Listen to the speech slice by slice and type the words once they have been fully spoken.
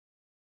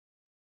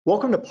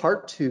Welcome to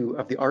part 2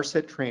 of the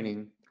ARSET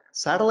training,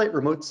 Satellite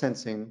Remote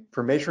Sensing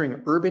for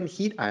Measuring Urban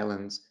Heat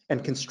Islands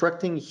and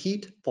Constructing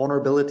Heat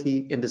Vulnerability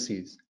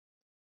Indices.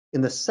 In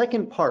the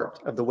second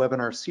part of the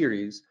webinar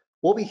series,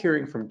 we'll be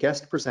hearing from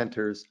guest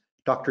presenters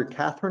Dr.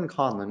 Kathryn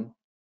Conlon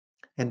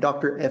and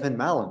Dr. Evan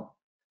Mallen,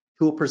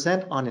 who will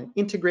present on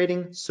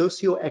integrating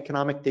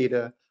socioeconomic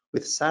data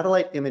with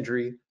satellite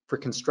imagery for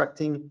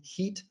constructing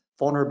heat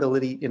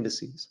vulnerability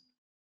indices.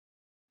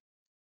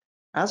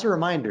 As a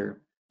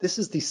reminder, this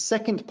is the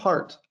second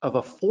part of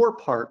a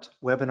 4-part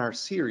webinar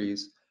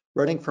series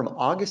running from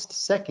August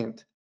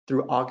 2nd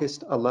through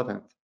August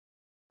 11th.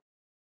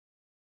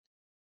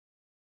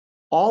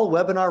 All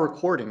webinar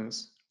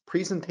recordings,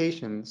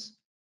 presentations,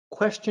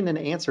 question and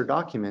answer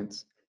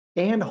documents,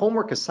 and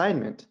homework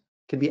assignment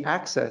can be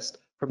accessed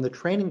from the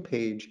training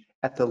page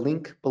at the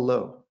link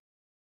below.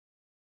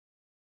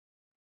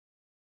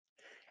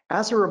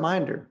 As a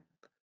reminder,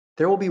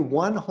 there will be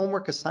one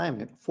homework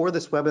assignment for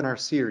this webinar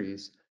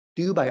series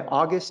due by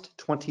August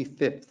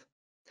 25th.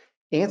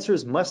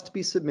 Answers must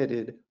be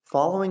submitted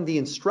following the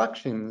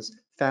instructions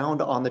found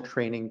on the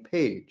training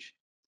page.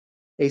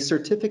 A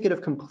certificate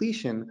of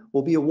completion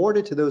will be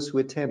awarded to those who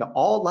attend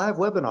all live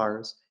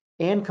webinars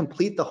and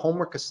complete the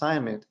homework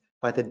assignment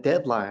by the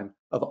deadline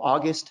of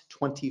August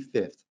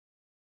 25th.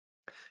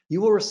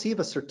 You will receive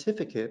a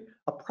certificate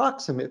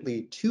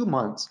approximately 2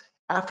 months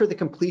after the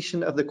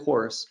completion of the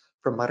course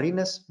from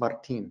Marines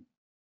Martin.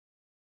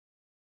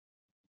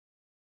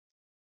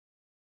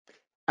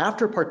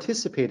 After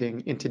participating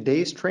in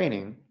today's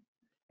training,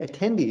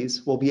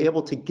 attendees will be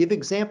able to give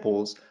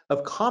examples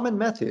of common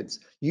methods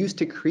used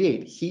to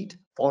create heat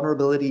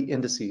vulnerability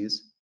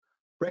indices,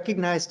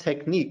 recognize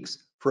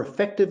techniques for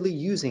effectively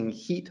using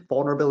heat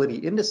vulnerability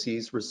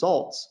indices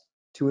results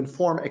to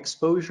inform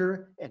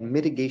exposure and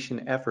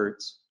mitigation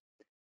efforts,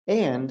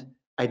 and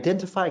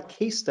identify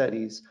case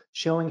studies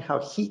showing how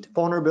heat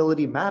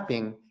vulnerability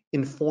mapping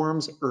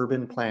informs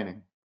urban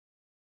planning.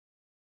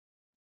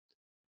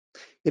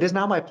 It is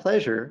now my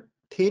pleasure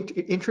to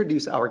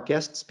introduce our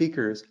guest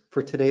speakers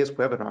for today's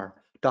webinar,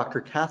 Dr.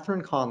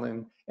 Kathryn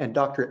Conlon and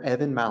Dr.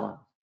 Evan Mallen.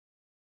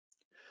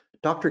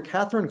 Dr.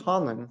 Kathryn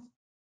Conlon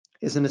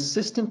is an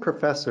assistant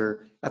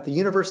professor at the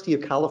University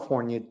of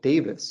California,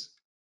 Davis,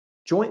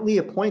 jointly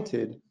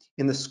appointed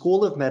in the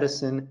School of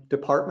Medicine,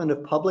 Department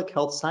of Public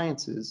Health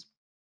Sciences,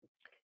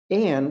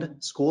 and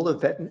School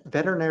of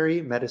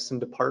Veterinary Medicine,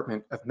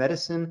 Department of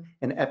Medicine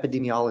and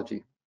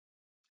Epidemiology.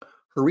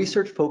 Her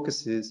research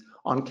focuses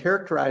on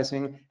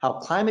characterizing how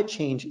climate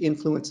change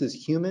influences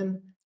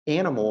human,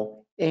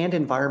 animal, and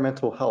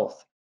environmental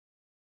health.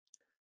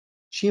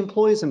 She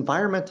employs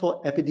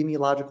environmental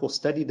epidemiological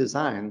study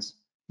designs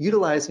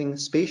utilizing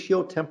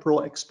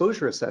spatiotemporal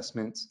exposure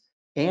assessments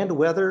and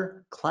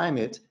weather,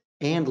 climate,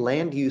 and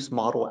land use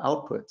model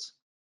outputs.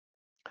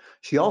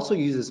 She also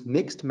uses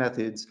mixed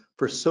methods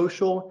for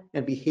social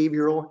and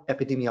behavioral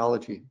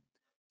epidemiology.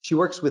 She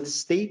works with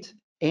state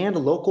and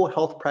local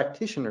health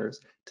practitioners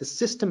to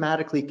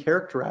systematically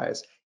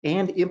characterize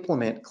and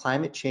implement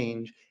climate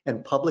change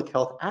and public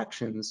health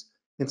actions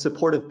in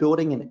support of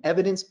building an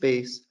evidence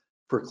base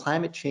for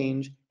climate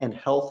change and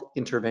health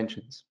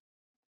interventions.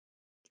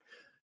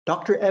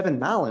 Dr. Evan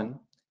Mallen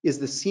is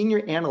the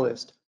senior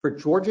analyst for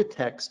Georgia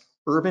Tech's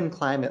Urban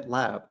Climate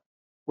Lab,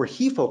 where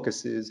he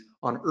focuses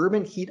on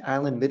urban heat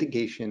island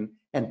mitigation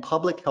and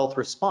public health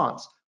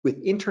response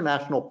with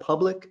international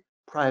public,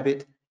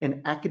 private,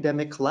 and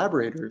academic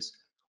collaborators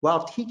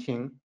while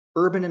teaching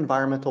urban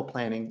environmental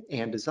planning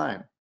and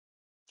design.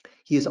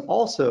 He is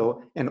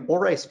also an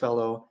ORICE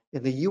Fellow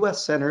in the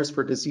U.S. Centers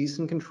for Disease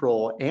and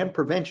Control and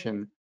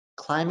Prevention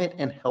Climate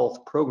and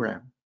Health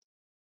Program.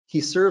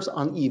 He serves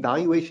on the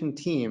evaluation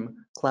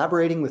team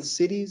collaborating with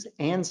cities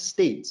and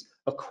states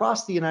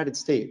across the United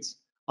States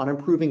on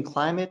improving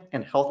climate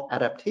and health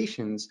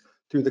adaptations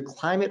through the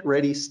Climate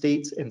Ready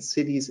States and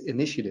Cities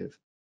Initiative.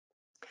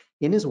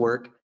 In his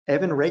work,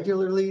 Evan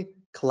regularly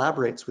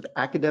collaborates with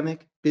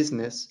academic,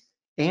 business,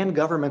 and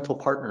governmental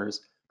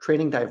partners,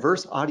 training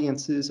diverse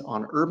audiences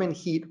on urban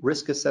heat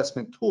risk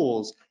assessment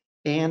tools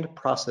and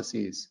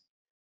processes.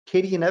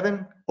 Katie and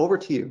Evan, over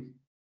to you.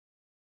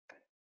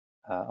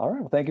 All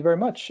right, well, thank you very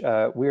much.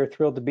 We are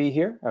thrilled to be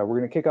here. We're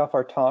going to kick off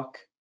our talk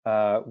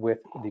with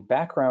the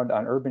background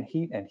on urban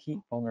heat and heat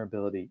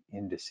vulnerability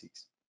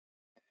indices.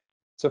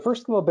 So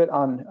first, a little bit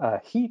on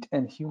heat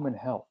and human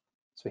health.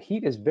 So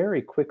heat is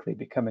very quickly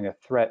becoming a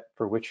threat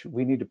for which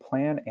we need to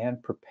plan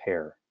and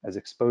prepare, as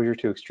exposure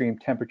to extreme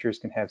temperatures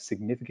can have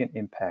significant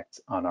impacts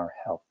on our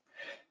health.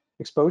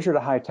 Exposure to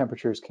high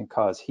temperatures can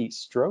cause heat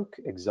stroke,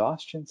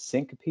 exhaustion,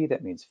 syncope,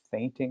 that means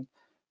fainting,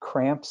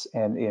 cramps,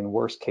 and in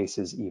worst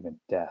cases, even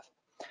death.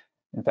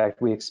 In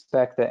fact, we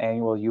expect that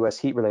annual US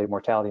heat-related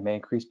mortality may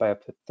increase by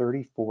up to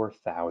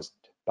 34,000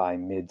 by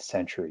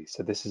mid-century.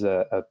 So this is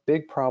a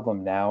big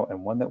problem now,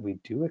 and one that we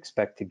do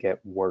expect to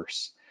get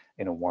worse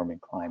in a warming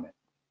climate.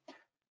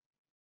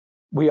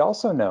 We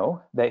also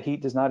know that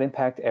heat does not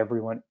impact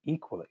everyone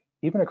equally,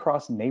 even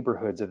across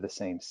neighborhoods of the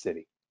same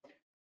city.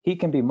 Heat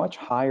can be much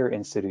higher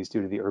in cities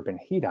due to the urban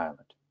heat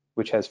island.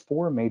 which has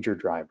 4 major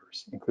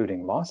drivers,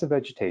 including loss of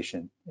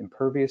vegetation,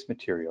 impervious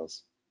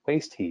materials,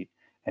 waste heat,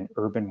 and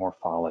urban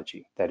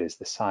morphology, that is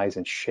the size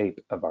and shape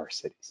of our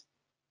cities.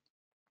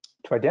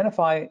 To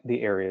identify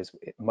the areas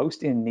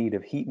most in need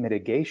of heat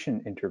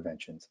mitigation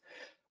interventions,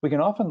 we can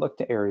often look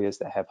to areas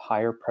that have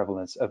higher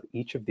prevalence of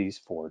each of these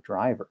 4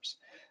 drivers.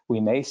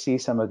 We may see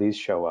some of these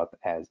show up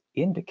as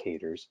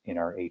indicators in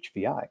our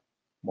HVI.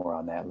 More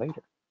on that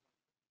later.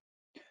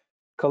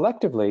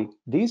 Collectively,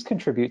 these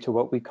contribute to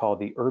what we call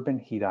the urban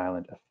heat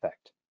island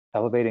effect,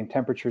 elevating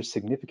temperatures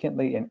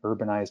significantly in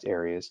urbanized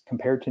areas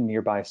compared to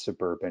nearby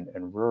suburban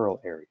and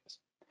rural areas.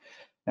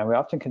 Now, we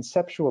often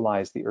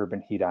conceptualize the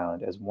urban heat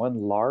island as one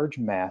large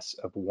mass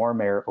of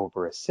warm air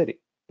over a city,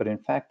 but in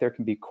fact, there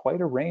can be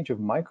quite a range of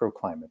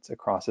microclimates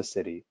across a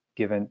city,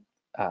 giving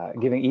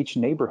each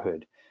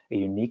neighborhood a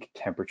unique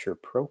temperature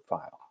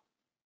profile.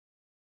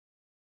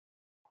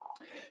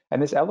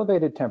 And this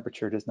elevated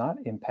temperature does not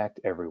impact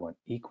everyone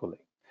equally.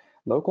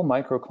 Local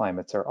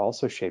microclimates are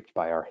also shaped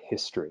by our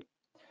history.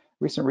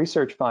 Recent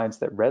research finds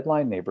that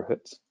redline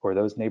neighborhoods, or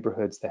those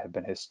neighborhoods that have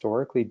been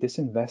historically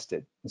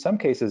disinvested, in some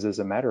cases as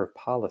a matter of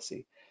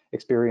policy,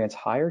 experience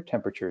higher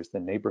temperatures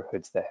than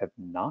neighborhoods that have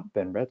not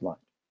been redlined.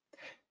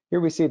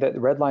 Here we see that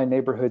redline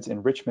neighborhoods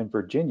in Richmond,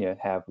 Virginia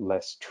have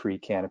less tree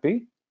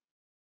canopy,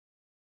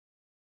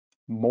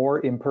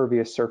 more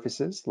impervious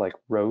surfaces like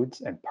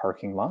roads and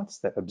parking lots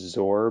that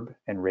absorb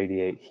and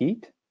radiate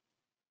heat,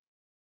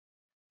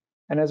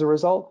 and as a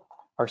result,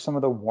 are some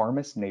of the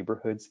warmest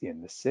neighborhoods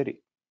in the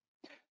city.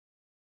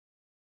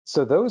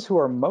 So those who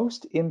are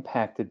most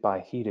impacted by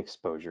heat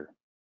exposure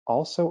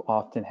also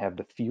often have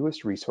the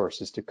fewest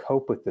resources to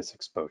cope with this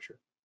exposure.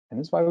 And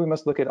this is why we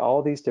must look at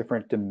all these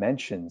different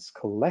dimensions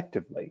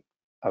collectively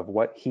of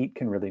what heat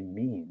can really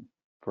mean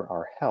for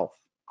our health.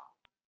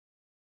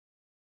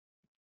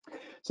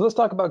 So let's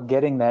talk about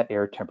getting that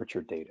air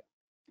temperature data.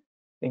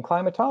 In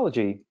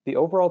climatology, the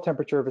overall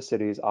temperature of a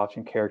city is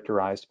often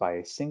characterized by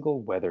a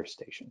single weather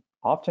station,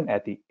 often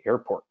at the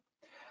airport.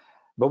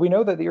 But we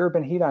know that the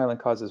urban heat island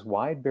causes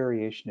wide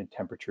variation in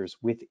temperatures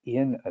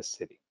within a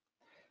city.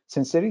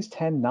 Since cities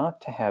tend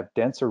not to have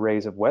dense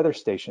arrays of weather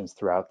stations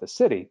throughout the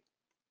city,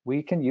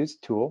 we can use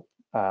a tool,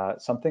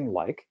 something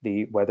like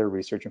the Weather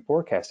Research and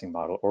Forecasting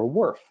Model, or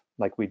WRF,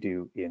 like we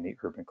do in the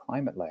Urban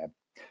Climate Lab,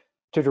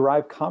 to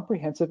derive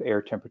comprehensive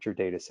air temperature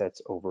data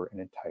sets over an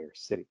entire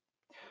city.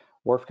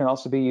 WRF can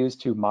also be used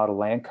to model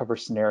land cover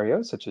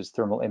scenarios, such as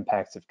thermal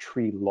impacts of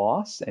tree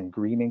loss and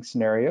greening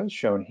scenarios,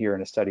 shown here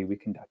in a study we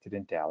conducted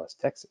in Dallas,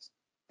 Texas.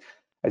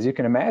 As you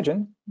can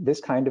imagine, this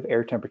kind of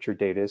air temperature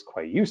data is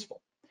quite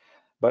useful,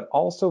 but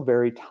also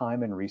very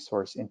time and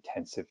resource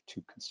intensive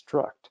to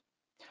construct.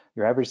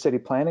 Your average city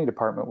planning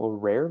department will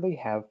rarely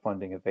have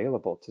funding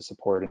available to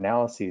support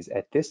analyses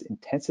at this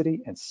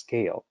intensity and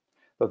scale,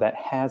 though that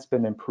has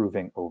been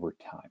improving over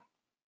time.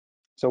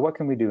 So what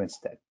can we do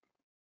instead?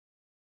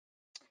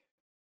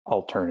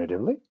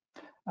 Alternatively,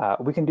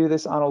 we can do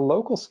this on a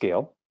local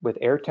scale with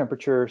air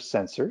temperature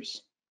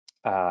sensors.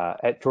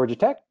 At Georgia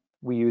Tech,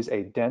 we use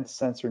a dense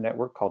sensor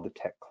network called the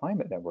Tech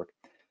Climate Network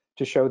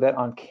to show that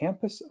on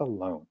campus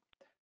alone,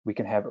 we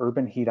can have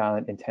urban heat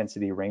island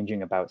intensity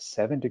ranging about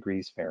 7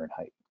 degrees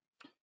Fahrenheit.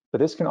 But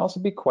this can also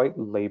be quite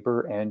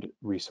labor and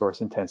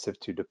resource intensive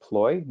to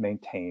deploy,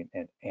 maintain,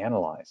 and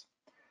analyze.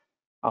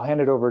 I'll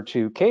hand it over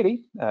to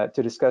Katie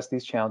to discuss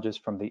these challenges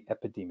from the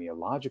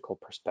epidemiological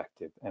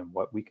perspective and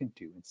what we can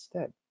do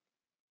instead.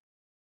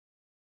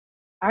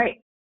 All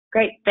right,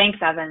 great, thanks,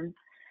 Evan.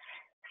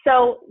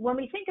 So when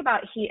we think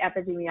about heat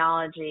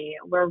epidemiology,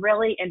 we're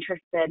really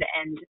interested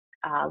in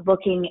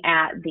looking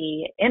at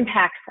the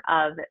impacts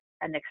of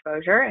an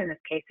exposure, in this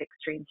case,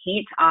 extreme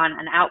heat, on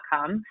an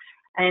outcome.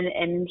 And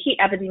in heat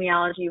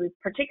epidemiology, we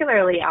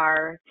particularly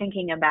are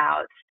thinking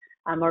about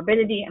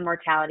morbidity and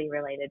mortality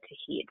related to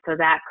heat. So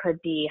that could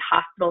be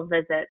hospital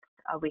visits.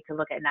 We could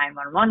look at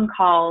 911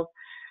 calls.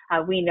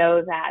 We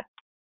know that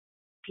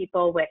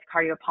people with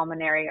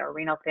cardiopulmonary or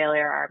renal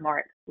failure are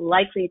more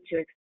likely to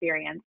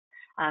experience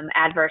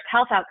adverse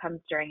health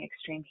outcomes during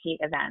extreme heat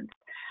events.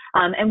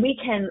 And we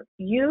can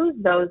use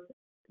those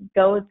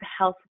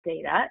health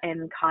data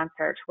in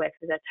concert with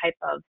the type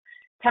of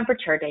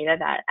temperature data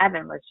that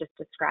Evan was just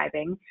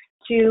describing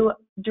to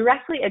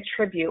directly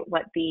attribute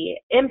what the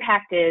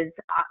impact is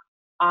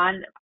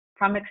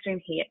from extreme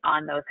heat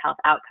on those health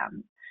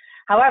outcomes.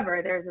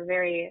 However, there's a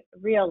very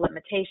real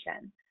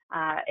limitation.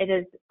 It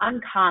is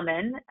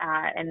uncommon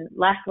and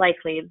less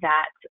likely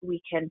that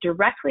we can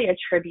directly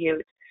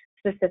attribute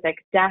specific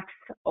deaths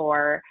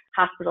or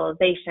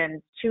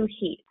hospitalizations to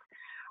heat,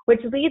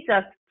 which leads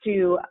us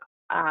to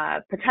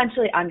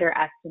potentially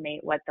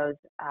underestimate what those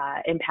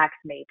impacts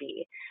may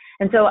be.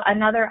 And so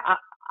another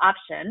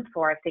option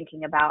for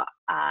thinking about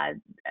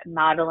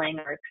modeling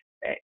or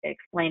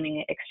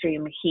explaining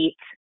extreme heat's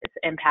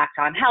impact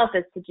on health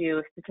is to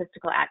do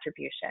statistical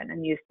attribution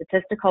and use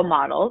statistical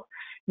models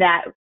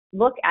that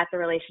look at the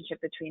relationship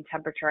between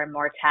temperature and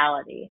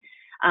mortality.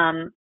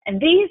 And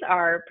these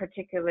are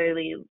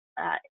particularly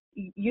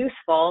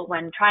useful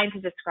when trying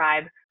to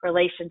describe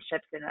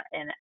relationships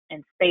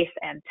in space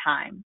and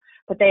time.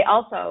 but they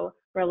also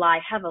rely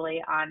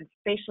heavily on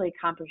spatially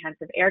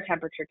comprehensive air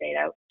temperature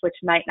data, which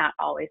might not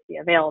always be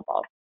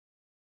available.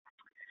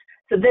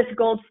 So this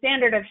gold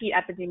standard of heat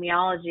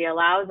epidemiology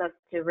allows us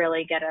to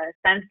really get a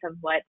sense of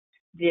what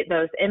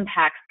those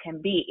impacts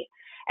can be.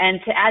 And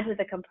to add to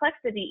the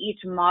complexity, each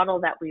model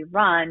that we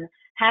run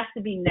has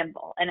to be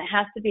nimble, and it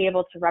has to be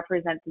able to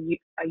represent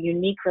a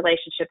unique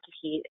relationship to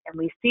heat. And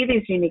we see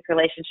these unique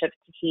relationships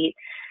to heat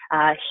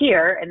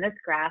here in this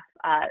graph,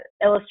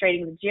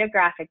 illustrating the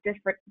geographic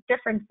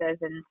differences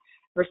in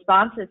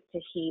responses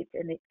to heat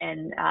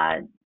in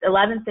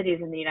 11 cities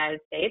in the United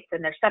States,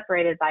 and they're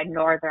separated by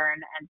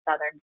northern and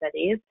southern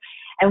cities.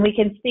 And we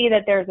can see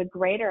that there's a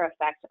greater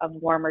effect of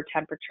warmer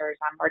temperatures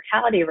on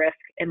mortality risk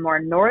in more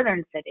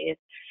northern cities,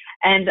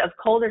 and of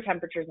colder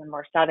temperatures in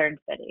more southern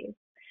cities.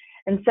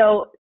 And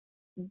so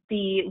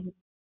the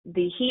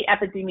heat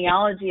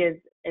epidemiology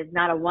is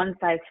not a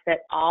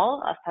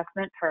one-size-fits-all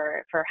assessment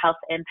for health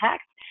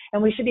impact,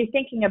 and we should be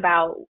thinking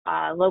about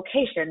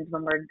locations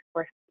when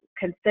we're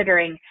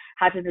considering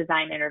how to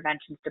design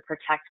interventions to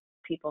protect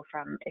people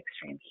from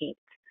extreme heat.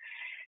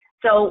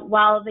 So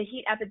while the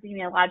heat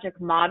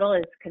epidemiologic model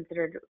is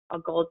considered a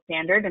gold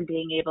standard in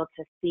being able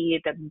to see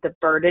the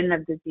burden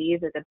of disease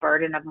or the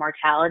burden of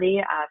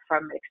mortality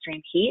from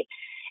extreme heat,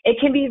 it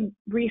can be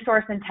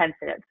resource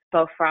intensive,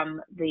 both from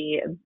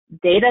the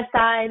data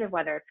side,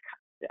 whether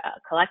it's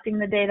collecting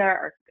the data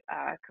or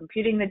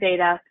computing the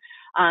data,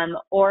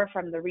 or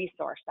from the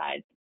resource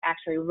side,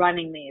 actually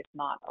running these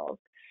models.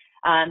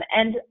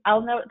 And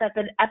I'll note that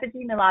the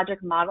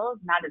epidemiologic model is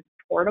not as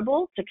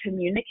portable to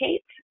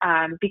communicate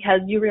because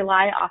you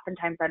rely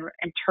oftentimes on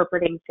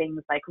interpreting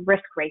things like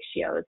risk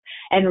ratios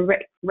and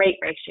rate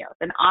ratios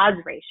and odds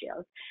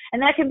ratios.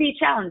 And that can be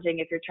challenging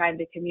if you're trying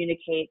to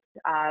communicate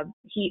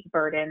heat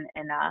burden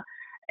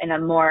in a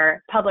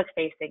more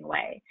public-facing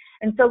way.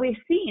 And so we've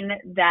seen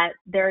that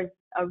there's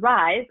a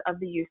rise of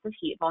the use of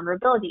heat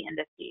vulnerability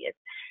indices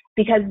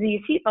because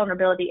these heat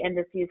vulnerability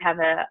indices have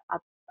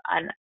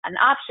an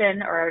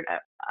option or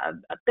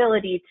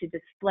ability to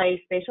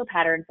display spatial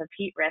patterns of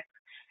heat risk,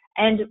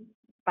 and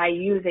by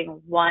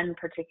using one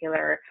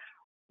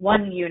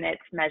unit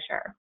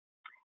measure.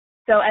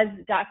 So as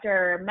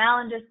Dr.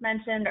 Mallen just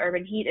mentioned,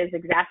 urban heat is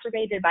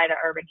exacerbated by the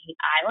urban heat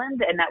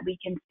island, and that we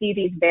can see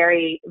these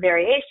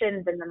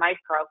variations in the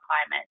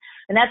microclimate.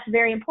 And that's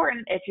very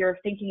important if you're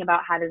thinking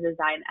about how to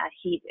design a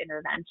heat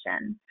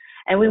intervention.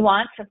 And we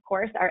want, of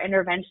course, our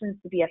interventions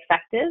to be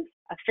effective,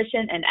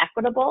 efficient, and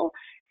equitable.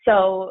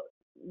 So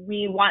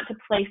we want to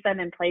place them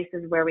in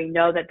places where we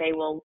know that they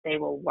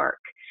will work.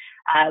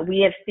 We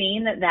have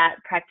seen that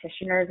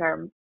practitioners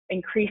are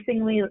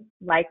increasingly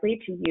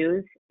likely to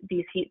use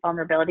these heat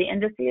vulnerability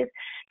indices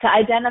to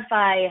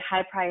identify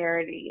high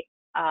priority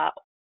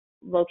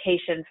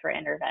locations for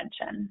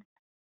intervention.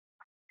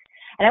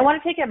 And I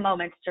want to take a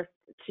moment just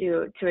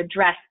to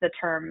address the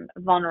term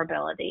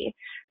vulnerability.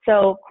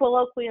 So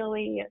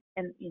colloquially,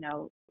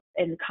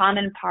 in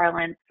common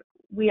parlance,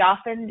 we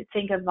often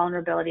think of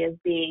vulnerability as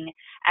being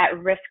at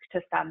risk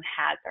to some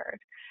hazard.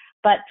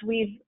 But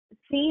we've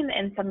seen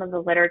in some of the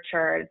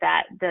literature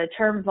that the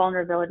term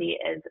vulnerability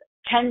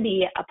can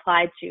be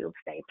applied to,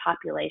 say,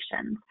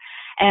 populations.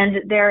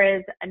 And there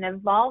is an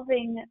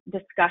evolving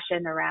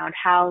discussion around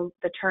how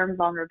the term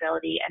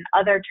vulnerability and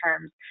other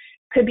terms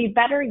could be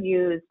better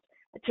used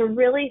to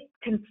really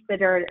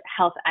consider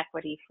health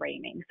equity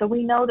framing. So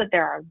we know that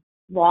there are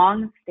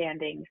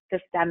long-standing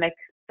systemic,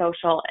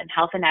 social, and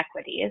health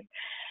inequities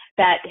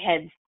that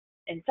had,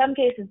 in some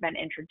cases, been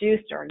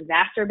introduced or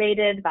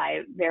exacerbated by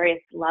various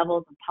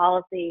levels of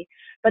policy,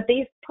 but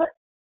these put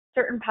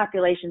certain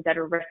populations at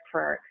a risk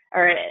or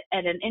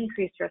at an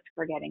increased risk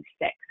for getting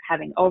sick,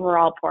 having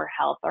overall poor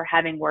health, or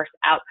having worse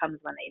outcomes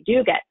when they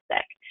do get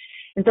sick.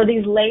 And so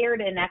these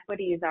layered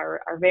inequities are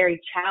very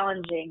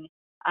challenging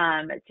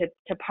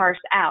to parse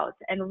out.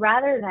 And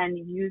rather than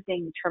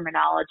using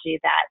terminology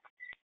that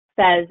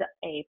says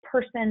a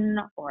person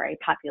or a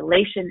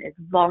population is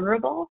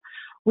vulnerable,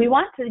 we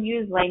want to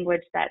use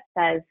language that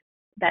says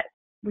that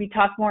we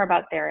talk more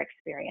about their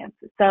experience.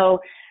 So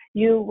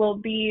you will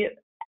be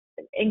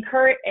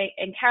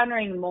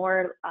encountering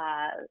more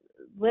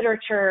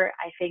literature,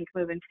 I think,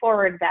 moving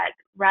forward, that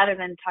rather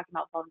than talking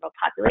about vulnerable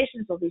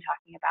populations, we'll be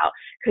talking about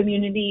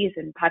communities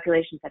and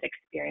populations that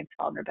experience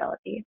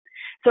vulnerability.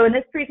 So in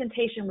this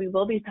presentation, we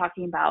will be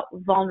talking about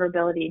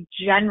vulnerability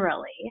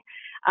generally,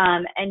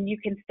 and you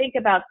can think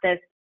about this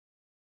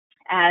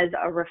as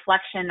a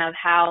reflection of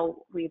how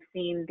we've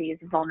seen these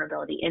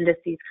vulnerability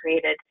indices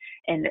created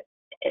in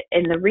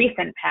the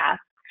recent past,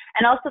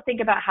 and also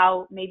think about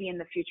how maybe in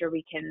the future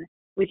we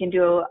can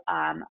do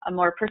a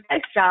more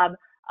precise job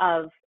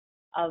of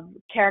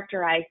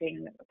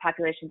characterizing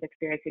populations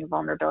experiencing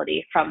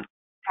vulnerability from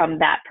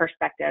that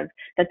perspective,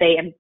 that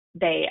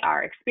they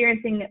are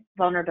experiencing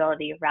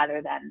vulnerability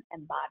rather than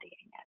embodying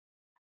it.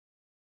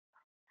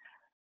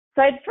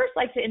 So I'd first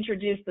like to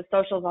introduce the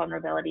Social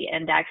Vulnerability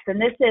Index, and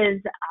this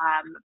is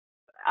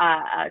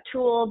a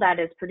tool that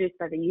is produced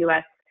by the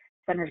U.S.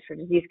 Centers for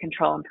Disease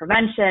Control and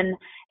Prevention.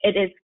 It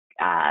is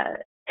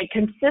it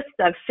consists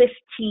of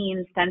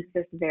 15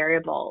 census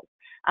variables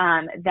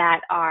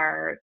that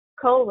are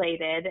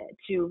collated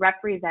to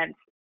represent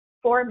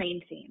 4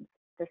 main themes: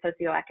 the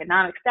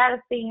socioeconomic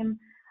status theme,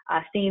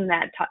 a theme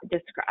that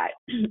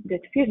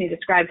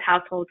describes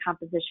household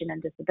composition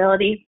and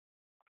disability,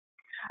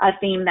 a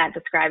theme that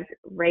describes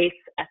race,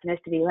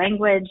 ethnicity,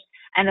 language,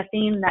 and a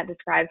theme that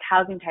describes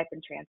housing type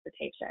and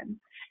transportation.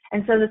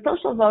 And so the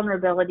Social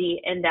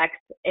Vulnerability Index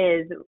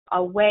is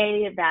a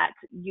way that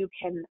you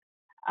can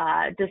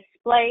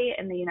display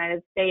in the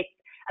United States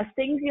a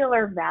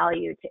singular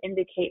value to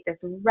indicate this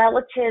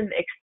relative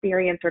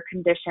experience or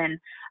condition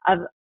of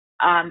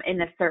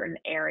in a certain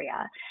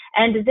area.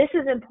 And this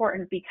is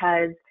important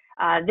because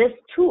this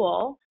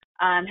tool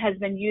has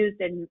been used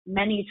in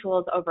many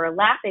tools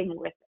overlapping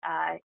with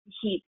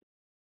heat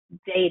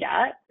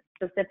data.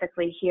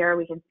 Specifically here,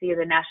 we can see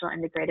the National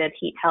Integrated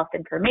Heat Health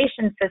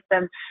Information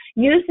System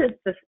uses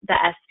the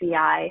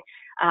SVI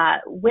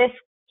with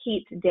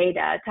heat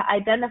data to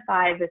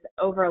identify this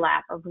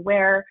overlap of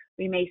where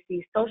we may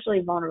see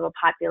socially vulnerable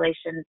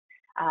populations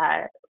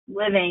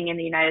living in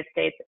the United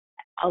States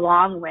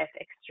along with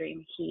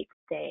extreme heat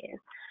days.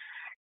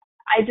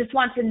 I just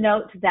want to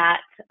note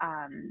that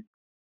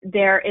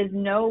there is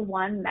no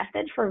one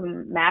method for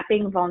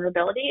mapping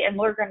vulnerability, and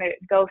we're going to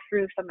go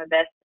through some of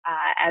this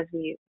as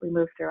we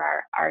move through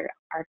our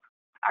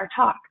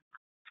talk.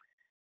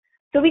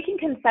 So we can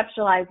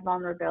conceptualize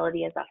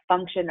vulnerability as a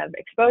function of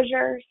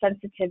exposure,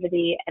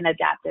 sensitivity, and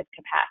adaptive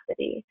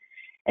capacity.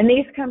 And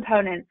these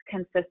components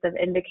consist of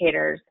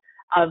indicators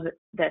of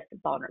this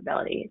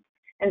vulnerability.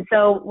 And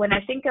so when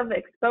I think of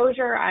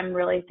exposure, I'm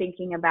really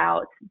thinking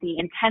about the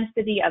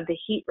intensity of the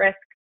heat risk,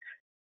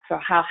 so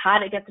how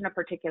hot it gets in a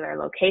particular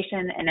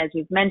location. And as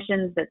you've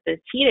mentioned, that this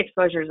heat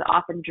exposure is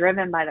often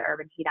driven by the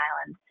urban heat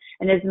island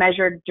and is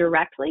measured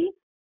directly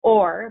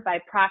or by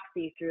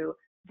proxy through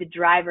the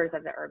drivers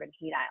of the urban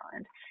heat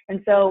island.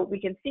 And so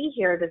we can see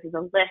here, this is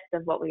a list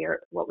of what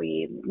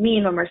we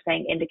mean when we're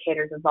saying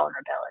indicators of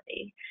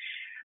vulnerability.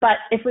 But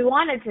if we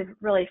wanted to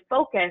really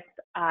focus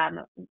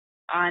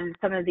on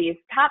some of these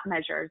top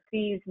measures,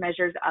 these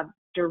measures of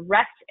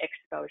direct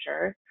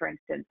exposure, for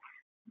instance,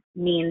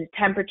 mean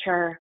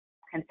temperature,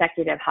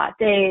 consecutive hot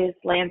days,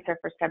 land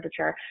surface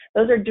temperature,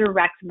 those are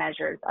direct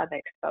measures of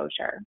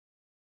exposure.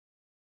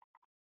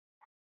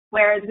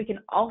 Whereas we can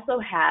also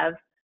have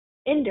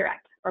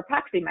indirect or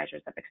proxy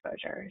measures of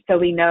exposure. So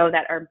we know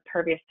that our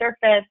impervious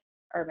surface,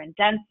 urban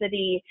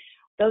density,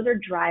 those are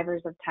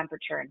drivers of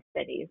temperature in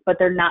cities, but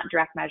they're not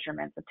direct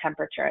measurements of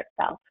temperature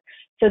itself.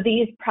 So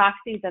these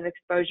proxies of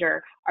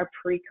exposure are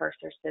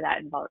precursors to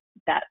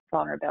that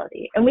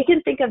vulnerability. And we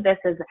can think of this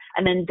as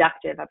an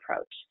inductive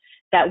approach,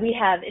 that we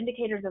have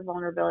indicators of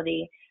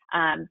vulnerability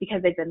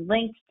because they've been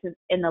linked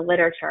in the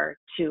literature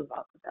to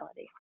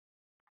vulnerability.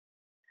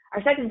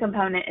 Our second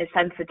component is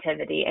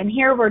sensitivity. And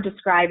here we're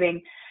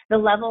describing the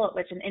level at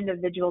which an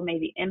individual may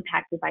be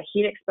impacted by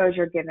heat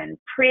exposure given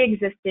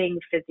pre-existing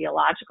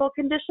physiological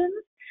conditions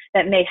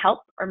that may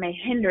help or may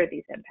hinder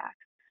these impacts.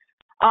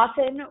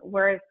 Often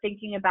we're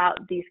thinking about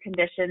these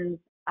conditions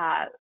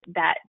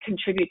that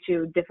contribute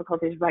to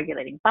difficulties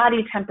regulating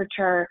body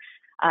temperature,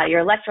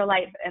 your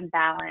electrolyte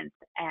imbalance,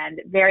 and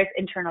various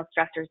internal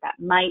stressors that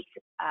might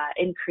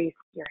increase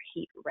your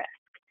heat risk.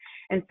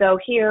 And so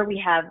here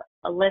we have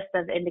a list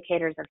of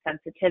indicators of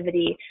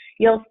sensitivity.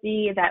 You'll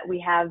see that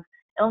we have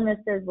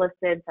illnesses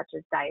listed such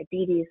as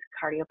diabetes,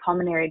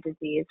 cardiopulmonary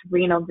disease,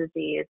 renal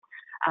disease,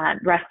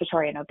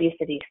 respiratory and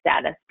obesity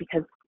status,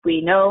 because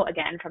we know,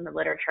 again, from the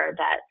literature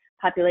that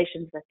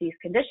populations with these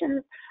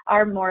conditions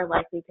are more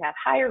likely to have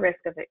higher risk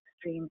of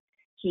extreme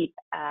heat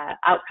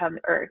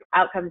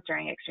outcomes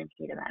during extreme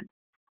heat events.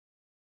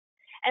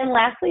 And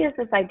lastly is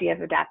this idea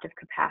of adaptive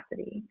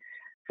capacity.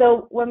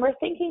 So when we're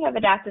thinking of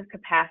adaptive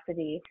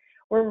capacity,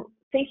 we're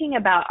thinking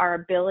about our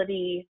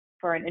ability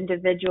for an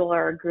individual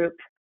or a group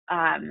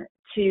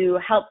to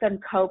help them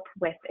cope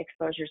with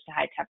exposures to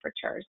high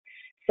temperatures.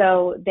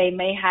 So they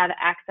may have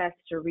access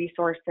to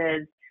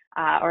resources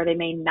or they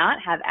may not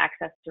have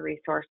access to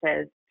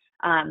resources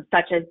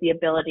such as the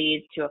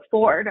ability to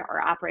afford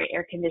or operate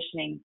air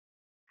conditioning,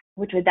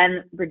 which would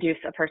then reduce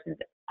a person's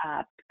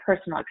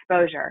personal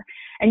exposure.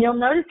 And you'll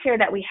notice here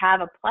that we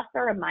have a plus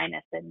or a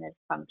minus in this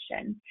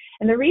function.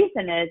 And the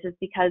reason is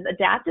because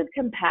adaptive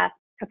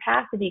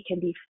capacity can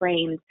be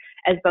framed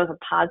as both a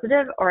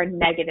positive or a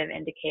negative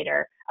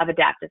indicator of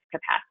adaptive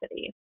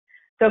capacity.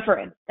 So for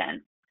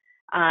instance,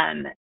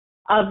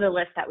 of the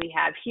list that we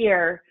have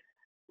here,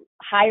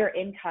 higher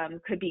income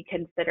could be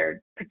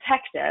considered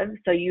protective.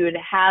 So you would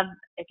have,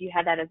 if you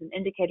had that as an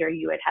indicator,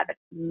 you would have a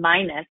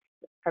minus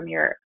from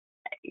your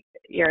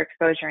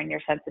exposure and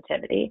your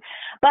sensitivity.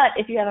 But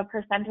if you have a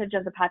percentage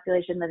of the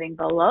population living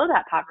below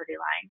that poverty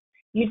line,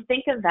 you'd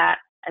think of that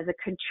as a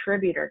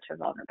contributor to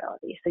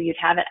vulnerability. So you'd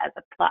have it as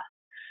a plus.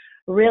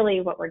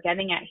 Really what we're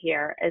getting at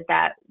here is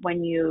that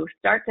when you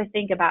start to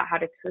think about how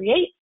to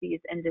create these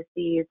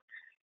indices,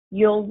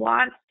 you'll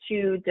want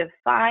to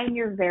define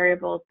your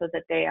variables so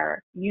that they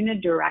are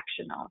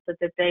unidirectional, so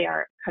that they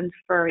are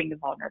conferring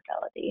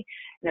vulnerability.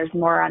 There's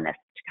more on this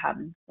to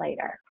come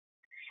later.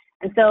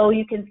 And so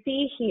you can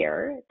see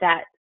here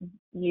that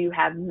you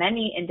have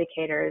many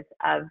indicators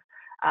of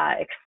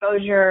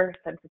exposure,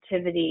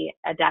 sensitivity,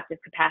 adaptive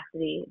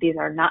capacity. These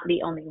are not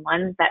the only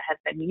ones that have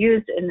been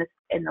used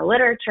in the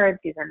literature.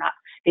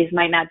 These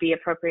might not be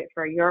appropriate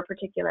for your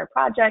particular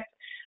project,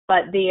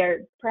 but they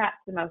are perhaps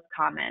the most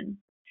common.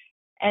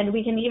 And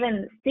we can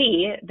even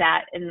see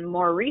that in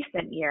more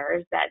recent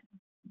years that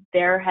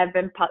there have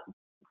been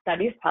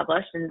studies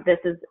published, and this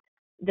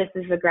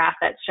is a graph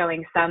that's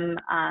showing some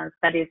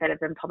studies that have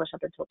been published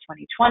up until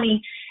 2020.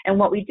 And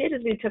what we did is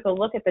we took a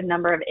look at the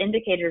number of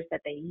indicators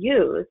that they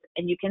use,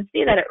 and you can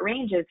see that it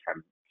ranges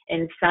from,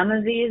 in some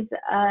of these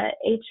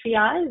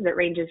HVIs, it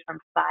ranges from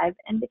 5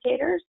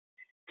 indicators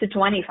to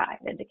 25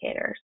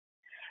 indicators.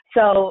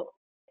 So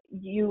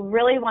you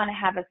really want to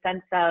have a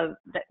sense of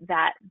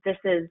that this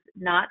is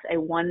not a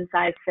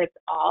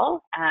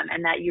one-size-fits-all,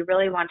 and that you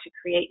really want to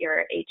create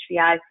your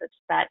HVI such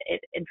that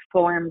it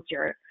informs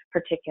your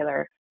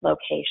particular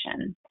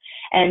location.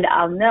 And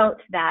I'll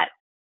note that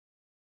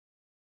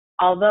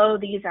although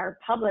these are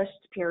published,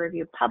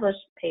 peer-reviewed published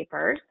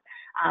papers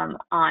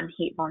on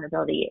heat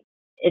vulnerability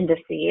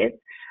indices,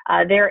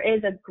 there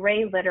is a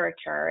gray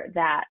literature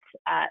that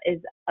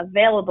is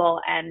available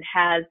and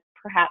has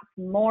perhaps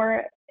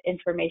more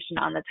information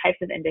on the types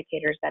of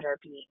indicators that are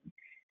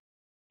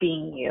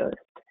being used.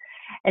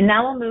 And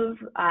now we'll move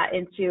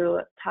into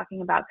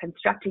talking about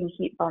constructing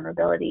heat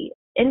vulnerability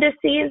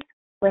indices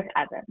with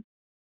Evan.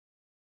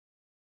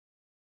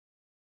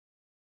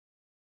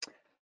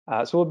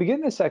 So we'll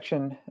begin this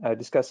section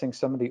discussing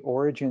some of the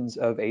origins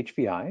of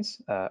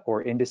HVIs,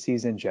 or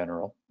indices in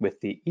general, with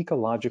the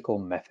ecological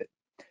method.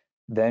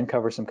 Then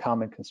cover some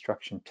common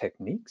construction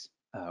techniques,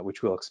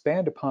 which we'll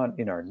expand upon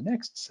in our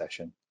next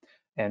session,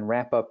 and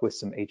wrap up with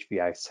some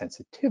HVI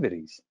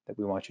sensitivities that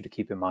we want you to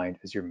keep in mind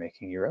as you're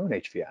making your own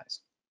HVIs.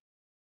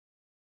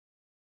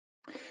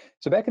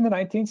 So back in the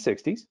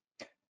 1960s,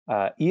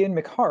 Ian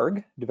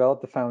McHarg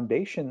developed the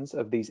foundations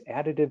of these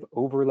additive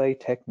overlay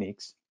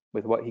techniques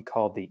with what he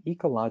called the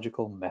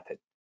ecological method.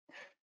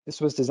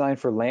 This was designed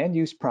for land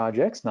use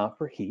projects, not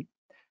for heat,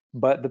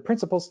 but the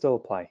principles still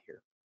apply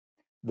here.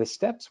 The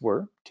steps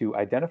were to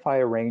identify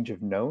a range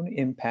of known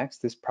impacts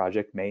this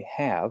project may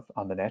have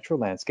on the natural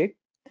landscape,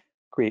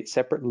 create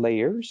separate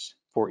layers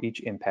for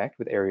each impact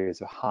with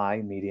areas of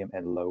high, medium,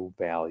 and low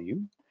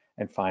value,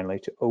 and finally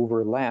to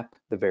overlap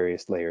the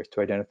various layers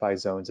to identify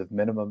zones of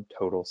minimum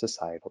total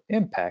societal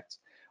impacts,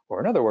 or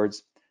in other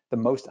words, the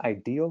most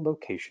ideal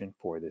location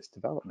for this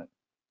development.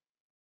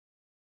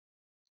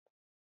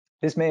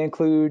 This may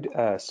include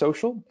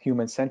social,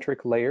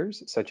 human-centric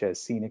layers such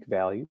as scenic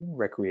value,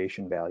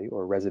 recreation value,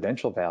 or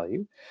residential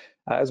value,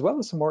 as well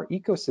as some more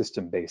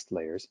ecosystem-based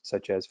layers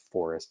such as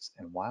forests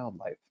and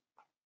wildlife.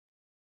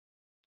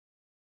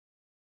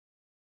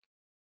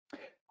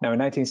 Now in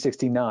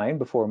 1969,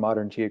 before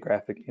modern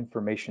geographic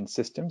information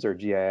systems or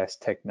GIS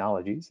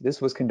technologies, this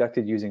was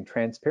conducted using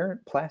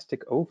transparent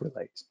plastic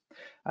overlays.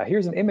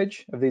 Here's an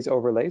image of these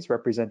overlays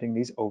representing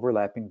these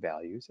overlapping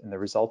values and the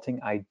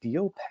resulting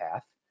ideal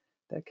path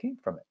that came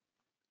from it.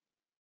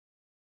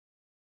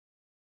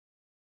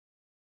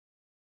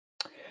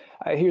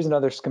 Here's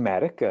another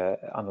schematic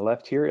on the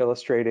left here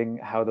illustrating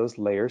how those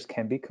layers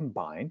can be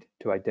combined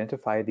to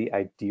identify the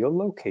ideal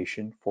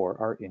location for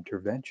our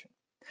intervention.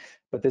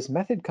 But this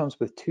method comes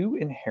with 2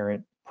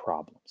 inherent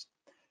problems.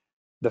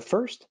 The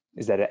first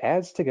is that it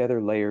adds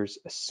together layers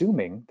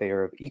assuming they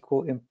are of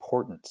equal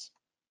importance,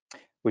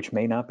 which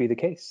may not be the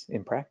case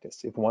in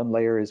practice if one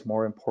layer is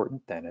more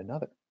important than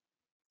another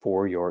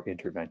for your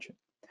intervention.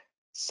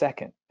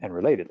 Second, and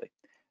relatedly,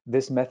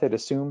 this method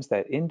assumes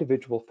that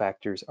individual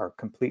factors are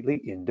completely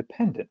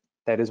independent.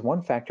 That is,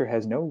 one factor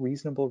has no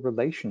reasonable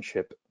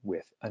relationship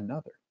with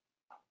another.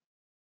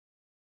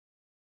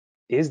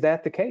 Is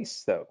that the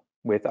case, though,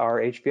 with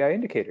our HVI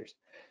indicators?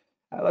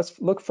 Let's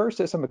look first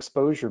at some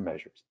exposure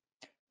measures.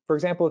 For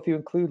example, if you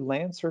include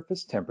land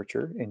surface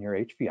temperature in your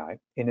HVI,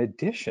 in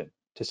addition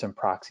to some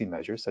proxy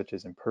measures such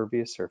as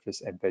impervious surface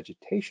and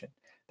vegetation,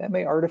 that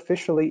may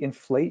artificially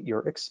inflate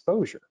your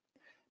exposure,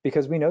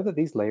 because we know that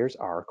these layers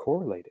are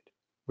correlated.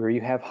 Where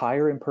you have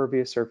higher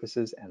impervious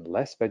surfaces and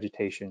less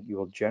vegetation, you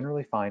will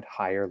generally find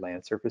higher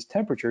land surface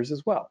temperatures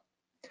as well.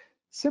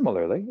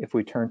 Similarly, if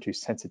we turn to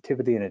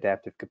sensitivity and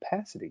adaptive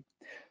capacity,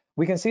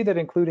 we can see that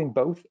including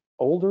both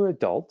older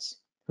adults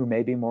who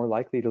may be more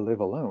likely to live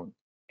alone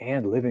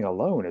and living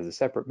alone as a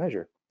separate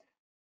measure,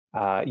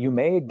 you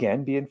may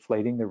again be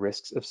inflating the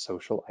risks of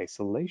social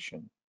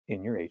isolation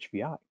in your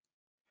HVI.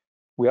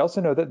 We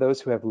also know that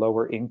those who have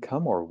lower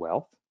income or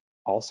wealth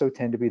also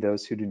tend to be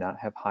those who do not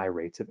have high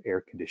rates of air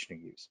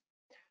conditioning use.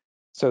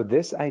 So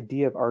this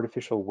idea of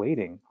artificial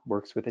weighting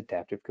works with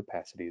adaptive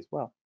capacity as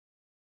well.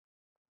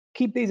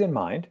 Keep these in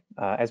mind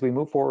as we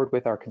move forward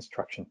with our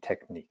construction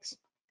techniques.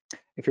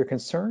 If you're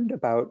concerned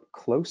about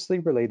closely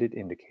related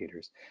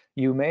indicators,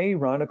 you may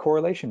run a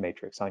correlation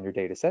matrix on your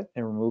dataset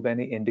and remove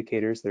any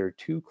indicators that are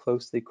too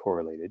closely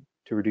correlated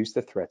to reduce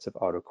the threats of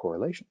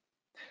autocorrelation.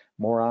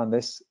 More on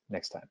this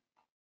next time.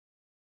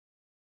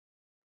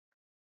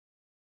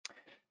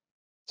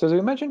 So as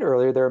we mentioned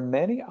earlier, there are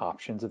many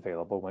options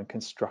available when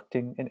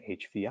constructing an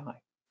HVI,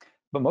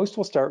 but most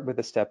will start with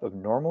the step of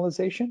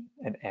normalization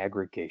and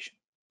aggregation.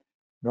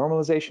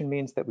 Normalization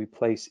means that we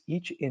place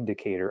each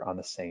indicator on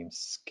the same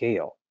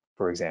scale.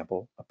 For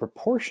example, a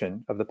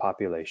proportion of the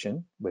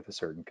population with a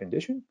certain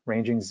condition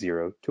ranging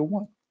 0 to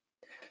 1.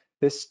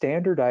 This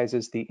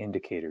standardizes the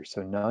indicators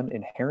so none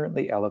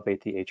inherently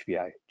elevate the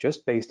HVI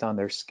just based on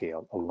their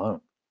scale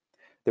alone.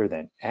 They're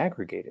then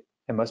aggregated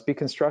and must be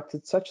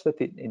constructed such that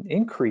an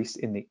increase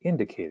in the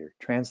indicator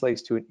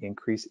translates to an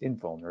increase in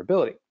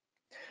vulnerability.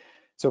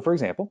 So for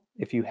example,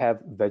 if you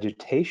have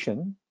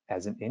vegetation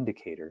as an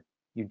indicator,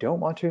 you don't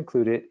want to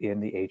include it in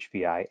the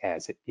HVI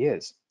as it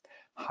is.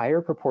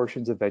 Higher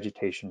proportions of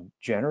vegetation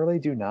generally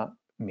do not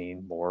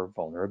mean more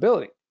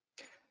vulnerability.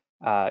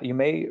 You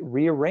may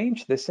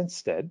rearrange this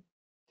instead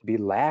to be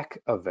lack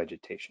of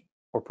vegetation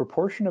or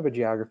proportion of a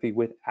geography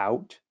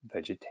without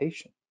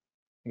vegetation.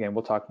 Again,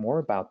 we'll talk more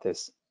about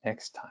this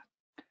next time.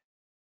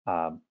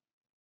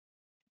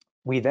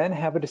 We then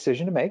have a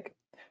decision to make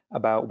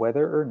about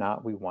whether or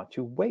not we want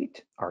to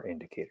weight our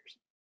indicators.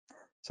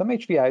 Some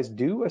HVIs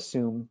do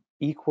assume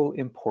equal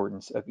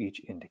importance of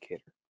each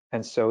indicator,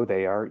 and so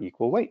they are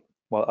equal weight,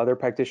 while other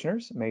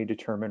practitioners may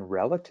determine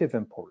relative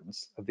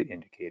importance of the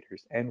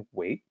indicators and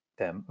weight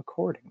them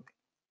accordingly.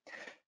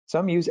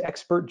 Some use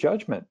expert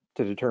judgment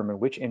to determine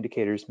which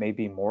indicators may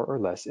be more or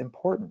less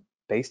important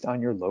based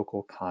on your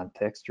local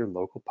context, your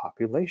local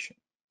population.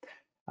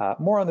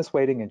 More on this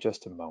weighting in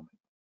just a moment.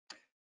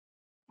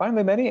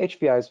 Finally, many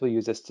HVIs will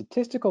use a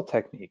statistical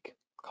technique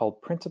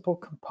called principal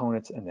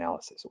components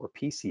analysis, or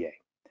PCA.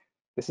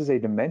 This is a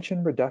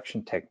dimension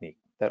reduction technique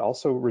that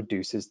also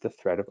reduces the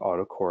threat of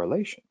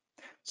autocorrelation.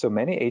 So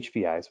many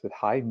HVIs with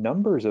high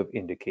numbers of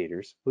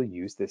indicators will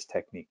use this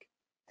technique.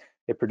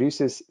 It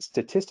produces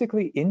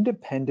statistically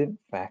independent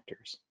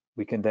factors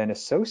we can then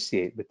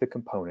associate with the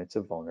components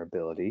of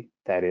vulnerability,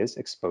 that is,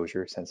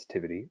 exposure,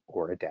 sensitivity,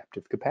 or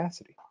adaptive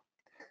capacity.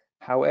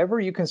 However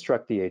you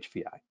construct the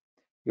HVI,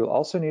 you'll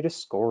also need a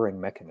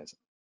scoring mechanism.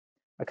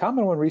 A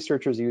common one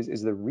researchers use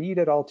is the Reed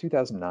et al.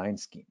 2009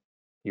 scheme,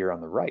 here on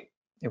the right,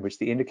 in which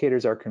the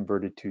indicators are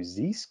converted to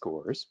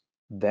z-scores,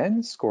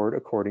 then scored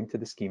according to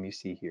the scheme you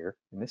see here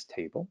in this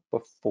table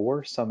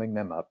before summing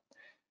them up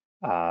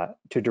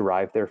to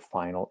derive their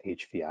final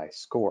HVI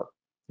score.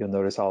 You'll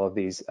notice all of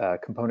these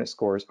component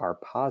scores are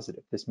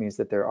positive. This means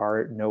that there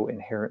are no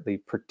inherently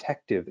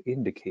protective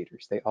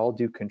indicators. They all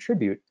do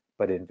contribute,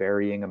 but in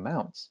varying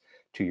amounts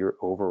to your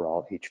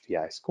overall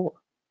HVI score.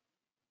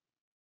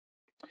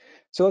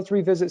 So let's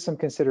revisit some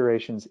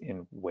considerations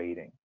in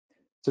weighting.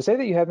 So say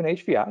that you have an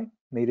HVI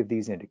made of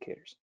these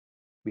indicators.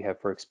 We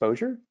have for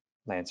exposure,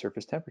 land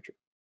surface temperature.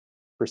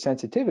 For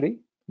sensitivity,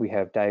 we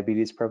have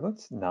diabetes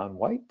prevalence,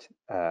 non-white,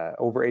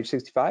 over age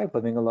 65,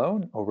 living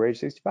alone, over age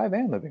 65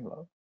 and living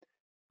alone.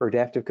 For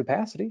adaptive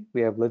capacity,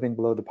 we have living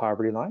below the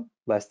poverty line,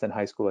 less than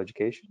high school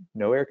education,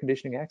 no air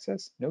conditioning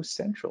access, no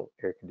central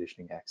air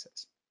conditioning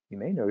access. You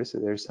may notice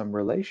that there's some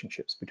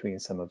relationships between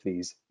some of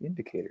these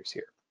indicators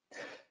here.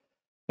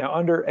 Now,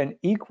 under an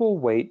equal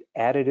weight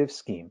additive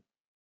scheme,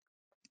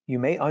 you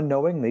may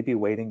unknowingly be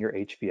weighting your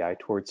HVI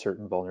towards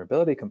certain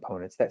vulnerability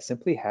components that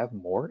simply have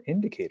more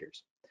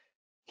indicators.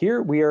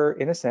 Here we are,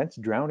 in a sense,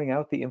 drowning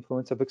out the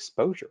influence of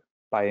exposure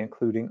by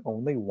including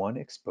only one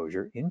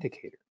exposure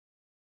indicator.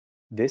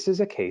 This is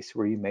a case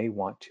where you may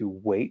want to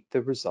weight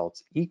the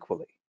results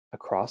equally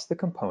across the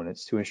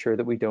components to ensure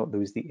that we don't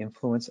lose the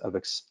influence of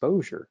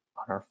exposure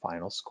on our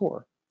final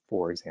score.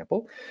 For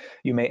example,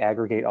 you may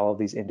aggregate all of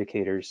these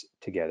indicators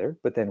together,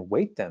 but then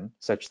weight them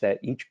such that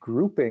each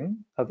grouping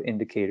of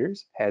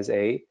indicators has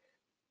a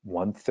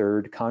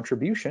 1/3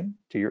 contribution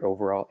to your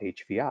overall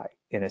HVI.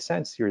 In a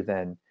sense, you're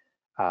then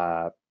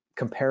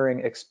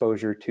comparing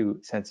exposure to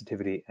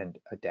sensitivity and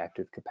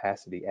adaptive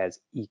capacity as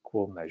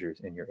equal measures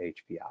in your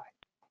HVI.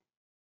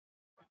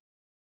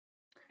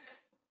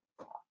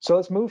 So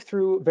let's move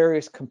through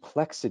various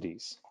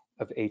complexities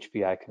of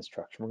HVI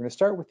construction. We're going to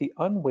start with the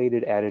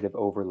unweighted additive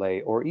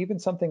overlay, or even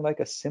something like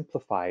a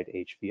simplified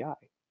HVI.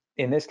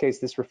 In this case,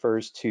 this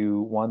refers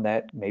to one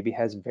that maybe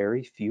has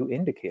very few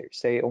indicators,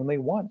 say only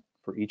one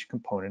for each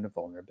component of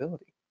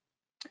vulnerability.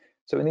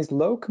 So in these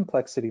low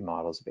complexity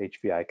models of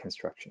HVI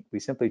construction, we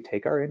simply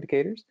take our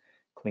indicators,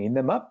 clean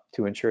them up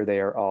to ensure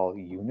they are all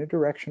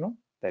unidirectional,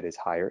 that is,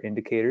 higher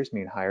indicators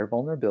mean higher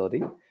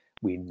vulnerability.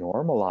 We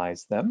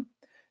normalize them.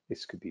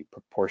 This could be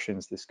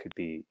proportions, this could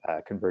be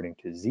converting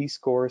to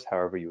z-scores,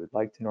 however you would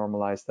like to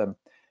normalize them.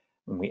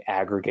 And we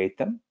aggregate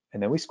them,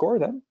 and then we score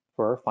them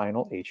for our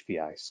final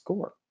HVI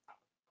score.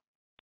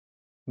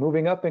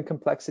 Moving up in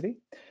complexity,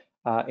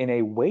 in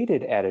a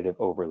weighted additive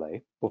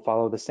overlay, we'll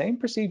follow the same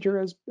procedure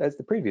as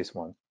the previous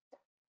one,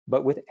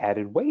 but with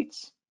added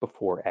weights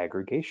before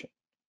aggregation.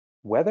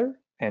 Whether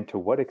and to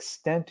what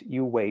extent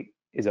you weight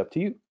is up to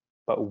you,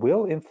 but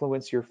will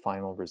influence your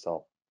final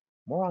result.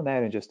 More on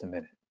that in just a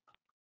minute.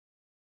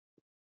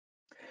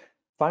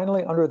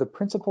 Finally, under the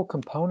principal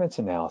components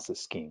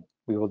analysis scheme,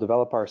 we will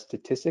develop our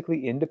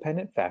statistically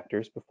independent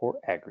factors before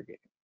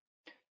aggregating.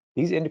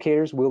 These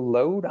indicators will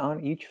load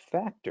on each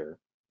factor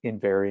in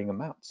varying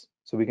amounts.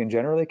 So we can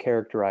generally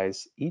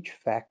characterize each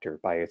factor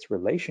by its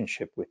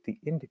relationship with the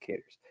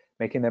indicators,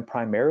 making them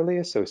primarily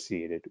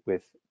associated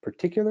with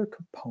particular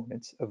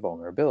components of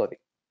vulnerability.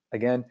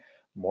 Again,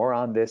 more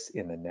on this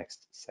in the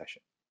next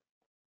session.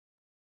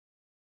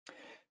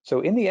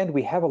 So in the end,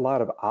 we have a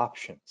lot of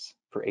options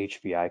for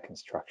HVI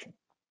construction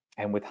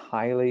and with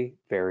highly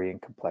varying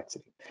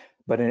complexity.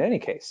 But in any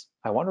case,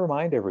 I want to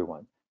remind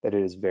everyone that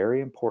it is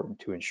very important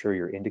to ensure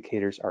your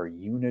indicators are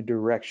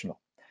unidirectional.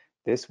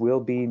 This will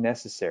be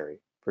necessary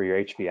for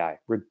your HVI,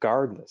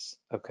 regardless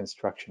of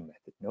construction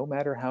method. No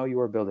matter how you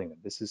are building them,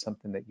 this is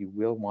something that you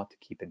will want to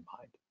keep in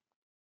mind.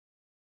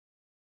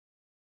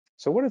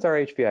 So what does our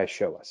HVI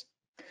show us?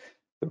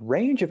 The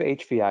range of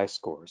HVI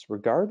scores,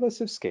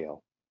 regardless of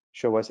scale,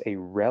 show us a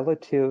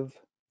relative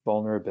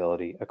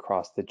vulnerability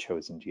across the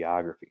chosen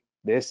geography.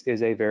 This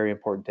is a very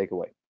important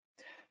takeaway.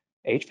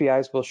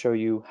 HVIs will show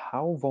you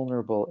how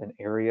vulnerable an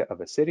area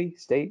of a city,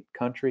 state,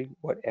 country,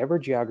 whatever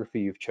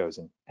geography you've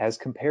chosen, as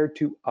compared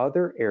to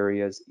other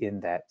areas in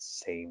that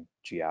same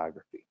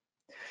geography.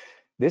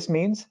 This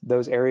means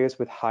those areas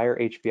with higher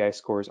HVI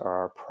scores are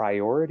our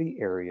priority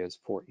areas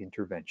for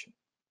intervention,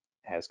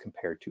 as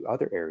compared to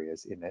other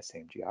areas in that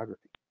same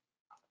geography.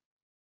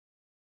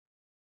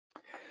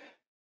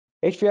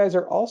 HVIs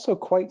are also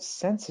quite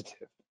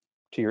sensitive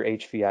to your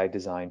HVI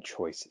design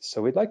choices,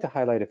 so we'd like to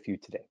highlight a few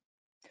today.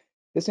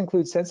 This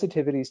includes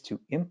sensitivities to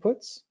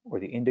inputs or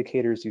the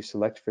indicators you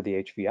select for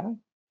the HVI,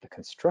 the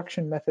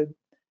construction method,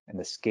 and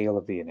the scale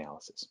of the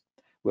analysis.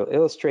 We'll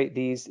illustrate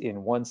these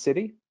in one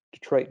city,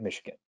 Detroit,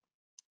 Michigan.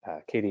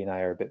 Katie and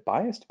I are a bit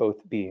biased,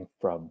 both being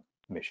from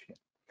Michigan.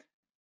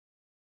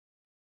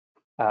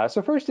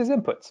 So first is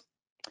inputs.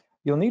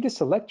 You'll need to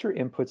select your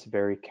inputs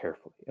very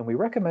carefully, and we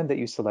recommend that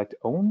you select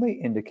only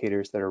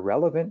indicators that are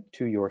relevant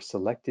to your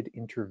selected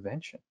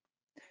intervention.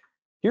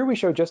 Here we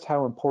show just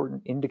how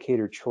important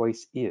indicator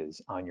choice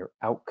is on your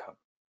outcome.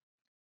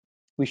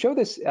 We show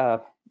this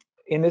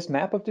in this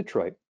map of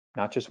Detroit,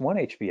 not just one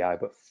HVI,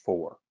 but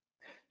 4.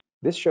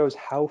 This shows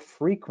how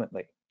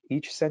frequently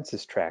each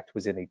census tract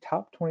was in a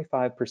top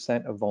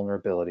 25% of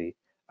vulnerability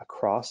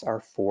across our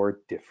 4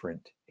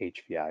 different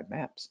HVI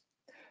maps.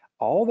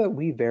 All that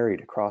we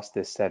varied across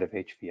this set of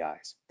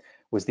HVIs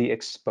was the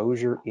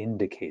exposure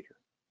indicator,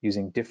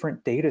 using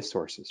different data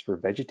sources for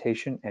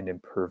vegetation and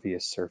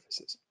impervious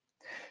surfaces.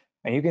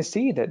 And you can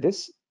see that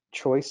this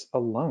choice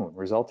alone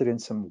resulted in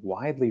some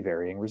widely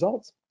varying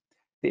results.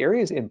 The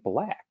areas in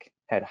black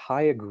had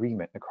high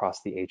agreement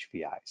across the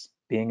HVIs,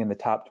 being in the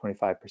top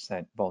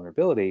 25%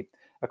 vulnerability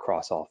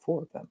across all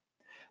 4 of them.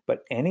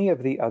 But any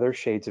of the other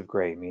shades of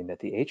gray mean that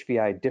the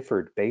HVI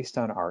differed based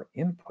on our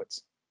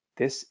inputs.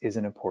 This is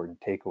an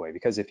important takeaway,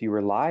 because if you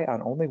rely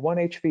on only one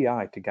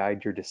HVI to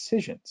guide your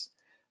decisions,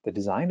 the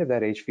design of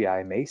that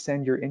HVI may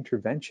send your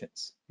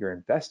interventions, your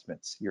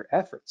investments, your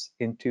efforts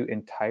into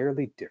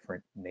entirely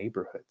different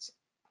neighborhoods.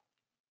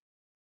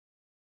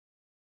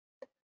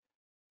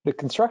 The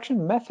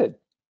construction method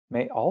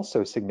may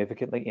also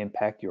significantly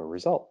impact your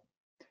result.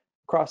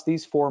 Across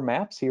these 4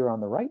 maps here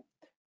on the right,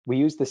 we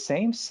use the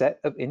same set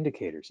of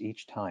indicators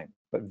each time,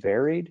 but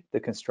varied the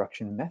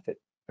construction method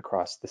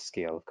across the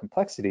scale of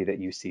complexity that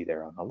you see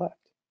there on the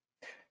left.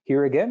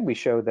 Here again, we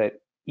show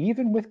that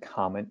even with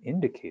common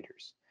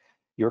indicators,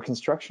 your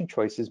construction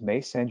choices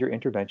may send your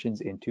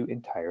interventions into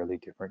entirely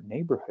different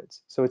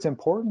neighborhoods. So it's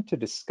important to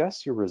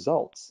discuss your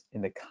results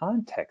in the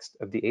context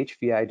of the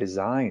HVI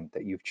design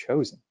that you've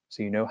chosen,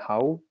 so you know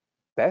how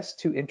best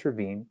to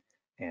intervene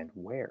and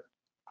where.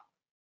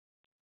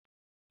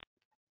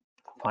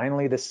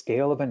 Finally, the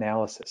scale of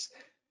analysis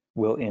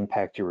will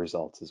impact your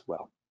results as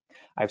well.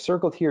 I've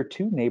circled here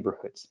 2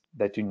 neighborhoods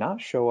that do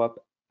not show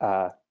up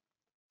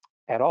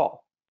at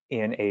all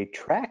in a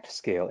tract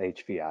scale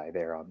HVI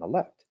there on the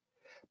left,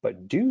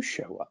 but do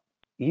show up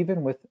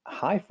even with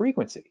high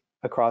frequency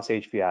across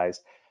HVIs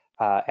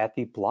at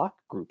the block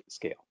group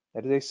scale.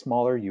 That is a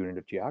smaller unit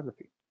of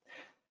geography.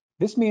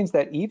 This means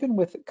that even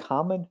with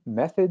common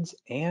methods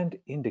and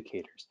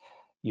indicators,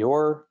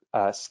 your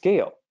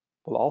scale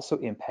will also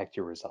impact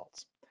your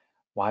results.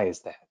 Why is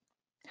that?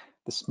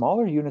 The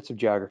smaller units of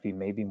geography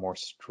may be more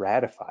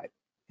stratified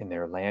in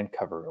their land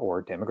cover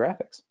or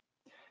demographics.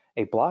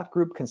 A block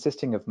group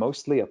consisting of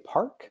mostly a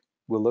park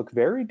will look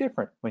very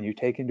different when you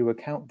take into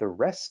account the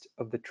rest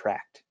of the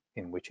tract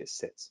in which it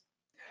sits.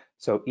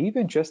 So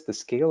even just the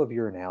scale of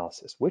your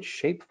analysis,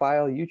 which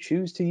shapefile you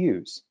choose to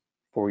use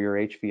for your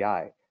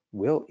HVI,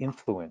 will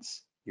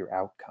influence your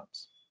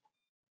outcomes.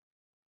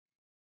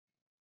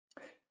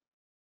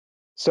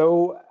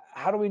 So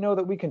how do we know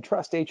that we can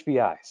trust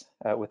HVIs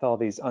with all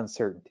these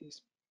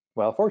uncertainties?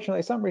 Well,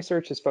 fortunately, some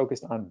research is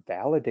focused on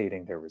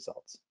validating their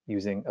results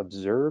using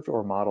observed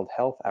or modeled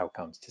health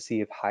outcomes to see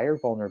if higher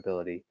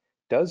vulnerability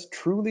does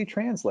truly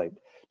translate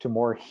to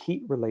more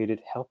heat-related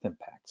health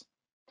impacts.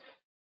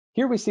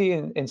 Here we see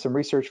in some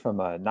research from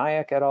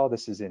Nyack et al.,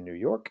 this is in New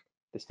York,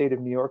 the state of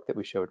New York that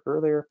we showed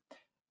earlier,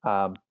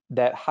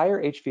 that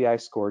higher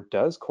HVI score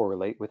does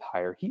correlate with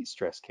higher heat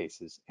stress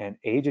cases and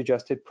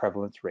age-adjusted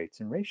prevalence rates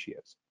and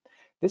ratios.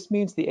 This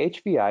means the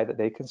HVI that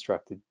they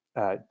constructed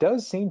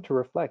does seem to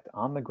reflect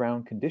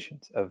on-the-ground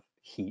conditions of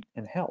heat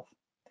and health.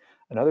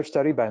 Another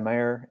study by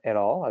Meyer et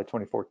al.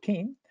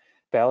 2014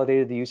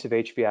 validated the use of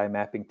HVI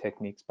mapping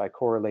techniques by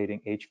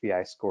correlating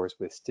HVI scores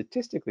with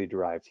statistically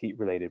derived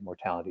heat-related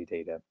mortality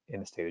data in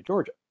the state of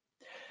Georgia.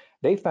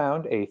 They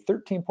found a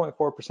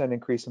 13.4%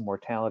 increase in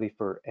mortality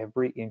for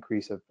every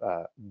increase of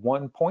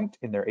 1 point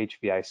in their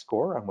HVI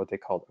score on what they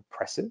called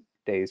oppressive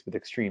days with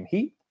extreme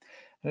heat,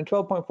 and a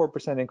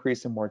 12.4%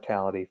 increase in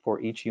mortality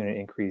for each unit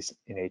increase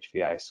in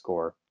HVI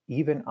score,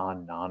 even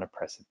on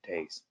non-oppressive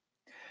days.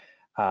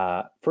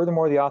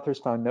 Furthermore, the authors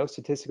found no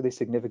statistically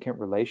significant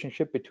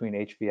relationship between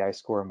HVI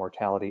score and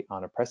mortality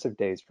on oppressive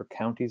days for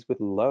counties with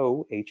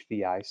low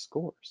HVI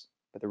scores,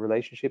 but the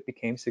relationship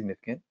became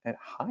significant at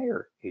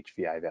higher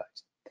HVI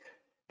values.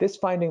 This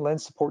finding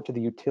lends support to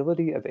the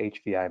utility of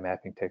HVI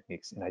mapping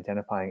techniques in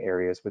identifying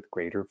areas with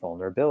greater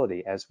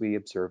vulnerability as we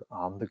observe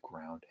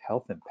on-the-ground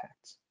health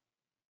impacts.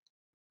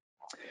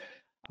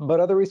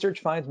 But other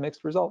research finds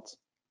mixed results.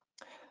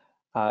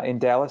 In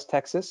Dallas,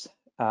 Texas,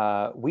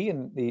 we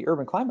in the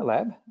Urban Climate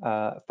Lab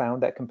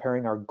found that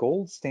comparing our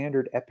gold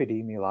standard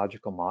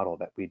epidemiological model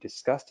that we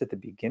discussed at the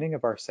beginning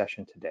of our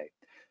session today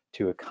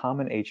to a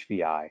common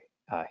HVI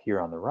here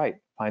on the right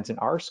finds an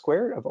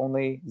R-squared of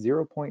only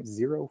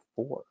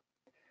 0.04.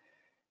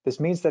 This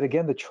means that,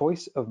 again, the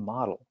choice of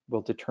model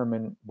will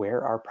determine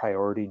where our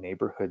priority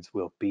neighborhoods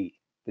will be.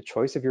 The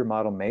choice of your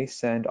model may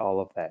send all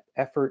of that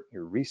effort,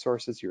 your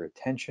resources, your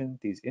attention,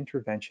 these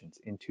interventions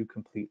into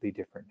completely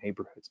different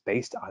neighborhoods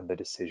based on the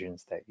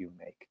decisions that you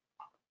make.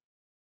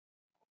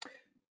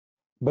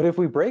 But if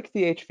we break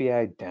the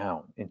HVI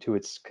down into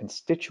its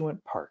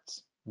constituent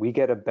parts, we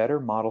get a better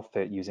model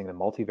fit using the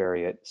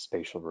multivariate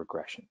spatial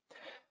regression.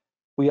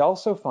 We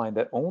also find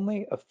that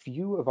only a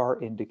few of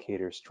our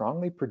indicators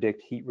strongly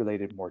predict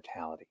heat-related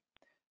mortality,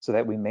 so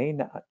that we may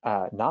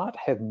not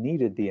have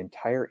needed the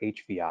entire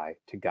HVI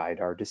to guide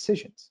our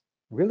decisions.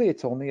 Really,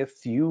 it's only a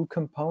few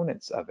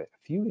components of it,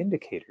 a few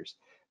indicators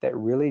that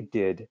really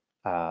did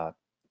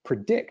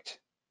predict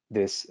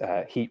this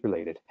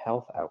heat-related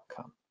health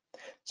outcome.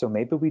 So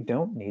maybe we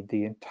don't need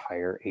the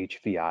entire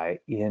HVI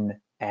in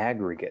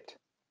aggregate,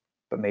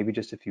 but maybe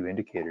just a few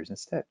indicators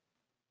instead.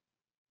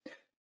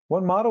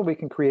 One model we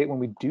can create when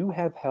we do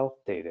have health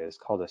data is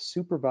called a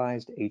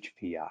supervised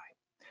HVI.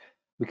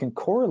 We can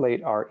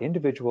correlate our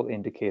individual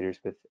indicators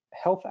with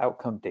health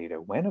outcome data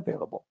when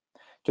available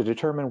to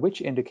determine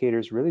which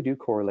indicators really do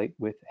correlate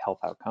with health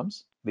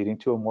outcomes, leading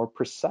to a more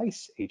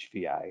precise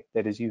HVI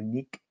that is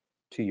unique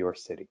to your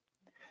city.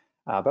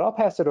 But I'll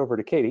pass it over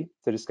to Katie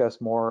to discuss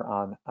more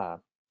on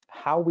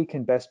how we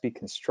can best be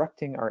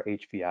constructing our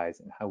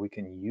HVIs and how we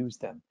can use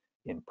them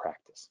in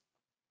practice.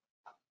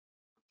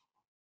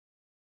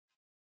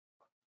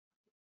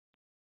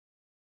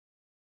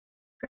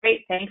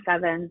 Great, thanks,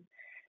 Evan.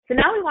 So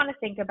now we want to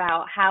think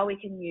about how we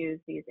can use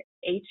these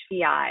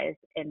HVIs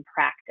in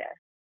practice.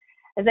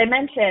 As I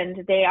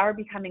mentioned, they are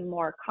becoming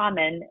more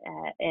common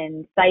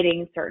in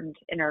citing certain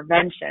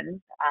interventions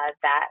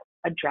that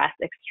address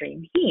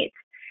extreme heat.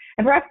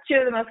 And perhaps two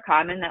of the most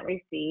common that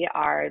we see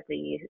are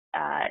the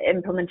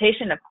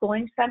implementation of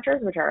cooling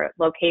centers, which are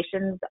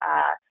locations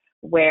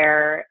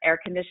where air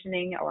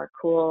conditioning or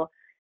cool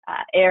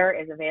air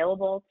is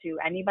available to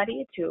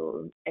anybody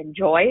to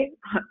enjoy,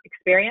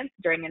 experience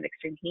during an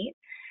extreme heat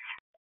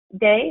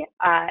day.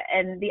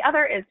 And the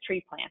other is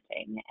tree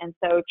planting. And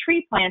so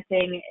tree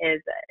planting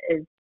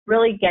is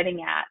really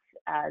getting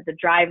at the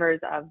drivers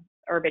of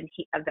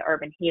the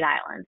urban heat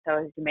island.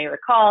 So as you may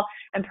recall,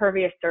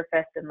 impervious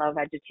surface and low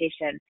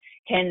vegetation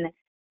can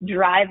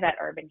drive that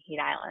urban heat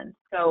island.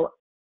 So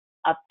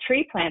a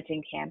tree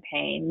planting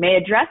campaign may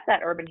address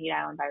that urban heat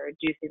island by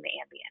reducing the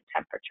ambient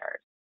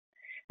temperatures.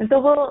 And so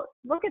we'll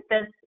look at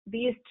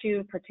these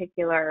two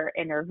particular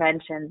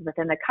interventions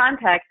within the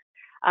context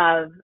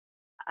of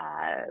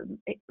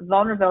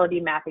vulnerability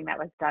mapping that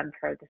was done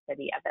for the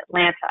city of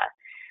Atlanta.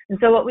 And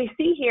so what we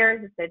see here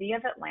is the city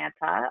of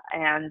Atlanta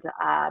and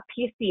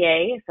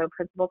PCA, so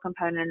principal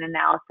component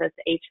analysis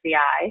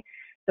HVI.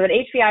 So an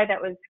HVI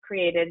that was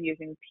created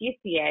using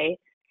PCA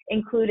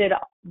included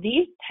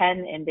these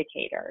 10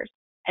 indicators.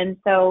 And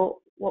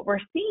so what we're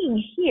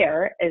seeing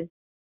here is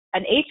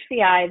an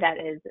HVI that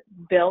is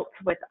built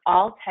with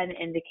all 10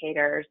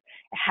 indicators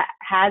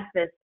has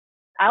this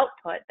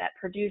output that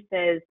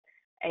produces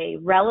a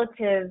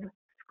relative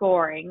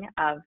scoring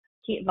of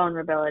heat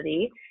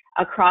vulnerability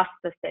across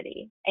the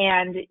city.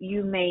 And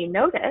you may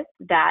notice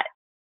that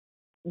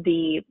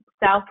the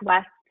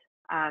southwest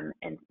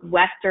and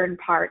western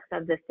parts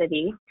of the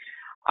city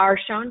are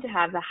shown to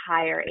have the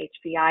higher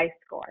HVI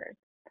scores.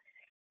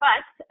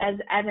 But as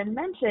Evan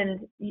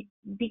mentioned,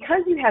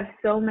 because you have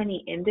so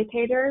many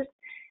indicators,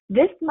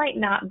 this might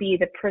not be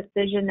the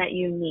precision that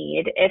you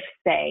need if,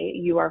 say,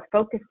 you are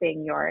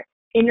focusing your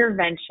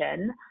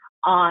intervention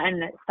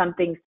on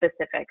something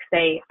specific.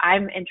 Say,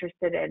 I'm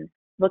interested in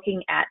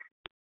looking at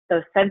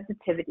those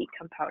sensitivity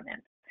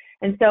components.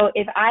 And so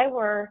if I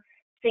were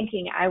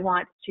thinking I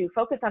want to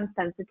focus on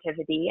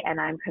sensitivity and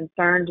I'm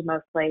concerned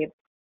mostly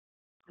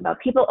about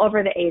people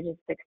over the age of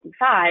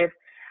 65,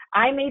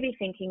 I may be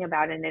thinking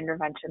about an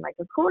intervention like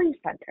a cooling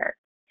center.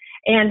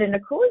 And in a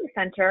cooling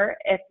center,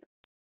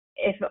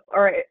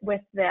 or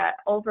with the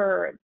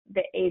over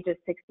the age of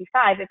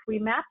 65, if we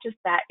map just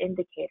that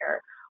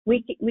indicator,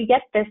 we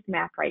get this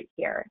map right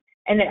here.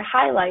 And it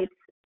highlights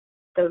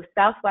those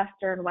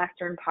southwestern,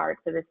 western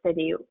parts of the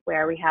city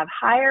where we have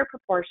higher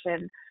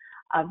proportion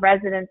of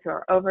residents who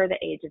are over the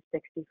age of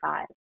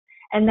 65.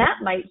 And that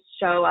might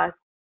show us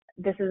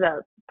this is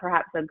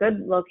perhaps a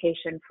good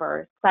location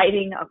for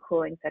siting a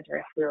cooling center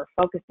if we were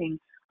focusing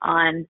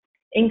on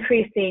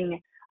increasing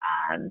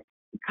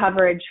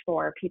coverage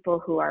for people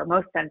who are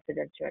most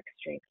sensitive to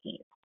extreme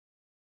heat.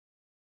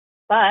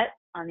 But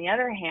on the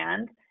other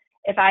hand,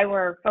 if I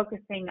were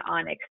focusing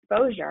on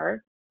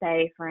exposure,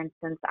 say, for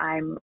instance,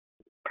 I'm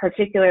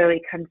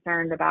particularly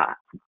concerned about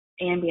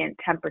ambient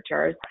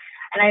temperatures,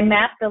 and I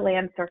map the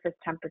land surface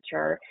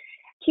temperature,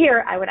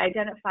 here I would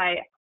identify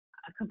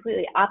a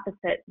completely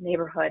opposite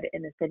neighborhood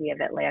in the city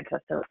of Atlanta,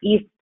 so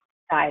east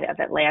side of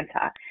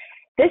Atlanta.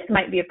 This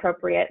might be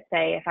appropriate,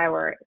 say, if I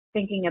were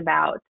thinking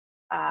about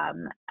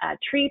a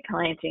tree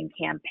planting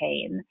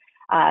campaign,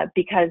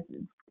 because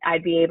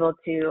I'd be able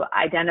to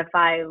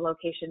identify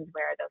locations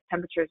where those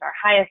temperatures are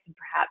highest and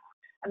perhaps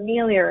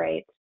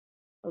ameliorate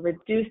or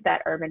reduce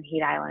that urban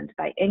heat island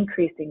by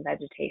increasing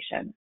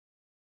vegetation.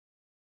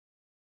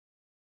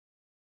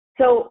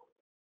 So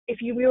if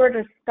we were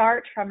to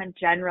start from a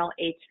general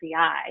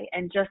HVI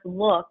and just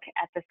look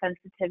at the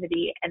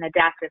sensitivity and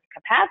adaptive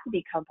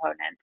capacity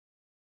components,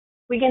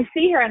 we can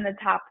see here in the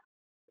top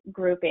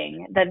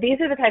grouping that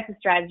these are the types of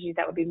strategies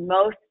that would be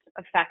most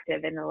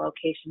effective in the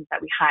locations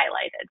that we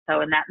highlighted.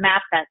 So in that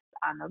map that's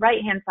on the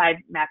right-hand side,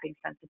 mapping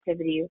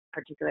sensitivity,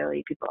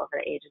 particularly people over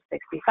the age of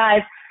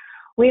 65,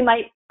 we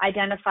might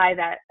identify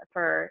that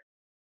for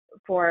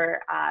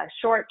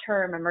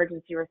short-term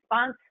emergency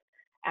response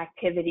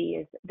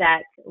activities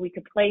that we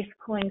could place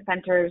cooling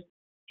centers,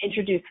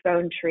 introduce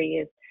phone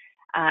trees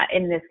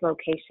in this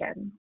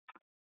location.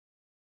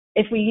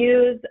 If we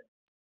use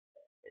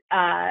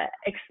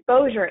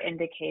exposure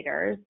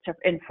indicators to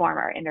inform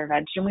our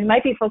intervention, we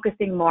might be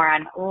focusing more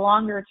on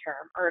longer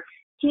term or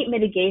heat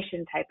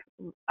mitigation type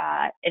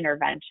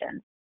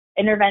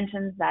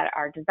interventions that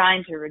are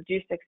designed to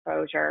reduce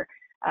exposure,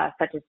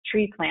 such as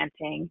tree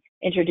planting,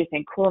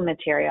 introducing cool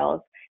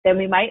materials. Then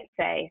we might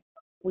say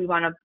we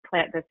want to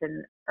plant this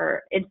in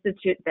or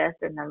institute this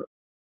in the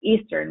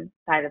eastern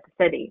side of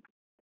the city.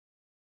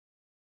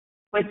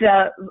 With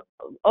the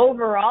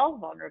overall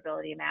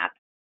vulnerability map,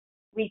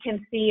 we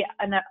can see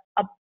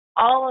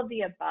all of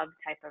the above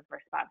type of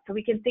response. So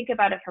we can think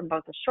about it from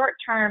both a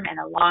short-term and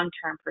a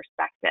long-term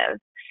perspective.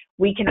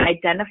 We can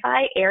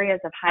identify areas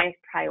of highest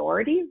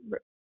priority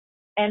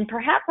and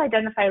perhaps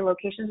identify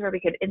locations where we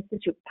could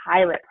institute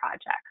pilot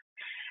projects.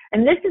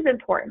 And this is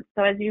important.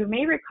 So as you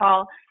may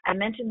recall, I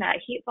mentioned that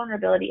heat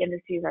vulnerability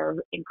indices are an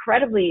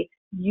incredibly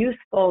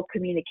useful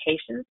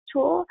communications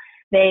tool.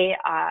 They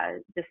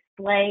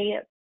display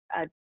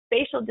a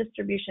spatial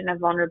distribution of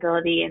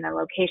vulnerability in a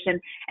location,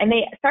 and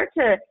they start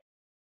to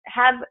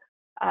have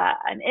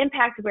an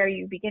impact where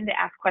you begin to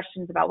ask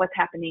questions about what's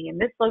happening in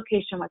this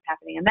location, what's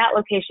happening in that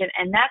location,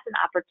 and that's an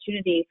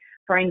opportunity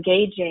for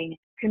engaging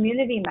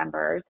community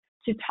members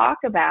to talk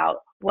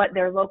about what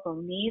their local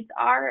needs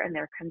are and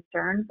their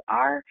concerns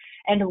are,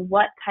 and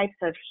what types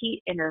of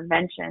heat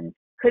interventions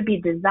could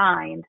be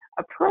designed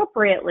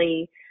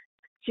appropriately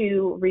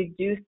to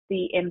reduce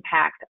the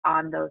impact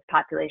on those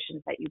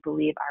populations that you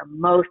believe are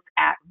most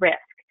at risk.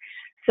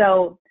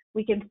 So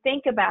we can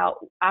think about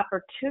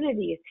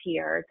opportunities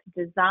here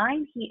to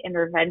design heat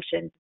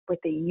interventions with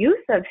the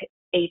use of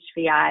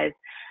HVIs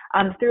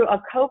through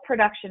a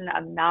co-production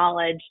of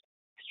knowledge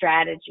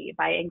strategy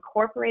by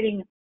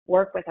incorporating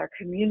work with our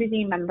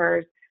community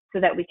members so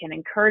that we can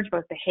encourage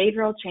both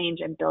behavioral change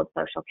and build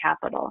social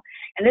capital.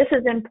 And this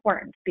is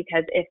important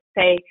because if,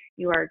 say,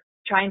 you are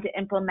trying to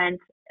implement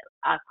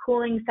a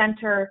cooling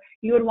center,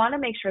 you would want to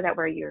make sure that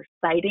where you're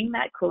siting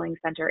that cooling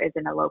center is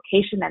in a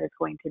location that is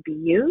going to be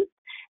used,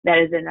 that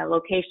is in a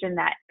location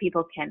that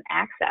people can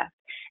access.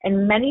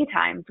 And many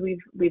times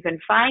we've been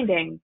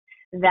finding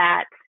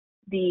that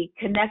the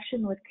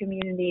connection with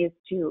communities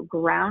to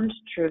ground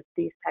truth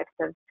these types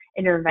of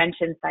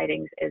intervention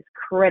sightings is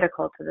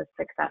critical to the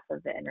success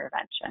of the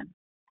intervention.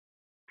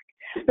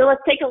 So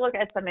let's take a look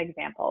at some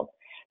examples.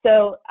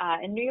 So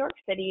in New York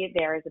City,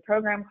 there is a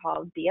program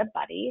called Be a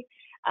Buddy,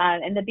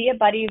 and the Be a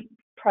Buddy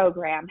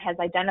program has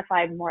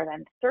identified more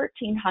than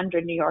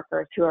 1,300 New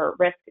Yorkers who are at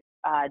risk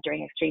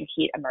during extreme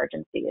heat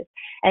emergencies.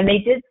 And they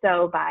did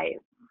so by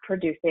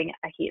producing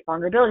a heat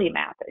vulnerability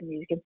map, and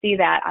you can see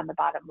that on the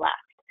bottom left.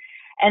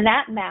 And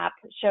that map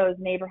shows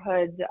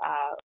neighborhoods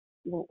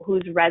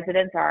whose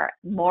residents are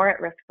more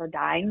at risk for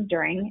dying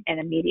during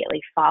and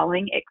immediately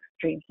following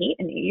extreme heat,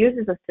 and it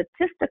uses a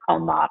statistical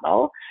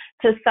model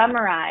to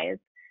summarize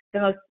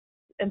the most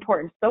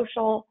important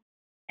social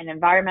and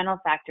environmental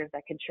factors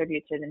that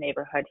contribute to the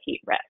neighborhood heat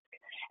risk.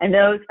 And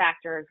those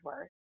factors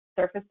were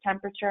surface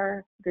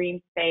temperature,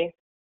 green space,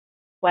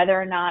 whether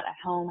or not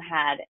a home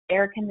had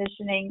air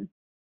conditioning,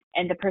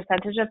 and the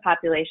percentage of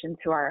populations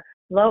who are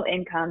low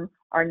income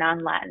or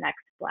non-Latinx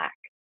Black.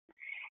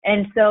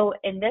 And so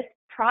in this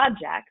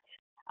project,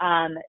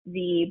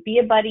 the Be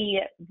a Buddy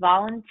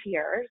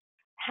volunteers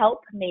help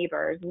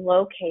neighbors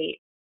locate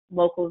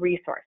local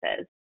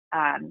resources,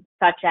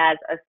 such as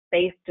a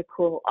space to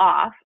cool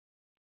off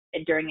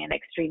during an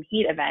extreme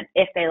heat event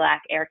if they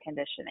lack air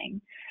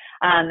conditioning.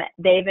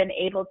 They've been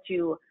able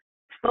to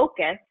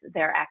focus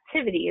their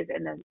activities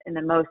in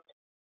the most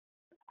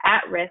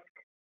at-risk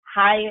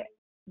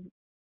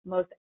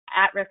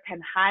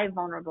and high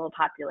vulnerable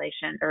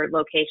population or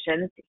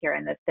locations here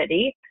in the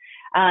city.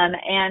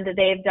 And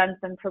they've done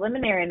some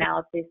preliminary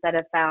analyses that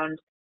have found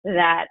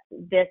that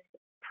this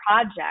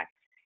project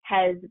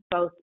has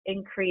both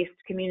increased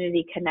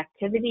community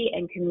connectivity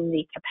and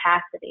community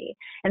capacity.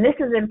 And this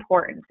is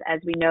important, as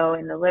we know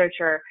in the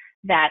literature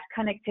that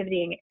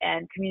connectivity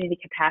and community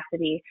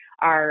capacity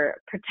are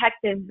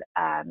protective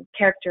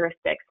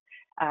characteristics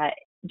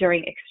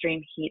during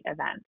extreme heat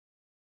events.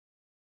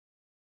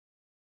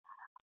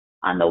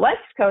 On the west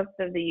coast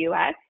of the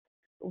US,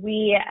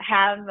 we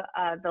have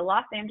the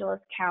Los Angeles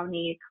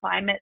County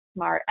Climate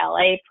Smart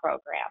LA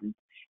program.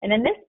 And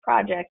in this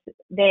project,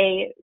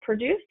 they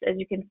produced, as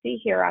you can see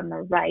here on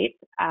the right,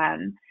 a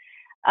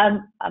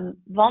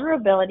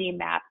vulnerability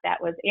map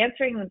that was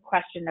answering the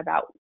question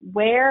about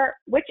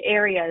which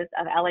areas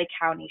of LA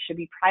County should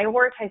be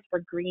prioritized for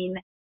green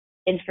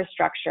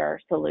infrastructure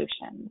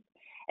solutions.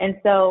 And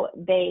so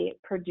they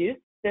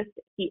produced this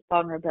heat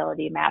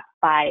vulnerability map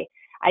by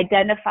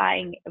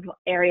identifying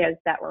areas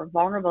that were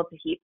vulnerable to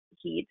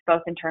heat,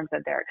 both in terms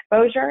of their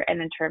exposure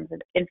and in terms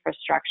of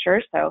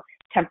infrastructure, so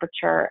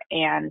temperature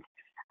and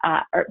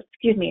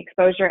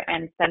exposure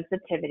and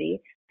sensitivity.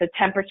 So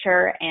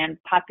temperature and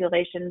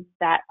populations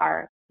that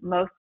are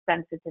most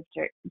sensitive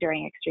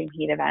during extreme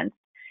heat events.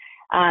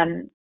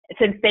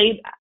 Since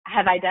they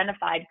have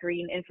identified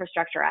green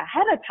infrastructure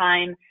ahead of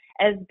time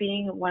as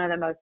being one of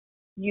the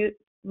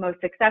most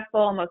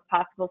successful, most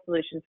possible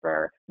solutions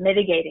for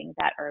mitigating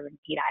that urban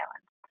heat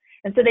island.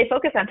 And so they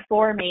focus on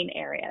four main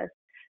areas.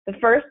 The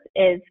first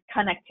is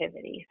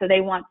connectivity. So they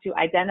want to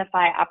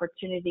identify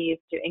opportunities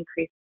to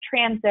increase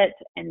transit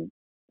and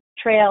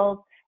trails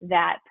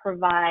that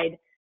provide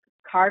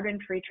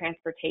carbon-free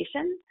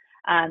transportation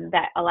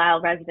that allow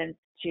residents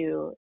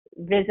to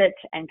visit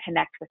and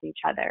connect with each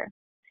other.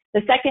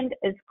 The second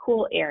is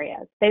cool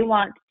areas. They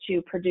want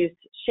to produce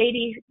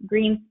shady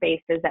green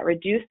spaces that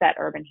reduce that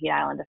urban heat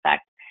island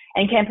effect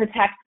and can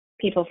protect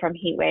people from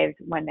heat waves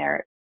when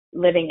they're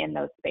living in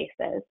those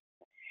spaces.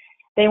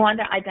 They want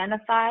to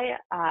identify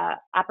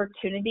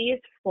opportunities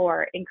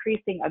for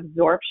increasing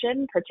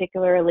absorption,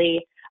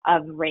 particularly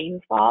of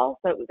rainfall.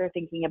 So they're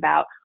thinking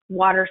about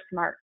water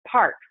smart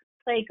parks,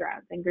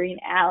 playgrounds, and green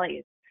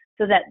alleys,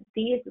 so that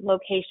these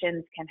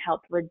locations can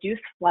help reduce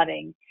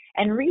flooding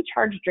and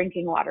recharge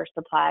drinking water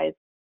supplies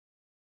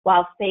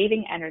while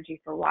saving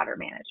energy for water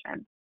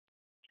management.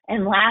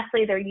 And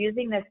lastly, they're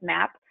using this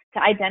map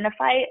to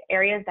identify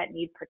areas that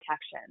need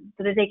protection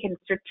so that they can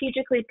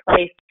strategically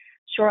place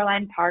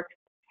shoreline parks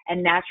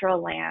and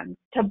natural lands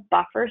to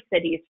buffer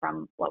cities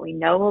from what we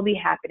know will be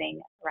happening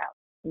around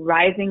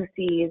rising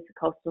seas,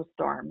 coastal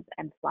storms,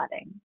 and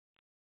flooding.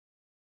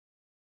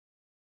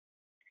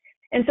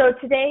 And so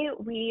today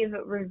we've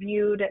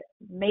reviewed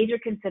major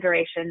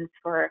considerations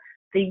for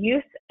the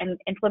use and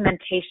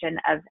implementation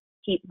of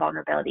heat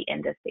vulnerability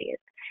indices.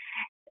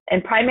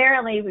 And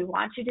primarily, we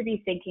want you to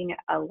be thinking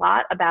a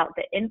lot about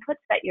the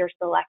inputs that you're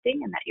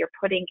selecting and that you're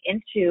putting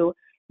into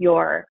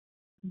your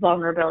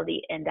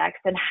vulnerability index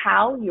and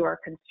how you are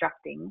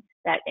constructing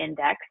that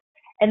index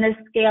and the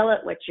scale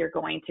at which you're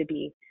going to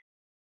be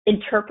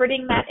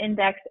interpreting that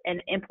index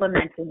and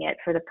implementing it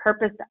for the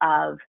purpose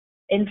of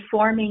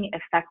informing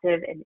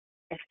effective and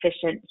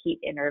efficient heat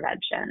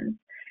interventions.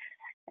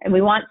 And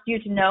we want you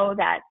to know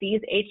that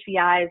these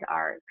HVIs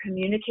are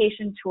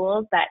communication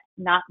tools that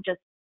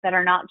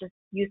are not just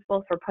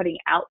useful for putting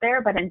out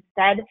there, but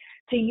instead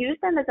to use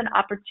them as an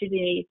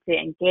opportunity to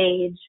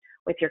engage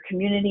with your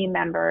community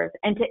members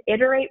and to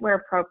iterate where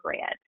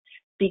appropriate.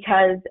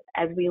 Because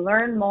as we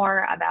learn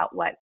more about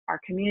what our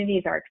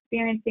communities are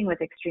experiencing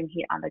with extreme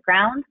heat on the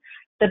ground,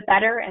 the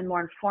better and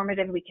more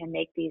informative we can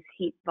make these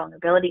heat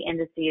vulnerability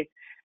indices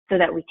so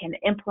that we can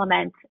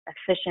implement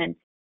efficient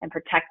and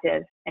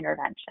protective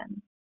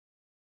interventions.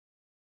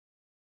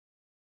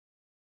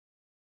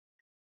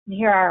 And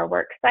here are our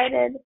works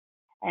cited.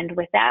 And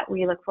with that,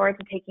 we look forward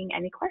to taking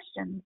any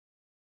questions.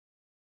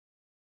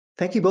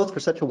 Thank you both for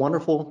such a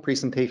wonderful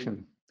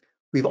presentation.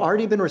 We've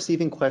already been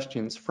receiving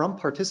questions from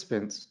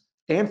participants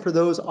and for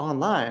those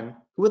online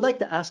who would like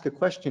to ask a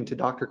question to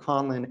Dr.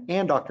 Conlon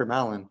and Dr.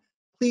 Mallen,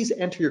 please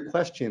enter your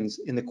questions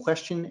in the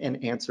question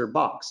and answer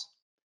box.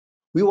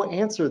 We will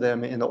answer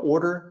them in the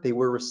order they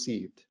were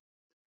received.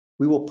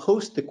 We will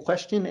post the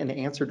question and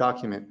answer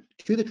document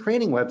to the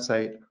training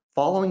website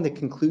following the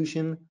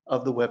conclusion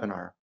of the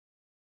webinar.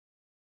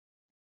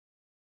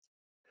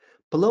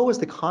 Below is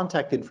the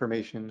contact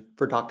information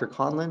for Dr.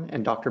 Conlon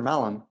and Dr.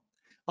 Mallen,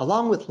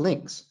 along with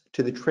links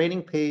to the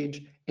training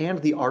page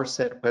and the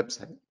ARSET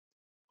website.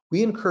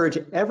 We encourage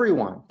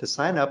everyone to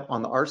sign up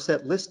on the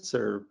ARSET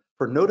listserv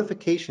for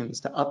notifications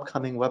to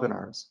upcoming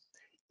webinars.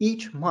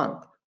 Each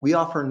month, we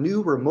offer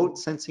new remote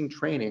sensing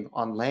training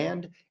on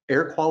land,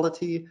 air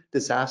quality,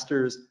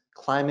 disasters,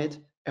 climate,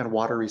 and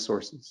water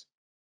resources.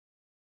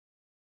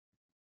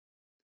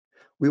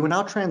 We will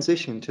now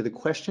transition to the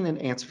question and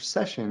answer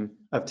session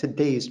of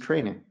today's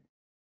training.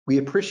 We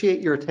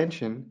appreciate your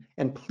attention,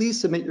 and please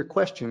submit your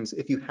questions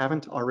if you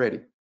haven't already.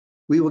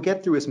 We will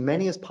get through as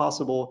many as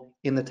possible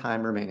in the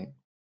time remaining.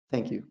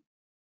 Thank you.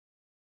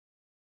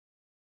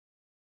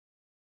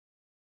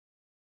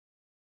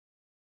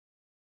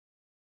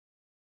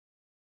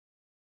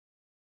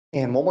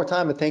 And one more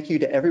time, a thank you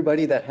to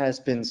everybody that has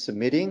been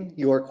submitting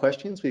your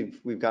questions.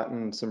 We've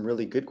gotten some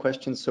really good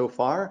questions so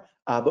far,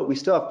 but we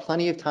still have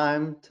plenty of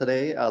time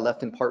today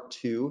left in part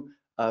 2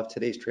 of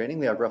today's training.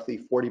 We have roughly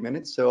 40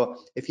 minutes.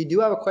 So if you do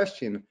have a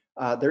question,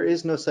 there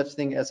is no such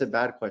thing as a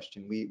bad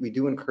question. We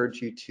do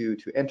encourage you to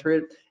enter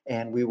it,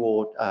 and we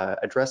will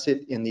address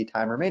it in the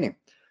time remaining.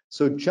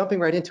 So jumping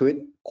right into it,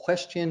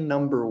 question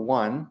number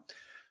 1.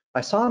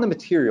 I saw in the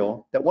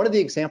material that one of the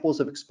examples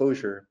of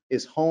exposure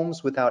is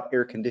homes without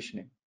air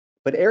conditioning.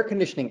 But air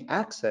conditioning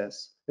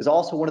access is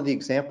also one of the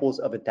examples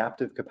of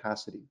adaptive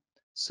capacity.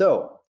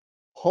 So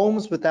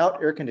homes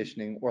without air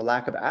conditioning or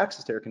lack of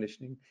access to air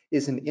conditioning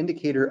is an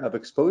indicator of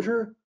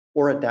exposure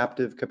or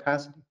adaptive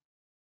capacity.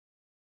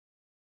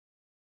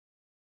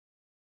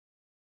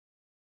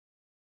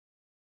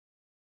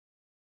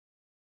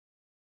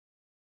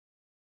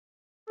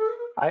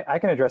 I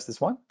can address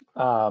this one.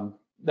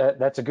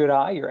 That's a good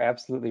eye. You're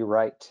absolutely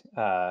right.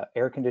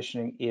 Air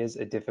conditioning is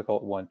a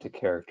difficult one to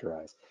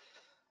characterize.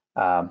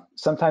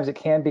 Sometimes it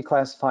can be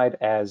classified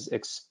as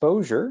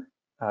exposure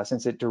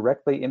since it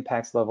directly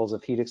impacts levels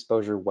of heat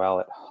exposure while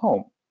at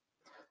home.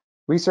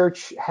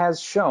 Research has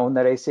shown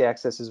that AC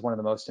access is one of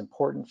the most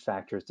important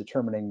factors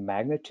determining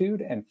magnitude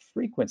and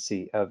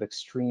frequency of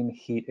extreme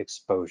heat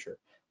exposure.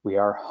 We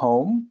are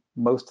home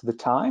most of the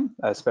time,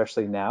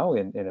 especially now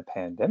in a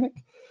pandemic.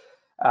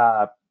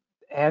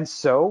 And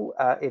so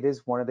it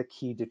is one of the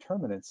key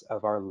determinants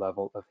of our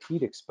level of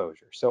heat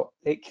exposure. So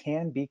it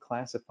can be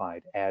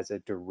classified as a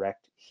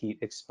direct heat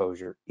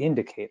exposure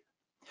indicator,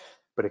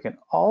 but it can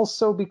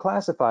also be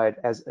classified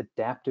as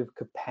adaptive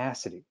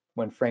capacity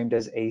when framed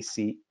as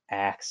AC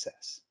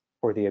access,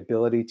 or the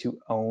ability to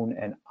own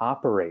and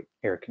operate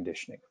air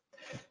conditioning.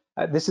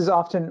 This is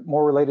often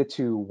more related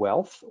to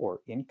wealth or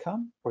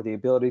income, or the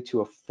ability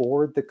to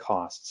afford the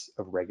costs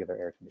of regular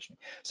air conditioning.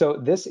 So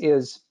this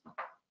is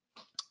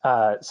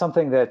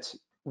something that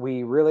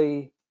we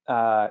really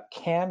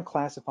can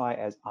classify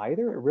as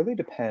either. It really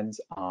depends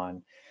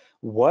on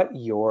what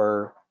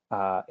your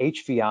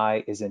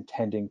HVI is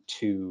intending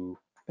to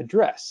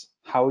address,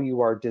 how you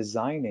are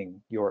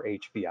designing your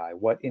HVI,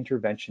 what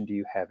intervention do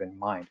you have in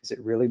mind? Is it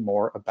really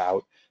more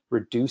about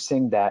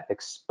reducing that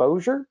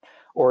exposure,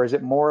 or is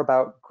it more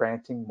about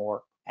granting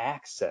more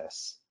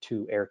access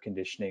to air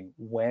conditioning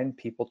when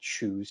people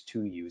choose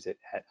to use it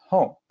at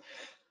home?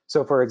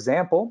 So for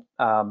example,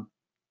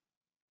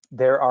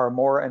 there are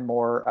more and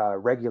more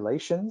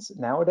regulations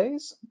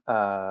nowadays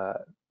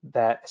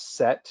that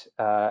set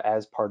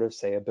as part of,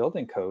 say, a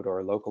building code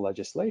or local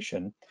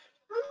legislation,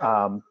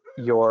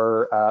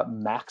 your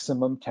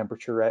maximum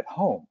temperature at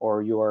home,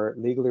 or you're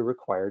legally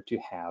required to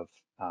have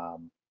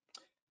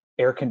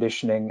air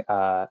conditioning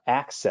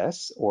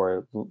access,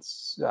 or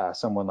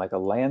someone like a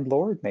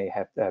landlord may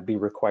have be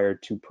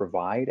required to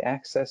provide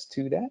access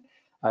to that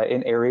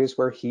in areas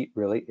where heat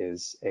really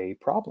is a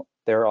problem.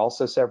 There are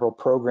also several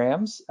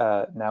programs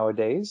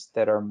nowadays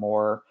that are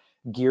more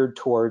geared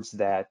towards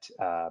that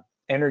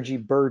energy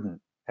burden,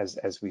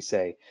 as we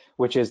say,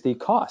 which is the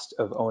cost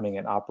of owning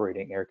and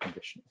operating air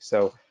conditioning.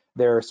 So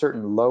there are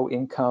certain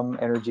low-income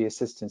energy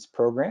assistance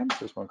programs.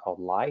 There's one called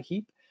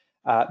LIHEAP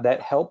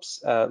that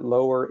helps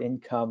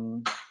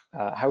lower-income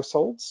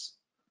households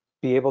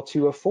be able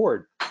to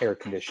afford air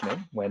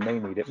conditioning when they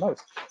need it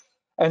most.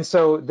 And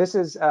so this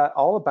is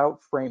all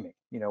about framing.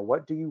 You know,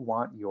 what do you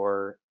want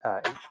your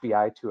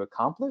HVI to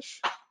accomplish?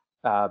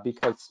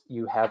 Because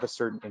you have a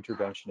certain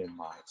intervention in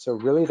mind. So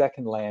really that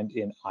can land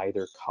in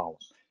either column.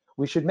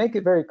 We should make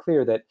it very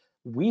clear that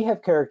we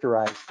have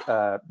characterized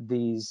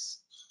these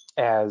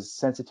as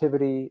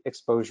sensitivity,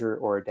 exposure,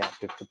 or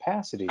adaptive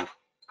capacity,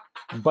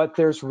 but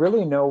there's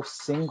really no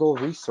single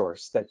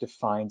resource that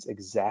defines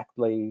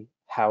exactly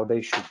how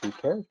they should be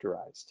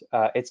characterized.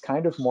 It's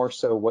kind of more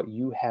so what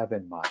you have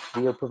in mind.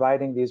 We are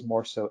providing these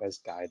more so as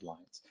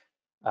guidelines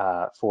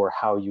for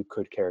how you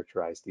could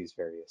characterize these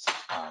various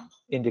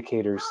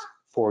indicators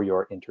for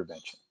your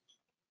intervention.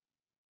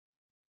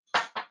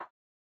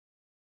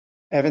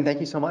 Evan, thank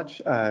you so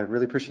much. I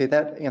really appreciate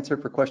that answer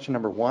for question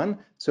number 1.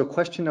 So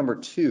question number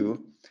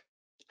 2,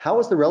 how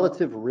is the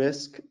relative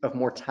risk of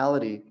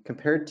mortality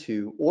compared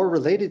to or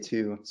related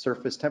to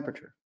surface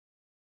temperature?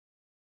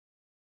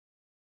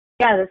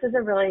 Yeah, this is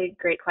a really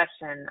great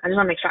question. I just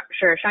want to make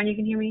sure, Sean, you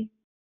can hear me?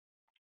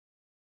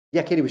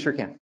 Yeah, Katie, we sure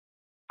can.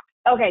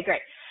 Okay,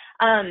 great.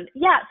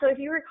 Yeah, so if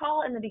you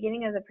recall in the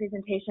beginning of the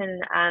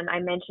presentation, I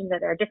mentioned that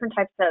there are different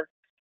types of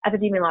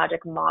epidemiologic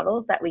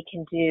models that we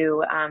can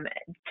do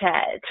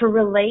to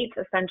relate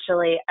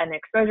essentially an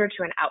exposure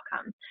to an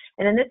outcome.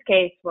 And in this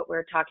case, what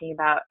we're talking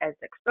about as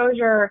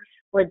exposure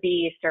would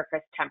be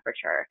surface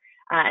temperature.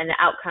 And the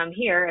outcome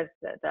here, as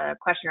the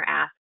questioner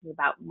asks, is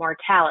about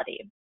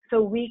mortality.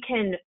 So we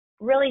can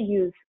really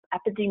use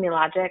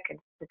epidemiologic and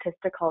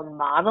statistical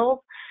models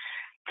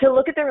to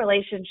look at the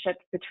relationships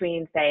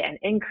between, say, an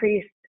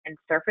increase in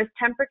surface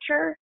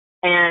temperature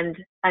and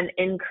an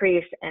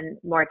increase in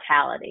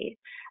mortality.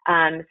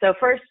 So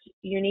first,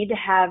 you need to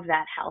have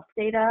that health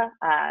data.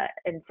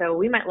 And so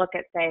we might look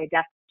at, say,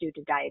 deaths due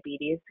to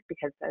diabetes,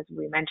 because as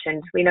we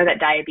mentioned, we know that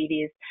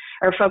diabetes,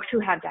 or folks who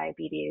have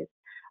diabetes,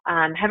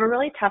 have a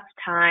really tough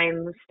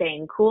time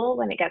staying cool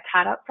when it gets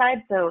hot outside.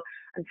 So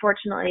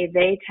unfortunately,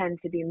 they tend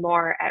to be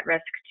more at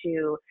risk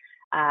to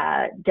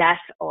death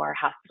or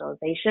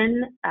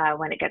hospitalization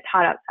when it gets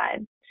hot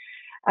outside.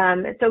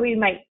 So we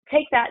might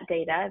take that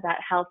data, that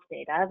health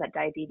data, that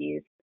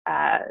diabetes,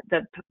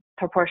 the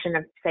proportion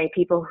of, say,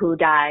 people who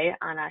die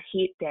on a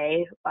heat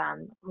day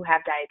who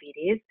have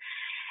diabetes,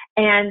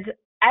 and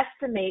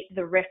estimate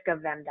the risk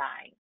of them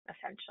dying,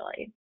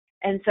 essentially.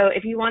 And so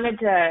if you wanted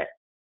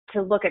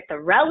to look at the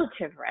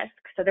relative risk,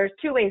 so there's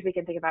two ways we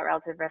can think about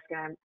relative risk, and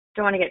I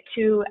don't want to get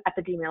too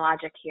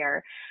epidemiologic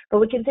here, but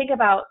we can think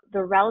about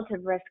the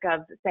relative risk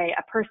of, say,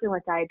 a person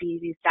with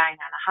diabetes dying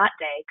on a hot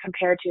day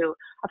compared to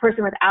a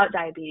person without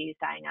diabetes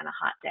dying on a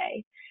hot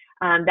day.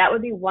 That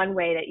would be one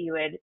way that you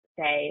would,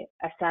 say,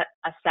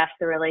 assess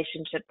the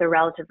relationship, the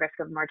relative risk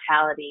of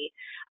mortality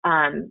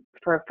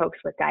for folks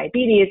with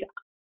diabetes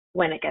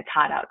when it gets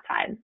hot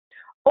outside.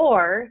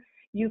 Or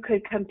you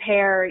could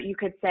compare, you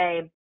could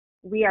say,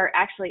 we are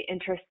actually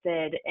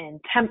interested in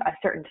a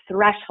certain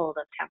threshold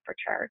of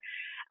temperature.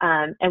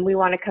 And we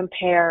want to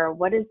compare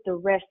what is the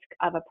risk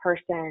of a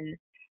person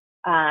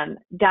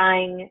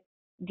dying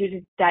due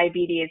to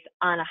diabetes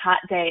on a hot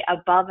day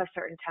above a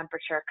certain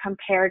temperature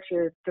compared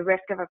to the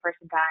risk of a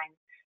person dying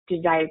due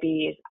to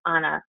diabetes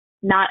on a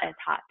not as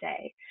hot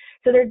day.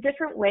 So there are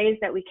different ways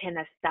that we can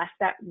assess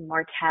that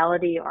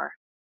mortality or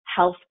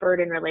health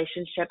burden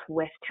relationship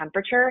with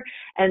temperature.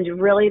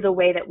 And really the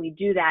way that we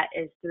do that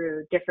is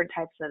through different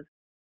types of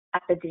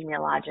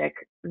epidemiologic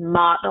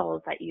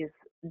models that use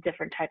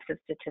different types of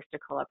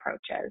statistical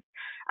approaches.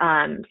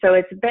 So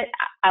it's a bit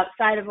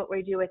outside of what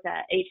we do with the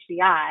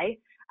HVI.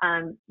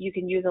 You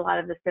can use a lot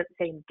of the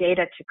same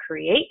data to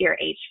create your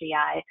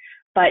HVI,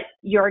 but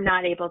you're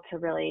not able to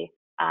really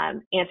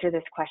answer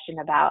this question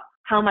about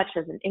how much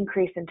does an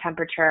increase in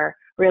temperature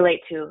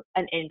relate to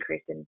an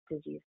increase in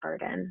disease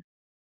burden.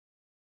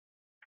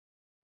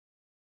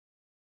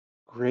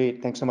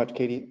 Great, thanks so much,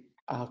 Katie.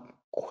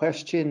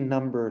 Question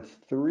number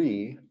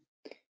 3.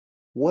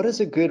 What is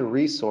a good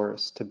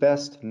resource to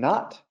best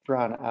not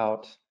drown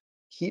out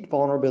heat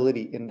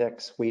vulnerability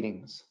index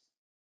weightings?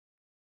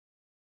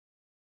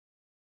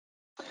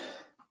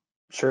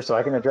 Sure, so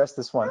I can address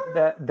this one.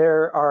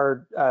 There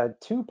are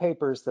 2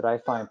 papers that I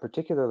find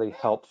particularly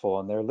helpful,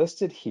 and they're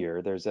listed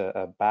here. There's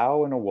a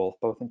Bao and a Wolf,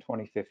 both in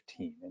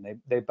 2015,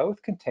 and they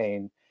both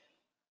contain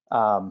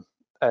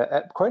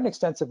quite an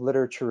extensive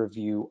literature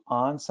review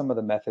on some of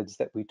the methods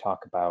that we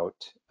talk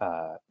about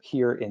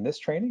here in this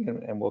training,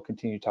 and we'll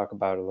continue to talk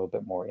about a little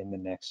bit more in the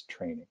next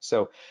training.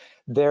 So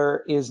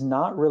there is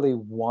not really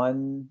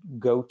one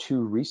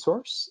go-to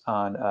resource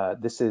on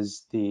this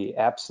is the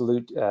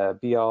absolute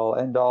be-all,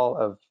 end-all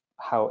of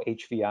how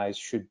HVIs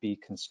should be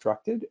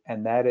constructed,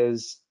 and that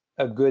is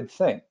a good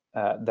thing.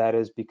 That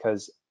is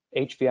because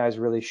HVIs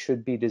really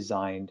should be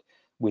designed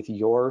with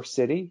your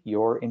city,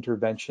 your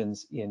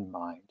interventions in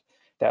mind.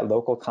 That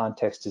local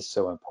context is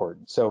so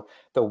important. So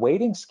the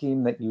weighting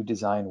scheme that you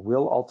design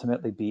will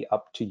ultimately be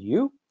up to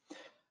you.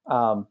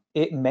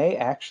 It may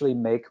actually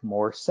make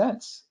more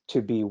sense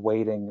to be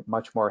weighting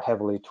much more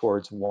heavily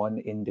towards one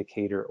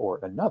indicator or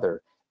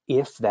another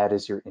if that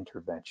is your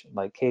intervention.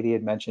 Like Katie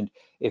had mentioned,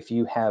 if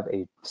you have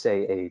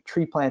say a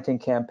tree planting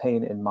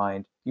campaign in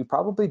mind, you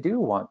probably do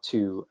want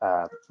to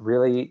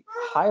really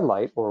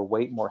highlight or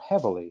weight more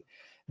heavily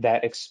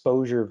that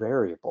exposure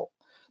variable,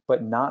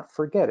 but not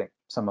forgetting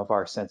some of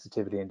our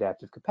sensitivity and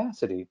adaptive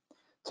capacity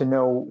to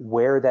know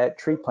where that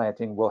tree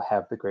planting will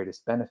have the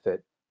greatest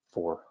benefit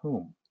for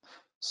whom.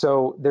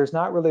 So there's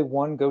not really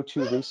one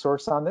go-to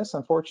resource on this,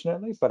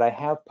 unfortunately, but I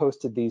have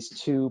posted these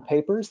 2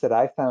 papers that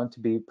I found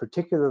to be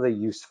particularly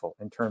useful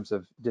in terms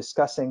of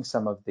discussing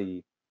some of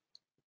the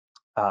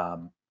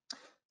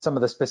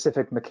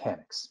specific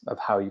mechanics of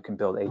how you can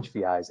build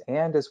HVIs,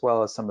 and as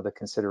well as some of the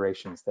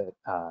considerations that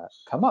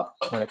come up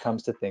when it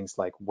comes to things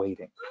like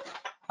weighting.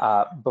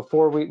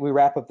 Before we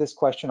wrap up this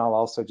question, I'll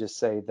also just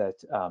say that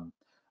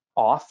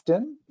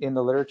often in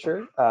the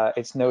literature,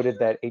 it's noted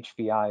that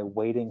HVI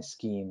weighting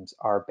schemes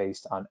are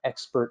based on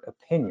expert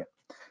opinion.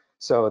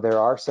 So there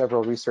are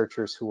several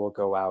researchers who will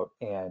go out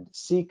and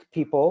seek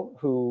people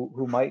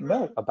who might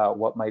know about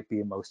what might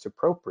be most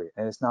appropriate.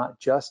 And it's not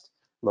just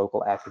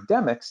local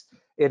academics,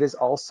 it is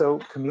also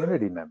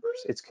community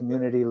members, it's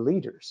community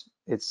leaders.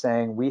 It's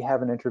saying, we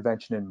have an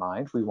intervention in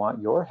mind, we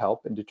want your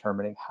help in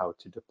determining how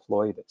to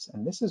deploy this.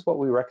 And this is what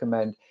we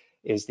recommend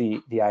is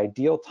the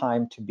ideal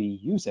time to be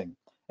using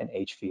an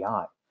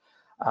HVI.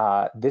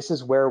 This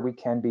is where we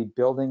can be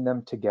building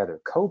them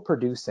together,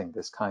 co-producing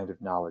this kind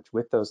of knowledge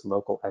with those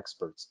local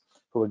experts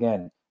who,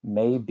 again,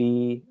 may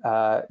be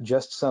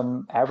just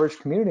some average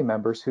community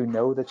members who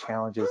know the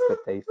challenges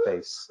that they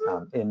face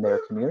in their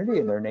community,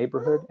 in their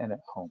neighborhood, and at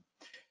home.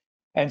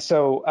 And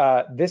so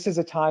this is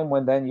a time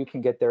when then you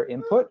can get their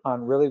input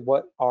on really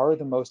what are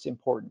the most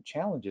important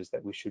challenges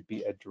that we should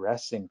be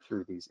addressing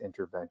through these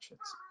interventions.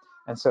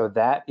 And so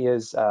that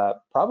is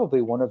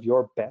probably one of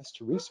your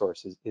best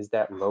resources, is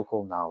that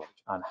local knowledge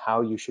on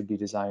how you should be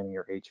designing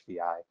your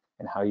HVI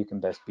and how you can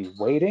best be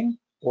weighting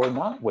or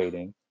not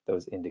weighting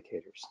those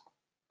indicators.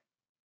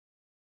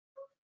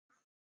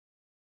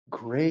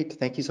 Great,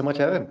 thank you so much,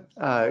 Evan.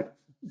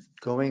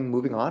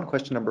 Moving on,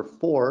 question number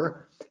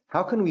 4.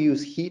 How can we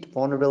use heat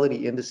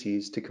vulnerability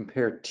indices to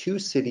compare two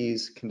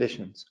cities'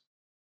 conditions?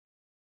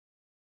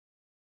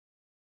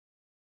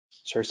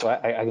 Sure, so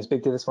I can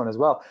speak to this one as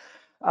well.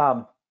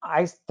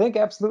 I think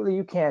absolutely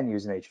you can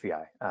use an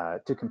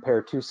HVI to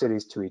compare two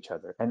cities to each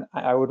other. And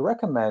I would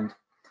recommend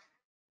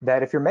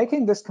that if you're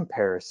making this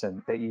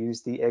comparison, that you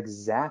use the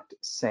exact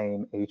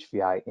same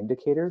HVI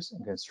indicators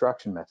and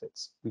construction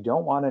methods. We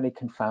don't want any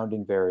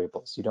confounding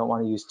variables. You don't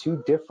want to use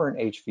two different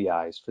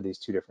HVIs for these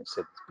two different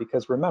cities,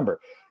 because remember,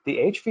 the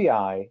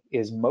HVI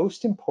is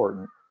most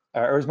important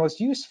or is most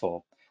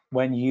useful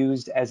when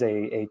used as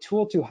a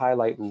tool to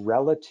highlight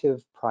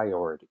relative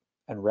priority.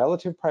 And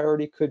relative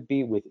priority could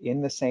be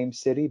within the same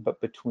city, but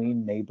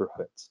between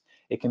neighborhoods.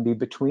 It can be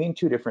between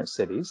two different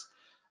cities.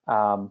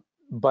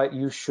 But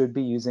you should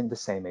be using the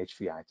same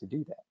HVI to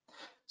do that.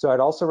 So I'd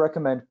also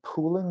recommend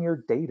pooling your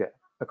data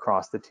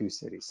across the two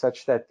cities,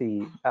 such that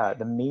the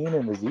mean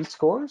and the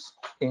z-scores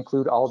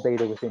include all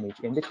data within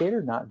each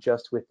indicator, not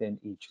just within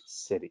each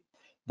city.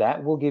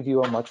 That will give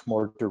you a much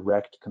more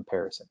direct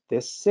comparison.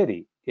 This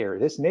city, or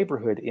this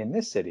neighborhood in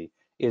this city,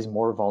 is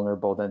more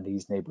vulnerable than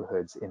these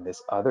neighborhoods in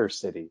this other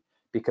city,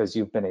 because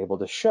you've been able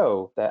to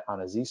show that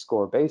on a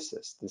z-score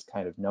basis, this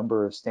kind of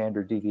number of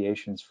standard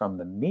deviations from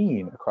the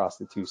mean across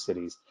the two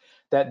cities,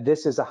 that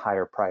this is a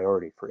higher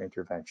priority for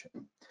intervention.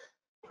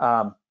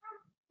 So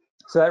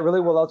that really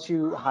will let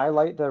you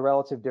highlight the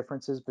relative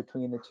differences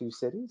between the two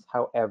cities.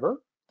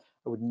 However,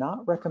 I would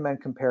not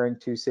recommend comparing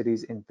two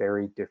cities in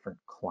very different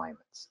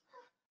climates.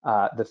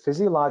 The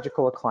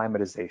physiological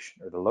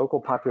acclimatization, or the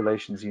local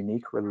population's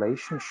unique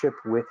relationship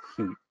with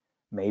heat,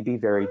 may be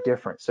very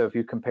different. So if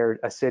you compare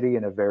a city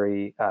in a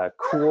very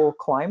cool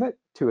climate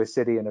to a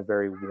city in a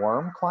very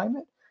warm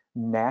climate,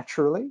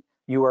 naturally,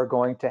 you are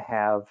going to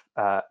have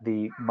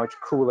the much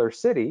cooler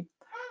city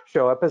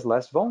show up as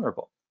less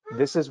vulnerable.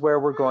 This is where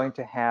we're going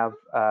to have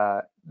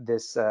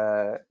this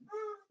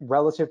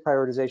relative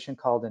prioritization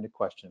called into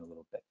question a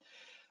little bit.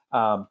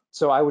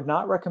 So I would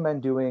not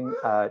recommend doing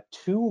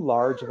too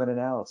large of an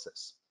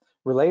analysis.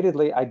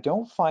 Relatedly, I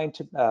don't find,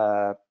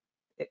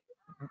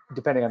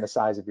 depending on the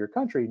size of your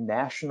country,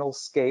 national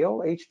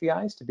scale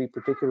HVIs to be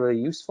particularly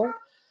useful,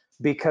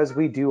 because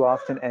we do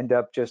often end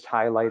up just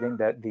highlighting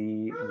that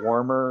the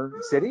warmer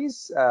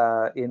cities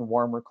in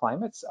warmer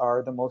climates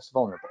are the most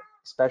vulnerable,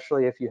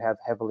 especially if you have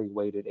heavily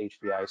weighted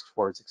HVIs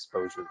towards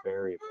exposure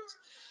variables.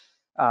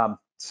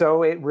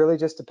 So it really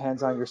just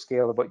depends on your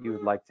scale of what you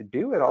would like to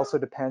do. It also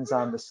depends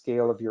on the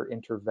scale of your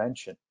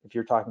intervention. If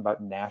you're talking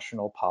about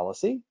national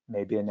policy,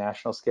 maybe a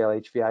national scale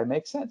HVI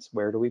makes sense.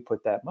 Where do we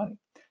put that money?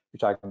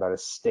 If you're talking about a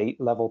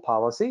state level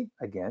policy,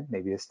 again,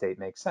 maybe a state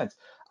makes sense.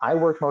 I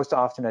work most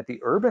often at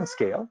the urban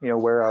scale,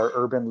 where our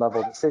urban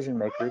level decision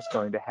maker is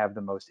going to have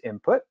the most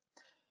input.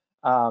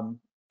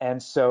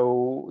 And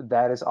so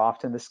that is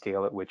often the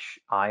scale at which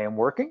I am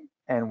working,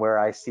 and where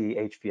I see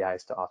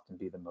HVIs to often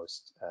be the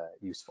most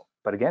useful.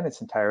 But again,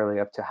 it's entirely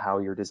up to how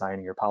you're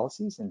designing your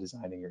policies and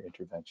designing your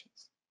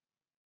interventions.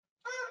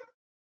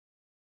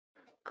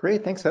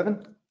 Great, thanks,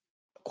 Evan.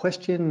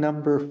 Question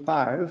number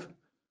 5.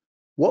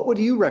 What would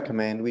you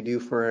recommend we do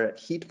for a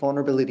heat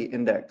vulnerability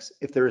index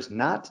if there is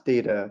not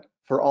data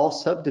for all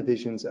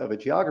subdivisions of a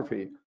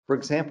geography? For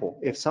example,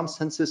 if some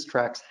census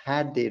tracts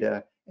had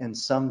data and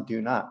some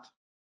do not.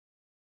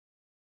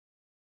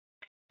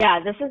 Yeah,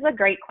 this is a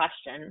great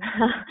question.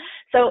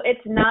 So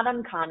it's not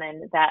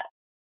uncommon that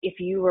if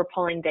you were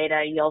pulling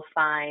data, you'll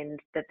find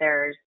that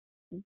there's,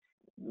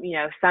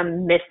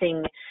 some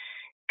missing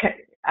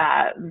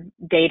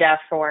data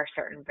for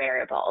certain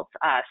variables.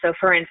 So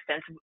for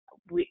instance,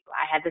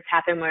 I had this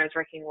happen when I was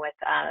working with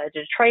a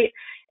Detroit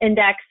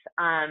index.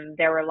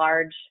 There were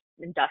large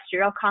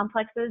industrial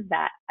complexes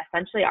that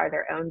essentially are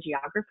their own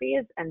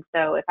geographies. And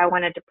so if I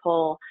wanted to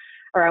pull,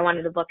 or I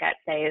wanted to look at,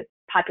 say,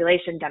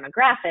 population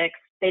demographics,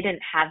 they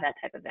didn't have that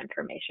type of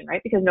information,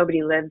 right? Because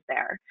nobody lives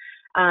there.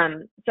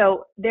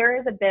 So there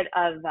is a bit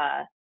of,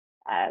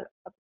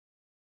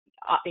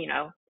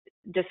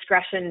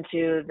 discretion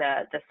to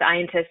the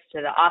scientist, to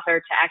the author,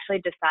 to actually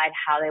decide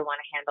how they want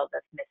to handle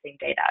this missing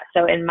data.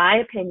 So in my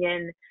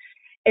opinion,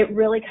 it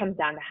really comes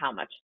down to how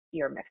much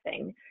you're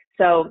missing.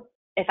 So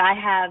if I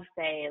have,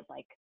 say,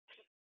 like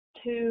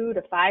 2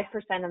 to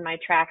 5% of my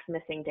tracks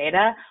missing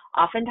data,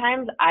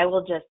 oftentimes I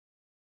will just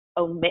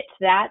omit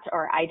that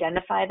or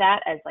identify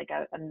that as like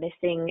a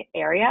missing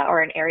area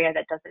or an area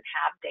that doesn't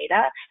have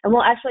data. And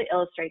we'll actually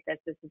illustrate this.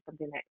 This is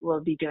something that we'll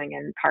be doing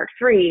in part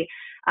 3.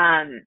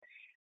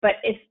 But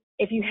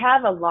if you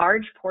have a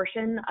large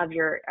portion of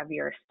your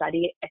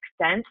study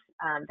extent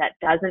that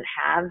doesn't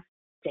have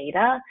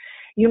data,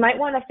 you might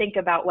want to think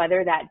about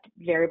whether that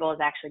variable is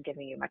actually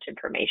giving you much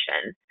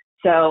information.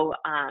 So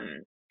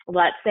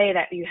let's say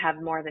that you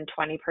have more than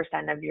 20%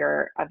 of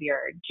your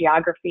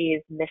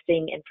geographies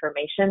missing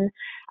information.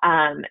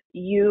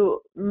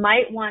 You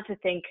might want to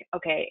think,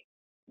 okay,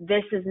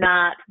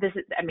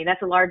 I mean,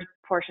 that's a large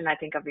portion, I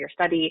think, of your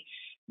study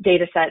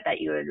data set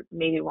that you would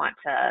maybe want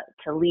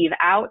to leave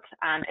out,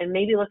 and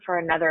maybe look for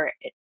another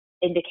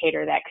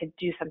indicator that could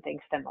do something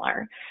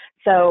similar.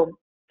 So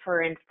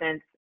for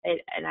instance,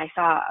 and I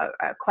saw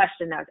a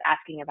question that was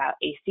asking about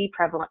AC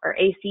prevalent or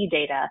AC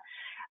data.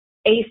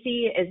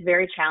 AC is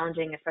very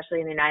challenging, especially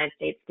in the United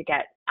States, to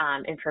get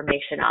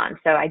information on.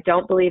 So I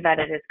don't believe that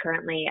it is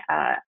currently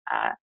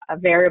a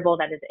variable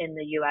that is in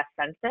the U.S.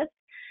 Census.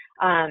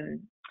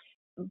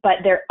 But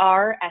there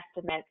are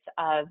estimates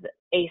of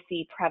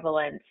AC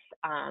prevalence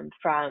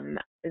from,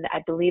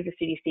 I believe the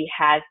CDC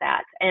has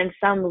that, and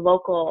some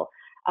local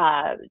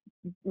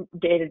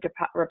data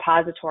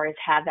repositories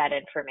have that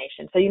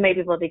information. So you may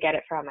be able to get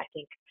it from, I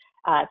think,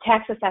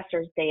 tax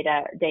assessors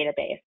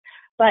database.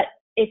 But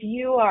if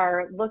you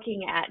are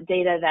looking at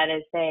data that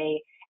is,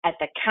 say, at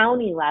the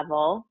county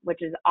level,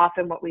 which is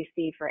often what we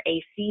see for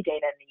AC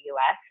data in the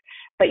US,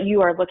 but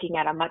you are looking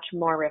at a much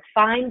more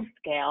refined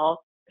scale,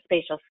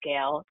 spatial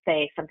scale,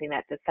 say something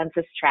that's a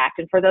census tract.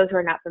 And for those who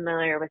are not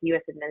familiar with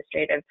US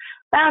administrative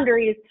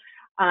boundaries,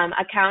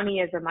 a county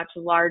is a much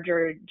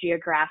larger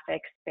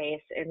geographic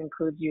space. It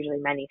includes usually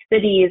many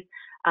cities,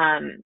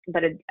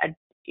 but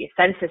a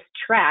census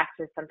tract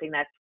is something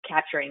that's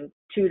capturing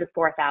 2,000 to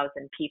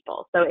 4,000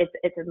 people. So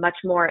it's much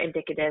more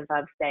indicative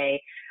of, say,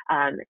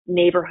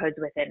 neighborhoods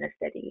within a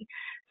city.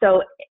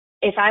 So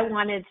if I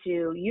wanted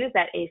to use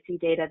that AC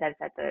data that's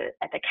at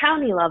the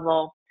county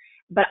level,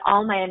 but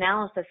all my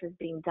analysis is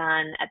being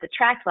done at the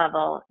tract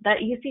level, that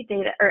UC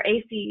data or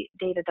AC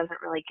data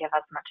doesn't really give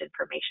us much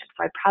information.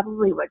 So I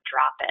probably would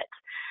drop it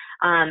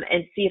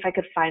and see if I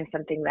could find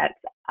something that's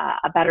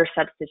a better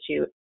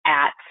substitute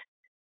at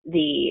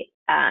the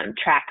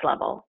tract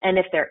level. And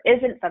if there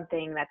isn't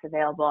something that's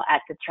available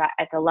at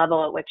the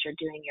level at which you're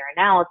doing your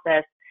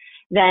analysis,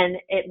 then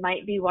it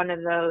might be one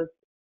of those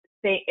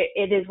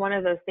it is one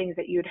of those things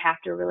that you'd have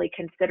to really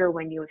consider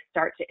when you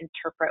start to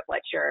interpret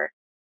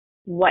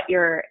what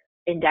your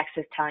index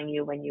is telling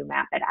you when you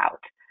map it out.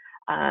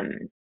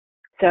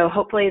 So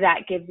hopefully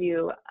that gives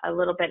you a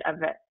little bit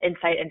of an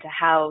insight into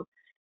how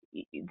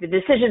the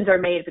decisions are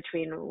made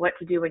between what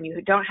to do when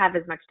you don't have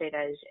as much data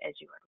as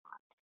you would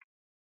want.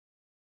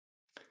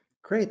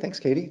 Great, thanks,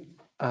 Katie.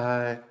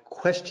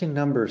 Question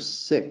number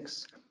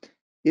 6.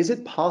 Is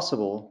it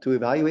possible to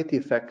evaluate the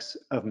effects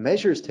of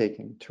measures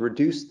taken to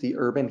reduce the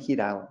urban heat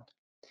island?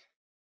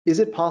 Is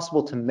it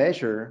possible to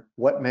measure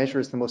what measure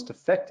is the most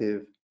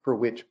effective for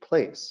which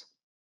place?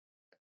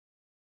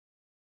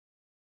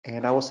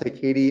 And I will say,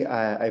 Katie,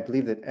 I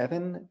believe that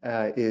Evan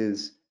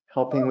is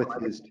helping with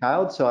his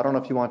child, so I don't know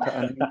if you want to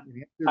unmute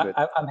and answer.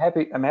 But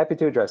I'm happy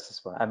to address this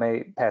one. I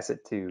may pass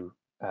it to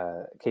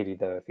Katie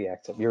though, if he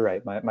acts up. You're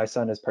right. My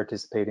son is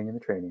participating in the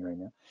training right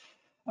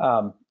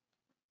now.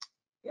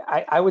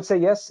 I would say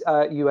yes,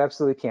 you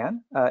absolutely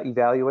can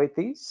evaluate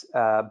these,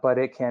 but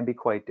it can be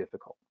quite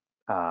difficult.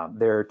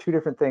 There are 2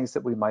 different things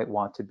that we might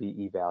want to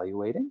be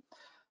evaluating.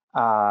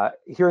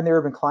 Here in the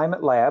Urban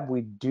Climate Lab,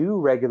 we do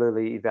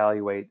regularly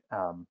evaluate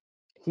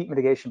heat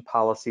mitigation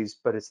policies,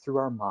 but it's through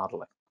our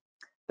modeling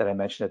that I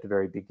mentioned at the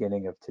very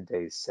beginning of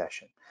today's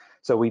session.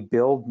 So we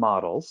build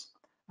models.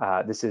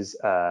 This is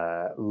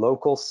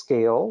local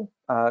scale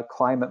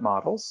climate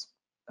models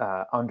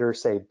under,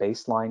 say,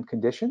 baseline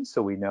conditions.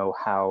 So we know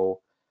how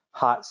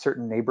hot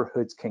certain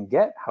neighborhoods can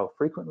get, how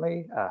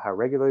frequently, how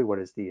regularly, what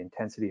is the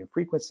intensity and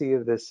frequency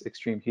of this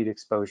extreme heat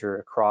exposure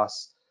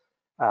across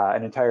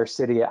an entire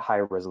city at high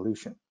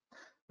resolution.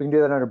 We can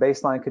do that under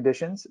baseline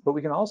conditions, but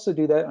we can also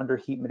do that under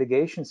heat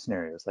mitigation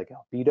scenarios like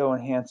albedo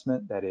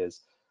enhancement, that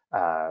is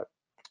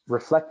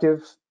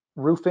reflective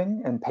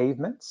roofing and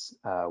pavements,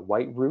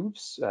 white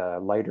roofs,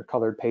 lighter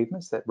colored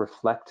pavements that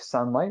reflect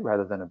sunlight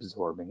rather than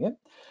absorbing it.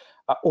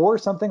 Or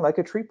something like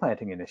a tree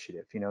planting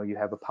initiative. You know, you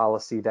have a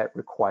policy that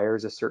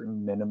requires a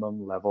certain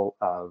minimum level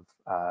of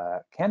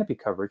canopy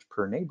coverage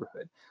per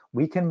neighborhood.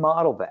 We can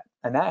model that,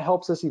 and that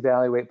helps us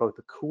evaluate both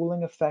the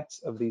cooling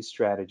effects of these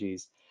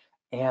strategies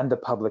and the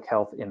public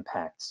health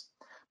impacts.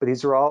 But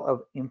these are all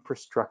of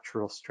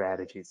infrastructural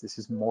strategies. This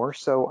is more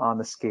so on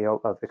the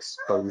scale of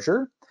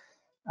exposure,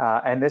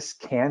 and this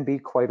can be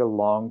quite a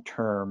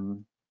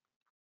long-term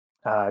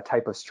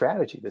type of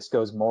strategy. This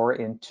goes more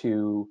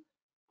into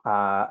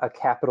a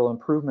capital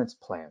improvements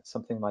plan,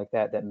 something like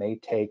that, that may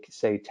take,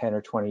 say, 10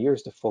 or 20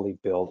 years to fully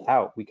build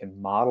out. We can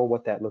model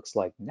what that looks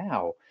like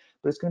now,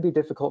 but it's going to be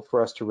difficult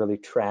for us to really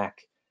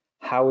track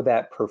how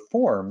that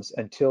performs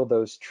until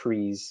those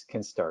trees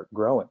can start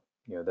growing.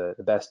 You know,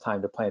 the best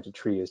time to plant a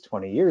tree is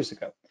 20 years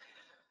ago.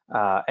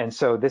 And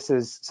so this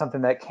is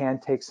something that can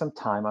take some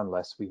time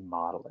unless we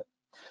model it.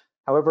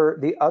 However,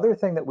 the other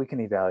thing that we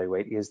can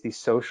evaluate is the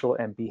social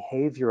and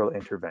behavioral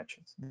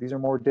interventions. These are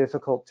more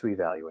difficult to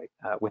evaluate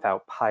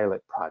without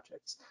pilot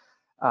projects.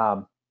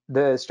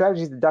 The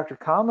strategies that Dr.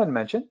 Conlon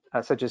mentioned,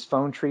 such as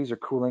phone trees or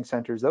cooling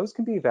centers, those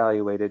can be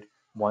evaluated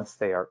once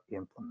they are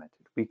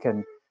implemented. We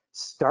can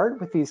start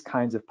with these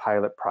kinds of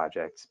pilot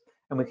projects,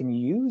 and we can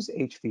use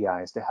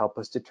HVIs to help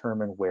us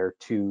determine where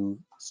to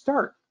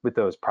start with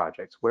those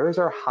projects. Where is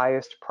our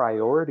highest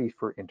priority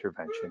for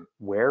intervention?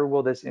 Where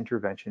will this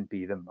intervention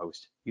be the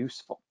most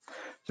useful?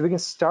 So we can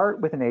start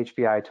with an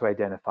HVI to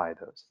identify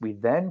those. We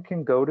then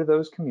can go to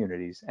those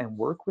communities and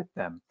work with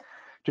them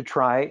to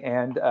try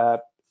and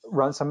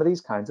run some of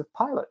these kinds of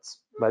pilots.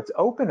 Let's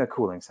open a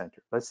cooling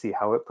center. Let's see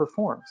how it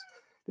performs.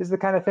 This is the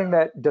kind of thing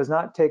that does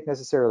not take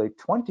necessarily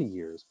 20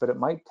 years, but it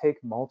might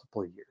take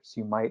multiple years.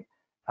 You might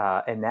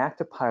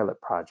enact a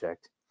pilot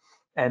project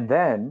and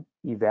then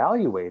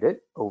evaluate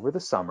it over the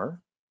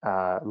summer,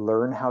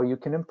 learn how you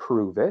can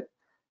improve it,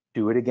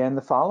 do it again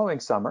the following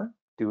summer,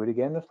 do it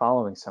again the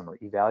following summer,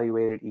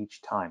 evaluate it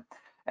each time,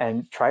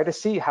 and try to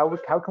see how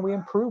can we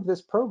improve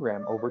this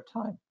program over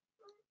time.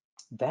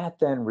 That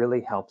then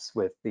really helps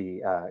with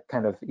the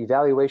kind of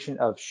evaluation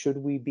of, should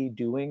we be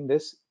doing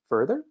this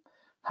further?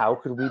 How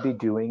could we be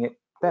doing it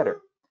better?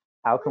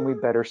 How can we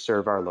better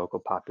serve our local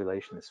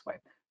population this way?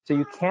 So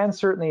you can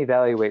certainly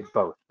evaluate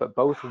both, but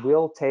both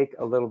will take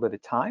a little bit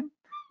of time,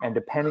 and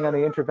depending on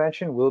the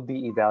intervention, will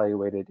be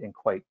evaluated in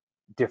quite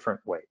different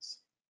ways.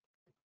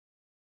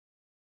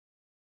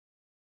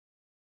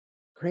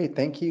 Great,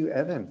 thank you,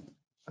 Evan.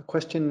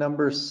 Question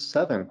number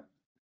 7.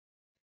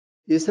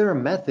 Is there a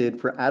method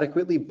for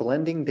adequately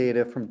blending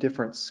data from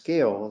different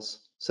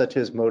scales, such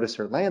as MODIS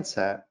or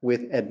Landsat,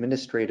 with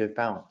administrative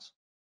bounds?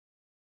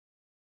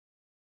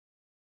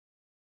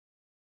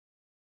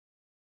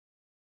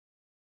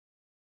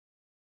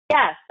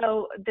 Yeah,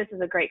 so this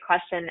is a great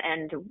question,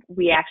 and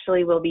we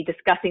actually will be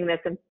discussing this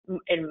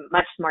in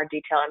much more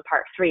detail in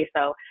part 3.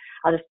 So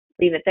I'll just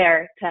leave it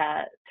there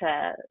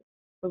to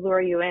lure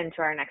you into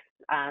our next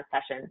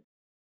session.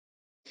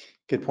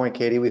 Good point,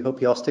 Katie. We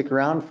hope you all stick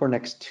around for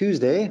next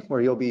Tuesday, where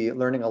you'll be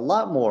learning a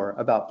lot more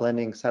about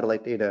blending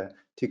satellite data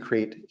to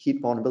create heat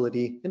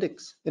vulnerability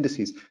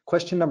indices.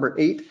 Question number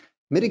 8,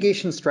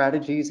 mitigation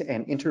strategies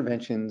and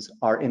interventions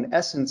are in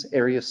essence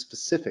area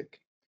specific.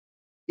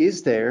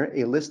 Is there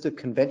a list of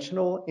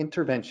conventional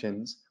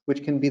interventions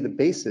which can be the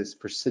basis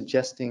for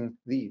suggesting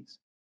these?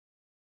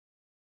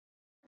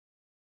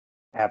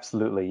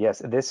 Absolutely, yes.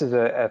 This is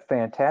a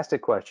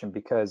fantastic question,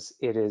 because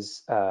it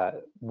is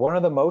one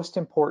of the most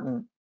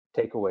important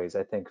takeaways,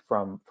 I think,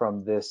 from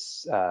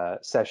this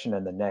session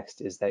and the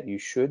next, is that you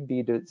should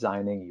be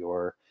designing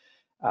your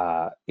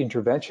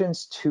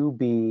interventions to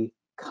be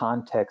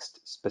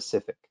context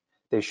specific.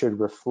 They should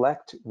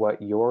reflect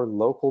what your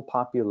local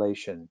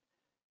population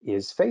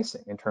is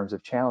facing in terms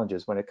of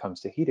challenges when it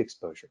comes to heat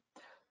exposure.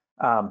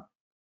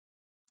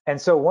 And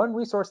so one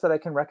resource that I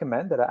can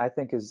recommend that I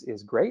think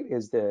is great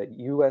is the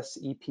US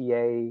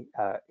EPA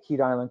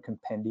Heat Island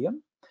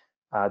Compendium.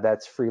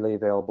 That's freely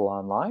available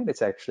online.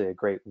 It's actually a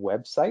great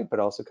website, but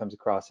also comes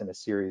across in a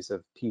series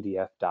of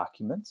PDF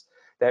documents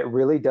that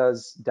really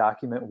does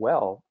document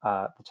well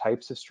the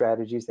types of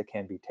strategies that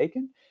can be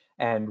taken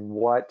and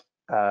what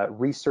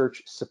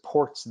research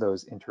supports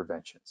those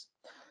interventions.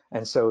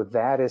 And so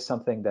that is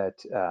something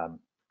that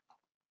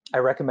I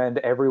recommend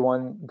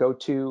everyone go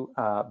to,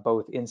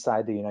 both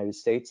inside the United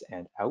States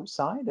and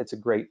outside. It's a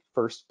great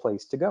first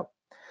place to go.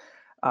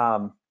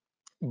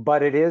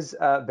 But it is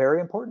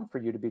very important for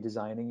you to be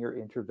designing your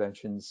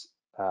interventions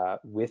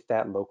with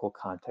that local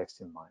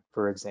context in mind.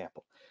 For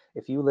example,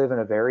 if you live in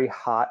a very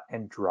hot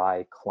and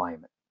dry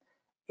climate,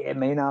 it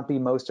may not be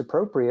most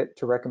appropriate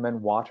to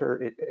recommend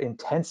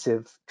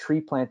water-intensive tree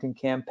planting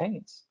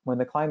campaigns when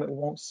the climate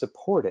won't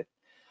support it.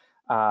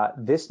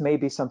 This may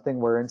be something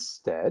where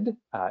instead,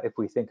 if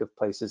we think of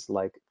places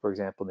like, for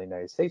example, in the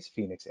United States,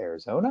 Phoenix,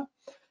 Arizona,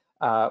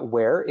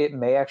 where it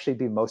may actually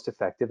be most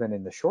effective and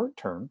in the short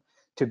term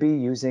to be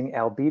using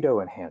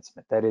albedo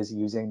enhancement, that is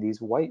using these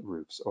white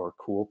roofs or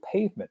cool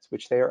pavements,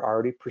 which they are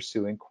already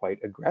pursuing quite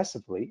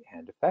aggressively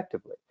and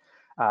effectively.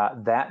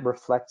 That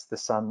reflects the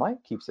sunlight,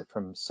 keeps it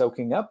from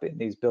soaking up in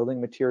these building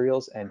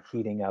materials and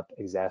heating up,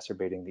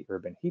 exacerbating the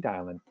urban heat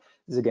island.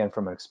 This is again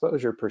from an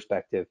exposure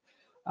perspective.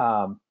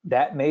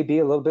 That may be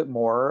a little bit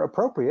more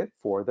appropriate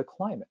for the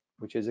climate,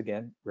 which is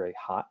again very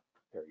hot,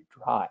 very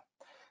dry.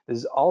 This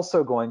is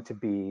also going to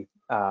be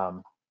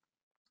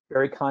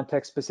very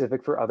context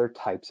specific for other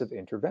types of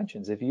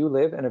interventions. If you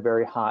live in a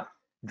very hot,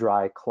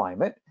 dry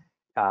climate,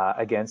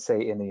 again,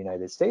 say in the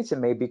United States, it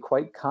may be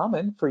quite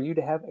common for you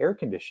to have air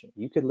conditioning.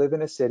 You could live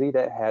in a city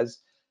that has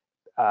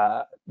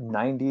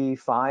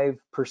 95%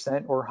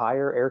 or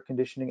higher air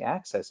conditioning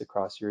access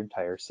across your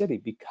entire city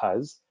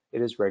because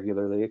it is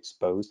regularly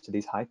exposed to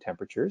these high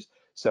temperatures.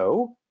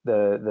 So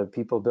the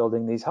people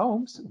building these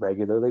homes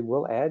regularly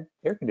will add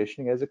air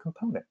conditioning as a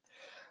component.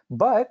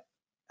 But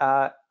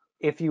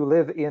if you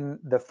live in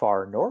the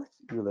far north,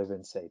 you live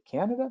in, say,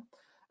 Canada,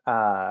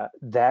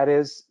 that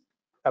is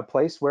a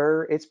place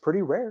where it's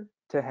pretty rare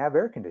to have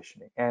air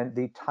conditioning. And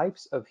the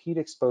types of heat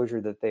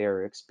exposure that they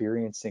are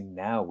experiencing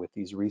now with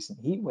these recent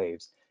heat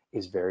waves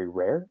is very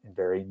rare and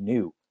very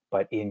new,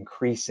 but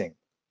increasing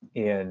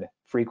in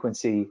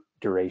frequency,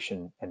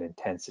 duration, and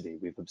intensity.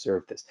 We've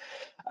observed this.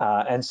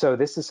 And so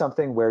this is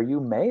something where you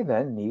may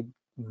then need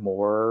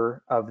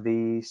more of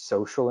the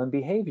social and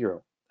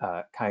behavioral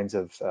kinds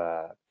of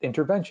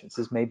interventions.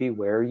 This may be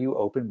where you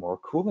open more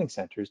cooling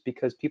centers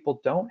because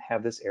people don't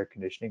have this air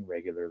conditioning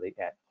regularly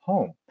at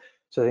home.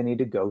 So they need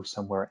to go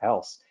somewhere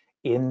else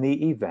in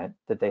the event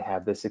that they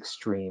have this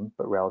extreme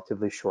but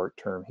relatively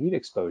short-term heat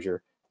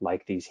exposure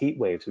like these heat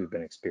waves we've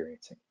been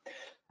experiencing.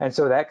 And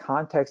so that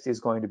context is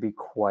going to be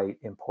quite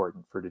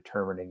important for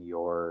determining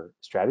your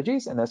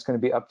strategies, and that's going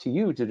to be up to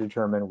you to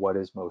determine what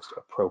is most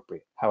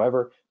appropriate.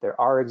 However, there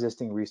are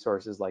existing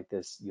resources like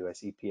this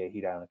US EPA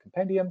Heat Island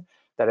Compendium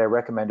that I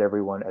recommend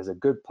everyone as a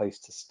good place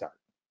to start.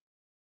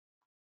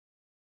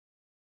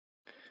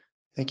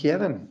 Thank you,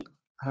 Evan.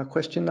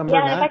 Question number Yeah,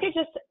 and 9. if I could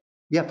just,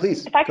 Yeah,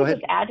 please, if I go could ahead.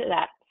 just add to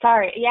that.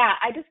 Sorry. Yeah,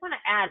 I just want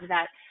to add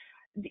that,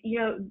 you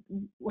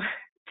know,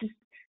 just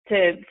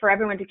for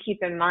everyone to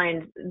keep in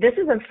mind, this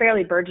is a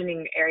fairly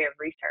burgeoning area of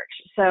research.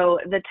 So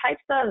the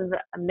types of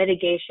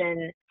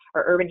mitigation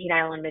or urban heat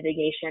island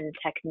mitigation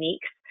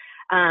techniques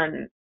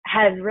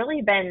have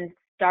really been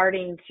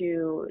starting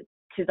to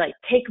like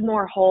take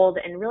more hold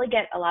and really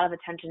get a lot of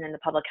attention in the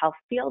public health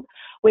field,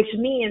 which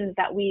means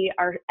that we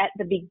are at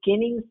the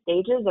beginning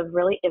stages of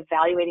really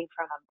evaluating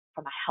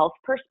from a health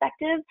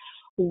perspective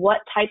what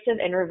types of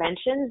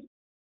interventions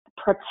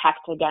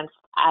protect against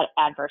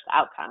adverse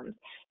outcomes.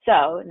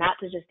 So not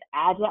to just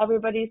add to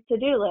everybody's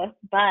to-do list,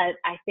 but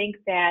I think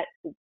that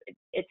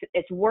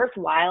it's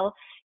worthwhile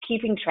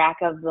keeping track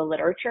of the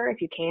literature,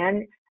 if you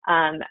can,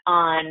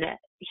 on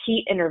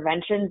heat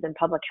interventions and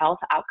public health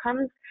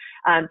outcomes,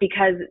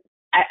 because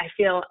I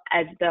feel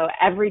as though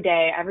every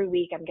day, every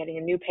week, I'm getting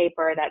a new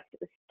paper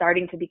that's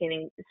starting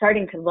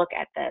to look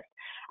at this.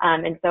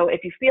 And so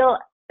if you feel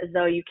as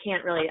though you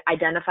can't really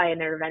identify an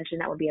intervention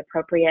that would be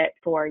appropriate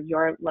for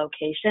your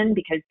location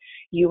because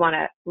you want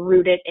to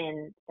root it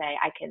in, say,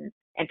 I can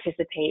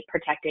anticipate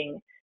protecting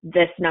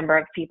this number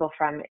of people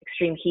from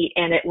extreme heat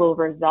and it will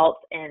result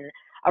in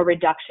a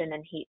reduction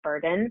in heat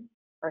burden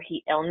or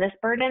heat illness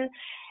burden,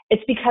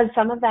 it's because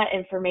some of that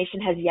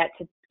information has yet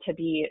to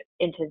be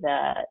into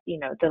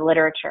the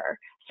literature.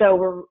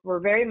 So we're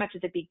very much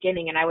at the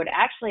beginning, and I would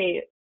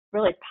actually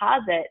really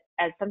posit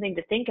as something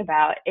to think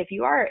about if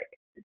you are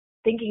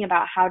thinking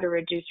about how to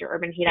reduce your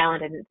urban heat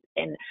island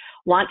and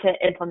want to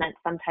implement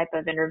some type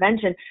of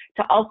intervention,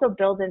 to also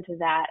build into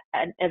that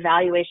an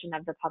evaluation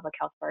of the public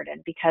health burden,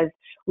 because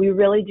we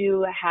really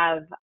do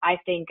have, I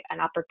think, an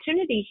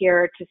opportunity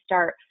here to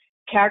start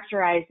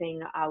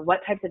characterizing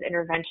what types of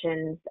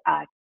interventions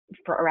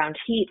for around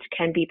heat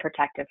can be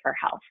protective for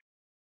health.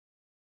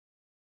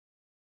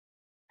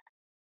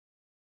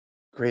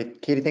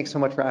 Great, Katie, thanks so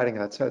much for adding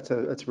that. So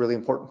that's a really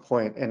important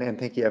point, and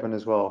thank you, Evan,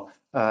 as well.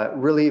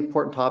 Really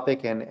important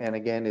topic, and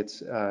again, it's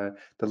the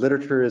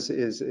literature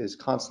is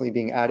constantly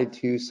being added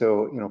to.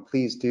 So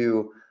please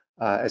do,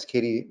 as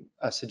Katie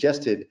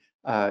suggested,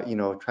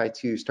 try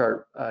to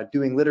start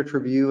doing literature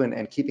review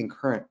and keeping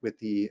current with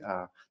the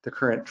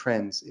current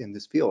trends in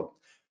this field.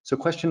 So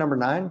question number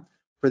 9,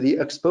 for the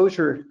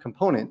exposure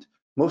component,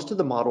 most of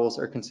the models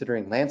are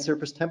considering land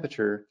surface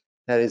temperature,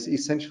 that is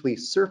essentially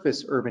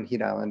surface urban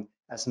heat island,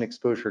 as an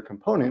exposure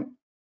component.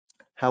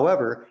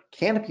 However,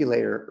 canopy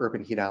layer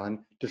urban heat island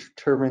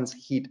determines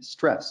heat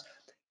stress.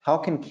 How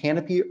can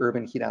canopy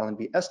urban heat island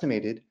be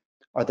estimated?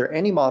 Are there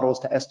any models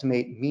to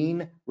estimate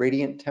mean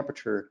radiant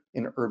temperature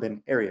in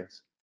urban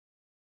areas?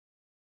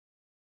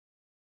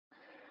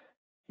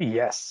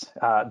 Yes,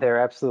 there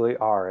absolutely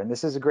are. And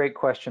this is a great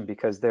question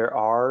because there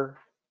are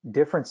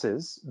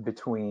differences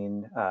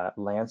between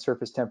land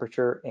surface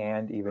temperature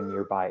and even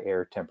nearby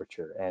air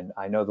temperature. And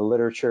I know the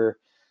literature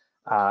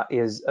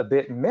is a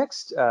bit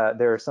mixed.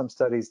 There are some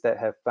studies that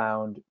have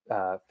found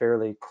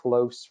fairly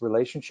close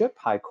relationship,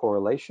 high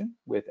correlation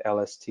with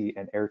LST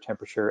and air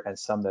temperature, and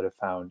some that have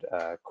found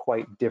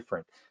quite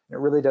different. And it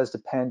really does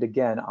depend,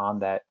 again, on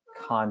that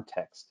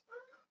context.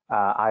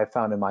 I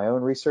found in my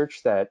own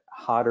research that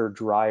hotter,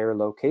 drier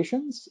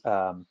locations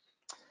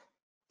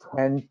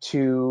tend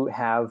to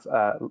have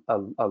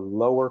a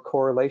lower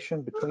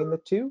correlation between the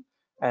two.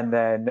 And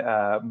then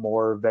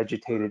more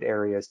vegetated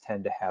areas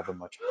tend to have a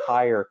much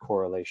higher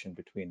correlation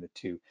between the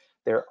two.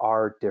 There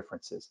are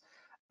differences.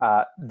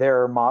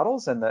 There are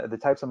models, and the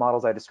types of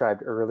models I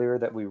described earlier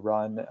that we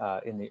run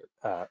in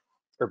the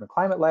Urban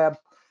Climate Lab,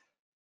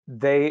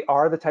 they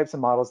are the types of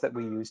models that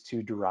we use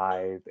to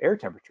derive air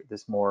temperature,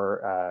 this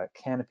more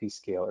canopy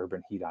scale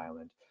urban heat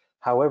island.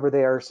 However,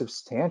 they are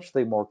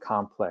substantially more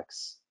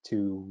complex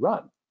to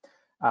run.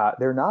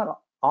 They're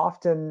not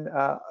often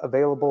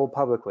available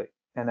publicly,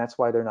 and that's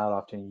why they're not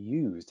often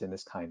used in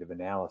this kind of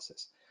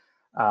analysis.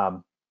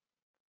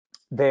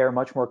 They are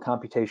much more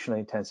computationally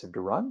intensive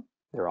to run.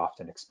 They're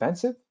often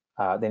expensive.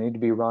 They need to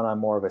be run on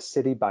more of a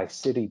city by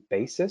city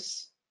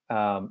basis,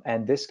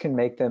 and this can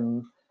make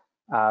them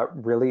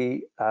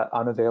really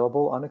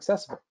unavailable,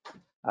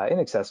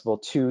 inaccessible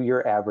to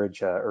your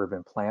average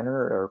urban planner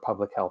or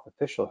public health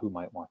official who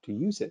might want to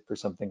use it for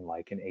something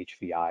like an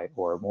HVI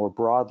or more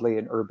broadly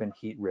an urban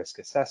heat risk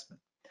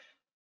assessment.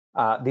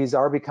 These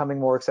are becoming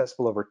more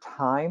accessible over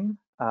time,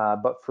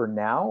 but for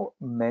now,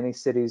 many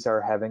cities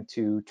are having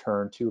to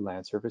turn to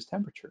land surface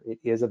temperature. It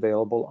is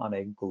available on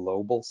a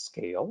global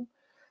scale.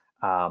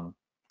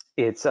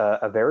 It's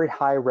a very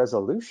high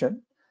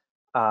resolution,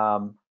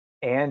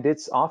 and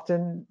it's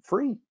often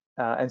free.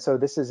 And so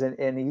this is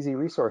an easy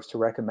resource to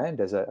recommend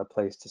as a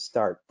place to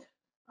start.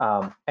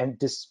 And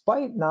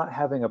despite not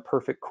having a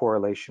perfect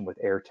correlation with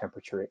air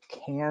temperature, it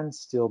can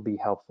still be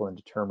helpful in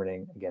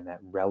determining, again, that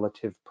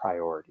relative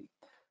priority.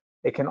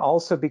 It can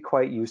also be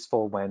quite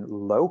useful when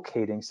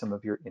locating some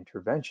of your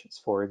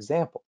interventions. For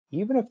example,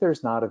 even if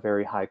there's not a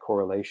very high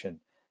correlation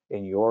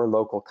in your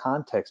local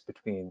context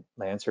between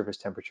land surface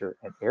temperature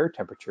and air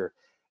temperature,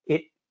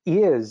 it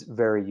is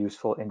very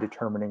useful in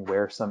determining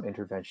where some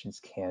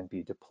interventions can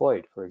be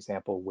deployed. For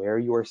example, where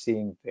you are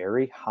seeing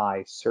very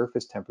high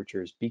surface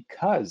temperatures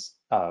because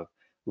of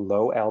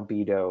low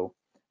albedo,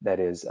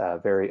 that is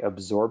very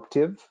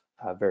absorptive,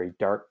 very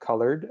dark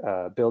colored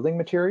building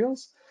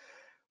materials.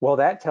 Well,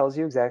 that tells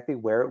you exactly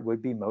where it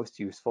would be most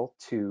useful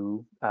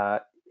to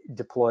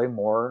deploy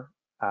more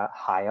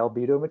high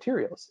albedo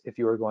materials. If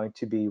you are going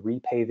to be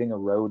repaving a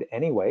road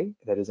anyway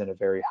that is in a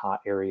very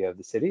hot area of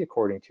the city,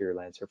 according to your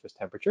land surface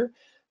temperature,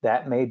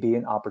 that may be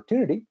an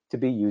opportunity to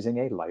be using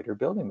a lighter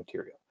building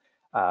material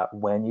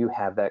when you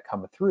have that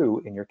come through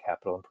in your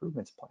capital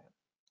improvements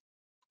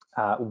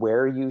plan.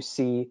 Where you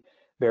see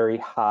very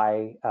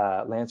high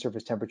land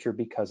surface temperature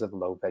because of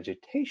low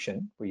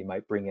vegetation, where you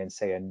might bring in,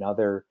 say,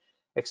 another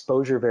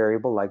exposure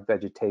variable like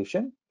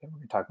vegetation, and we're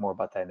going to talk more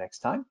about that next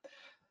time,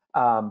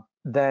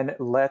 then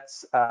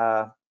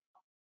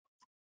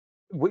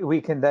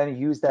we can then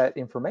use that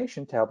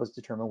information to help us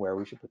determine where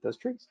we should put those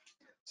trees.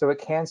 So it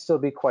can still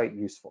be quite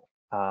useful.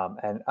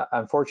 And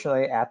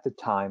unfortunately, at the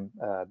time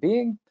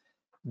being,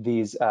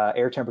 these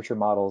air temperature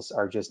models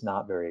are just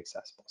not very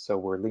accessible. So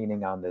we're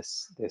leaning on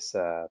this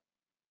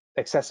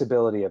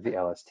accessibility of the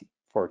LST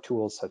for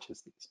tools such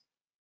as these.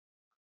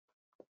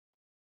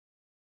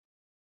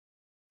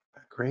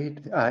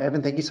 Great.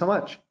 Evan, thank you so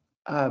much.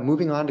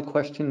 Moving on to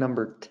question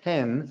number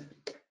 10.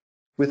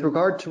 With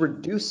regard to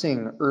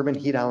reducing urban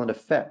heat island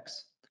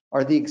effects,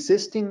 are the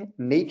existing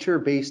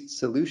nature-based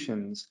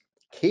solutions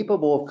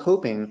capable of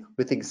coping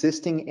with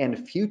existing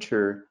and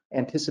future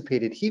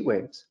anticipated heat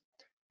waves?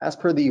 As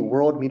per the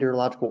World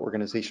Meteorological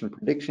Organization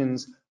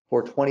predictions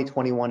for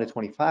 2021 to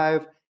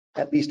 25,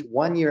 at least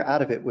 1 year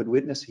out of it would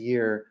witness a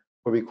year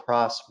where we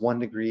cross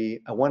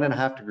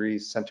 1.5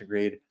 degrees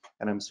centigrade,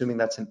 and I'm assuming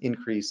that's an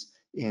increase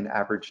in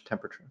average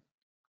temperature.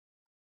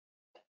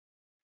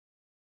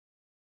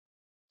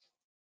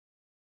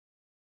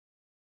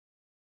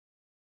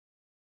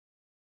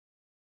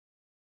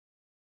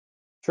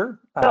 Sure.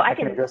 So I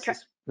can address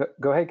this.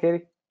 Go ahead,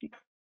 Katie.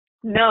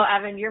 No,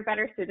 Evan, you're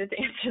better suited to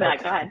answer that.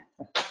 Okay. Go ahead.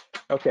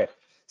 Okay.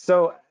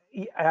 So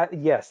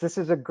yes, this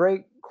is a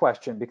great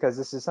question because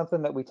this is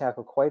something that we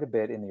tackle quite a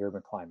bit in the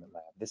Urban Climate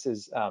Lab. This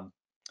is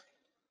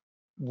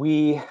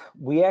we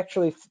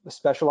actually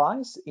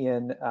specialize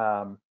in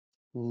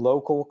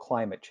local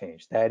climate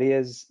change. That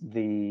is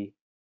the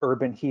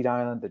urban heat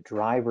island, the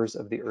drivers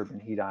of the urban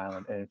heat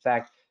island. And in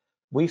fact,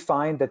 we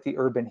find that the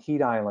urban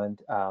heat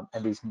island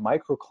and these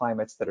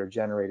microclimates that are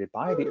generated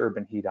by the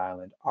urban heat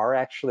island are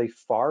actually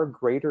far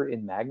greater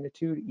in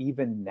magnitude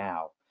even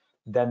now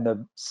than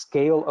the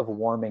scale of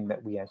warming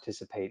that we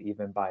anticipate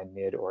even by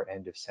mid or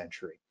end of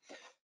century.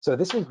 So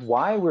this is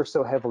why we're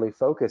so heavily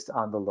focused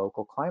on the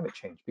local climate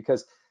change,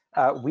 because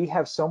we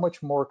have so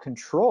much more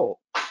control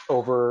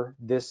over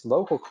this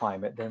local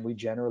climate than we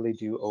generally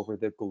do over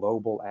the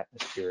global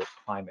atmospheric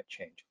climate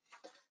change.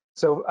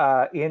 So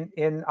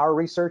in our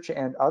research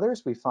and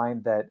others, we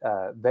find that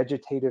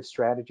vegetative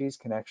strategies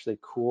can actually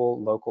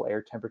cool local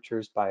air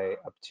temperatures by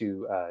up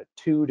to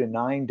 2 to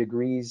 9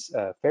 degrees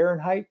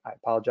Fahrenheit. I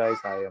apologize,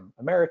 I am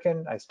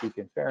American, I speak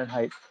in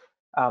Fahrenheit.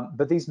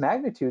 But these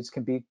magnitudes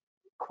can be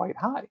quite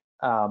high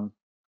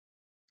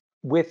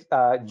with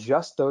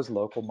just those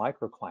local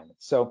microclimates.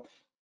 So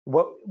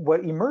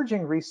what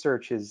emerging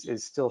research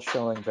is still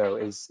showing, though,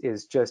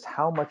 is just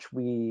how much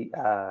we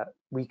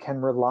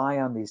can rely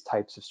on these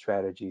types of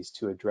strategies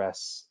to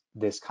address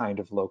this kind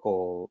of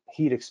local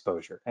heat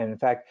exposure. And in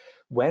fact,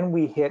 when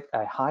we hit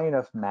a high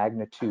enough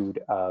magnitude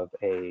of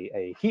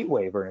a heat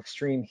wave or an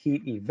extreme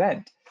heat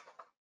event,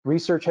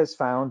 research has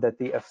found that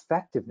the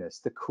effectiveness,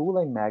 the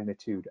cooling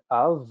magnitude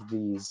of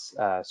these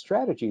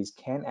strategies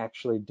can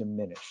actually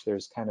diminish.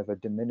 There's kind of a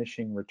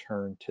diminishing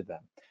return to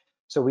them.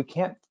 So we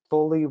can't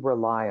fully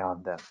rely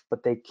on them,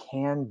 but they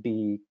can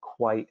be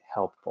quite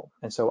helpful.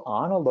 And so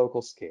on a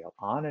local scale,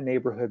 on a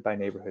neighborhood by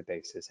neighborhood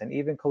basis, and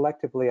even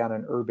collectively on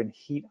an urban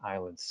heat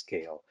island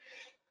scale,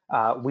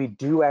 we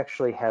do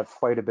actually have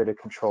quite a bit of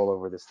control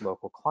over this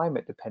local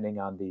climate, depending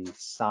on the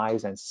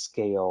size and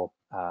scale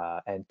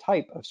and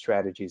type of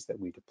strategies that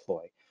we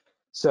deploy.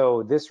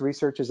 So this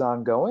research is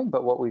ongoing,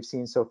 but what we've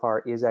seen so far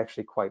is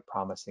actually quite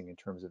promising in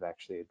terms of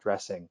actually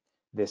addressing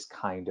this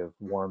kind of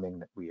warming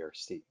that we are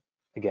seeing,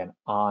 again,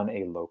 on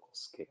a local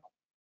scale.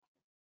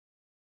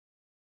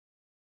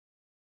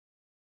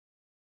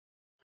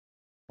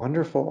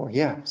 Wonderful.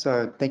 Yeah.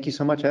 So thank you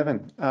so much,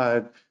 Evan.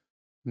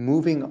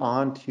 Moving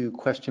on to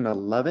question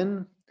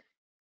 11.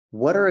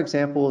 What are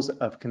examples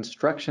of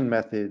construction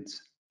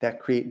methods that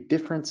create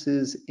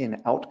differences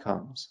in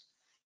outcomes?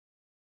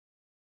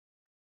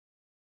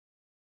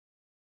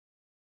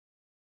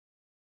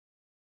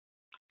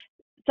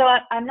 So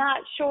I'm not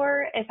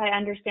sure if I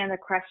understand the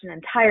question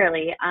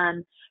entirely,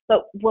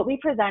 but what we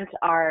present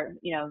are,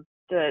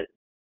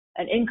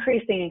 an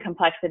increasing in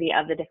complexity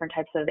of the different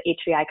types of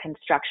HVI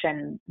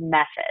construction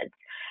methods.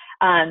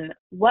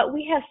 What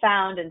we have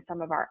found in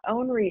some of our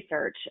own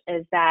research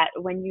is that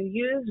when you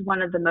use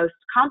one of the most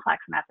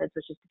complex methods,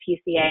 which is the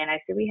PCA, and I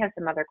see we have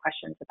some other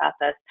questions about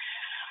this,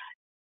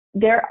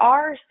 there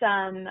are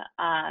some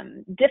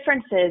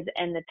differences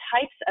in the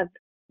types of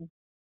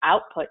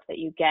outputs that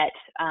you get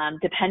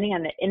depending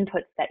on the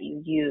inputs that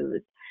you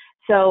use.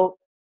 So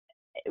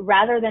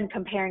rather than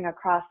comparing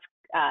across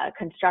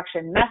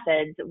construction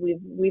methods,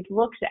 we've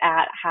looked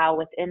at how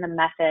within the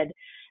method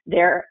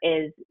there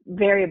is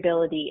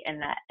variability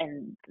in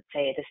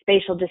say the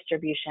spatial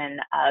distribution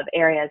of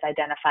areas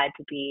identified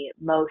to be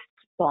most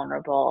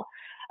vulnerable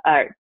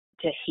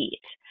to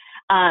heat.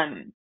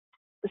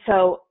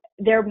 So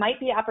there might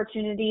be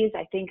opportunities,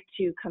 I think,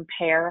 to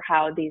compare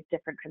how these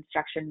different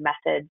construction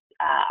methods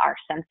are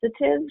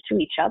sensitive to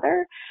each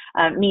other,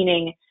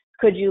 meaning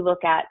could you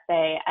look at,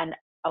 say,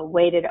 a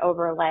weighted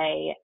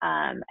overlay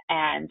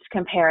and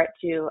compare it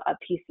to a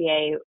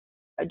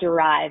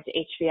PCA-derived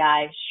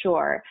HVI?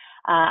 Sure.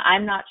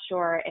 I'm not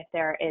sure if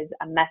there is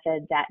a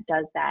method that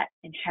does that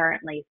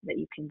inherently so that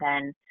you can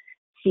then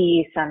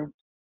see some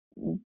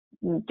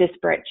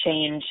disparate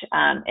change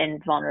in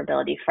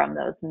vulnerability from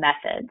those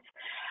methods.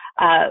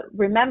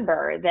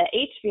 Remember, the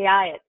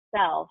HVI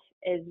itself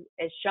is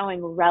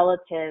showing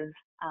relative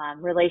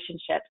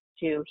relationships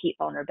to heat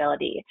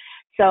vulnerability.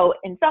 So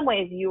in some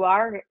ways, you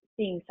are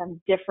seeing some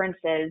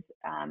differences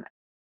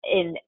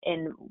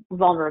in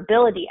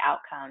vulnerability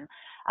outcome,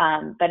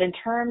 but in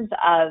terms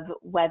of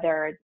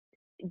whether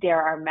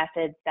there are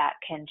methods that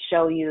can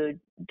show you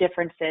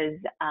differences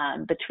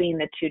between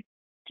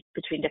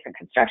different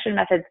construction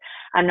methods,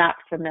 I'm not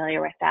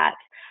familiar with that.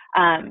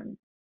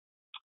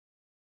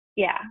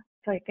 Yeah.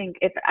 So I think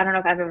I don't know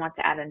if Evan wants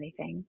to add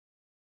anything.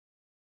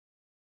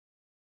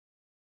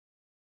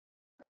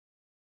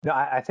 No,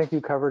 I think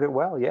you covered it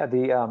well. Yeah,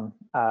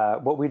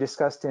 what we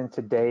discussed in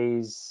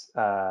today's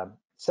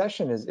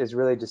session is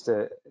really just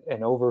an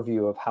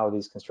overview of how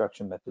these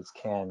construction methods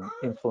can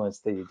influence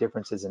the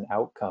differences in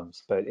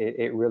outcomes, but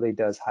it really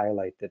does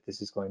highlight that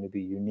this is going to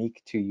be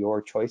unique to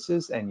your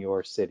choices and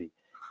your city.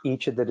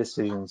 Each of the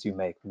decisions you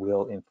make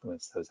will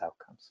influence those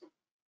outcomes.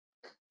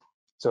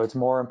 So it's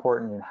more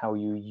important in how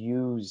you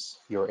use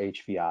your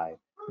HVI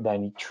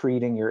than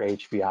treating your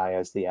HVI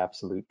as the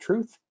absolute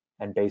truth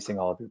and basing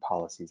all of your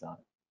policies on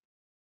it.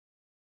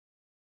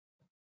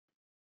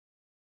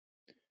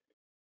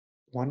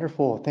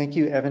 Wonderful. Thank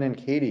you, Evan and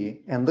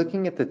Katie. And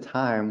looking at the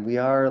time, we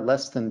are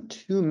less than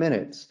 2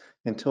 minutes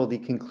until the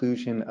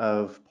conclusion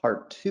of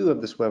part 2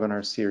 of this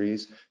webinar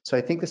series. So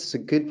I think this is a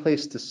good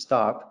place to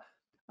stop.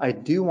 I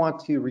do want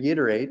to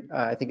reiterate,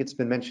 I think it's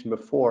been mentioned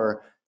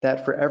before,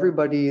 that for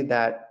everybody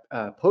that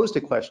posed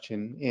a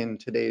question in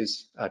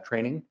today's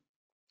training,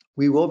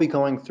 we will be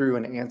going through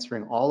and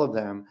answering all of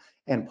them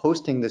and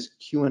posting this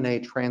Q&A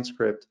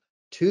transcript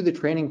to the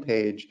training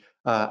page,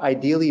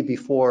 ideally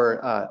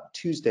before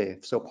Tuesday,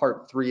 so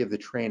part 3 of the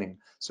training.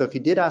 So if you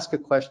did ask a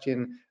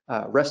question,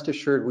 rest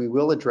assured we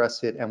will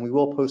address it and we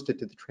will post it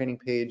to the training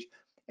page.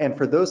 And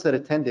for those that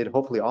attended,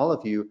 hopefully all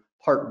of you,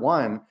 part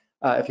 1,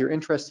 if you're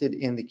interested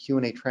in the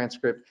Q&A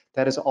transcript,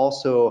 that has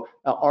also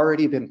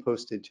already been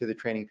posted to the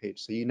training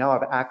page. So you now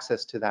have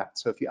access to that.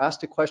 So if you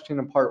asked a question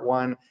in part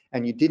 1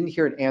 and you didn't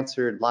hear it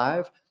answered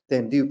live,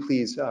 then do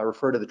please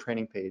refer to the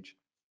training page.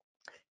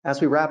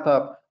 As we wrap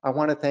up, I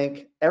want to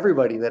thank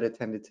everybody that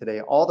attended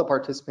today, all the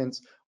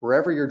participants,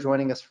 wherever you're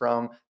joining us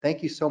from.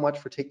 Thank you so much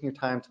for taking your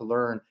time to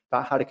learn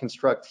about how to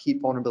construct heat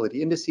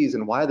vulnerability indices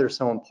and why they're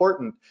so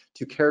important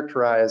to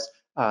characterize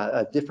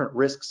different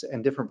risks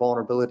and different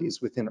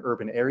vulnerabilities within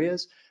urban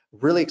areas.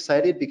 Really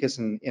excited because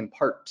in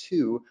part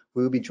 2,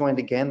 we will be joined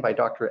again by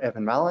Dr.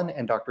 Evan Mallen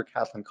and Dr.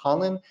 Kathryn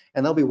Conlon,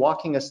 and they'll be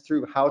walking us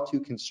through how to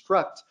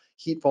construct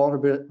heat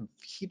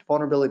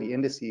vulnerability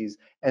indices,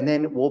 and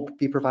then we'll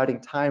be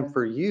providing time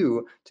for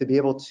you to be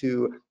able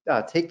to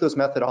take those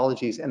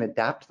methodologies and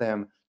adapt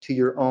them to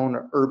your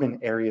own urban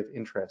area of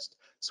interest.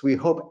 So we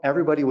hope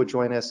everybody will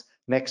join us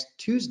next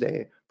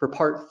Tuesday for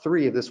part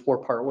 3 of this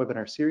 4-part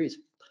webinar series.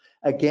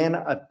 Again,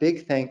 a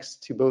big thanks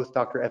to both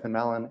Dr. Evan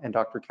Mallen and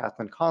Dr.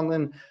 Kathryn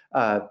Conlon.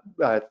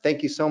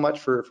 Thank you so much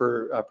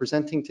for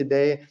presenting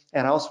today.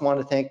 And I also want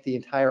to thank the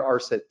entire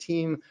ARSET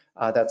team.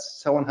 That's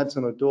Selwyn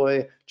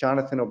Hudson-Odoi,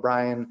 Jonathan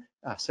O'Brien,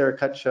 Sarah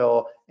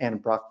Cutshell,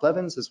 and Brock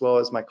Blevins, as well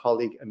as my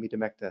colleague Amita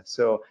Mekta.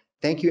 So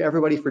Thank you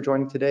everybody for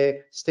joining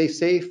today. Stay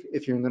safe.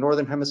 If you're in the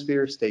Northern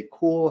Hemisphere, stay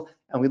cool.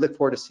 And we look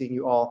forward to seeing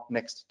you all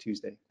next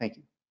Tuesday. Thank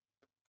you.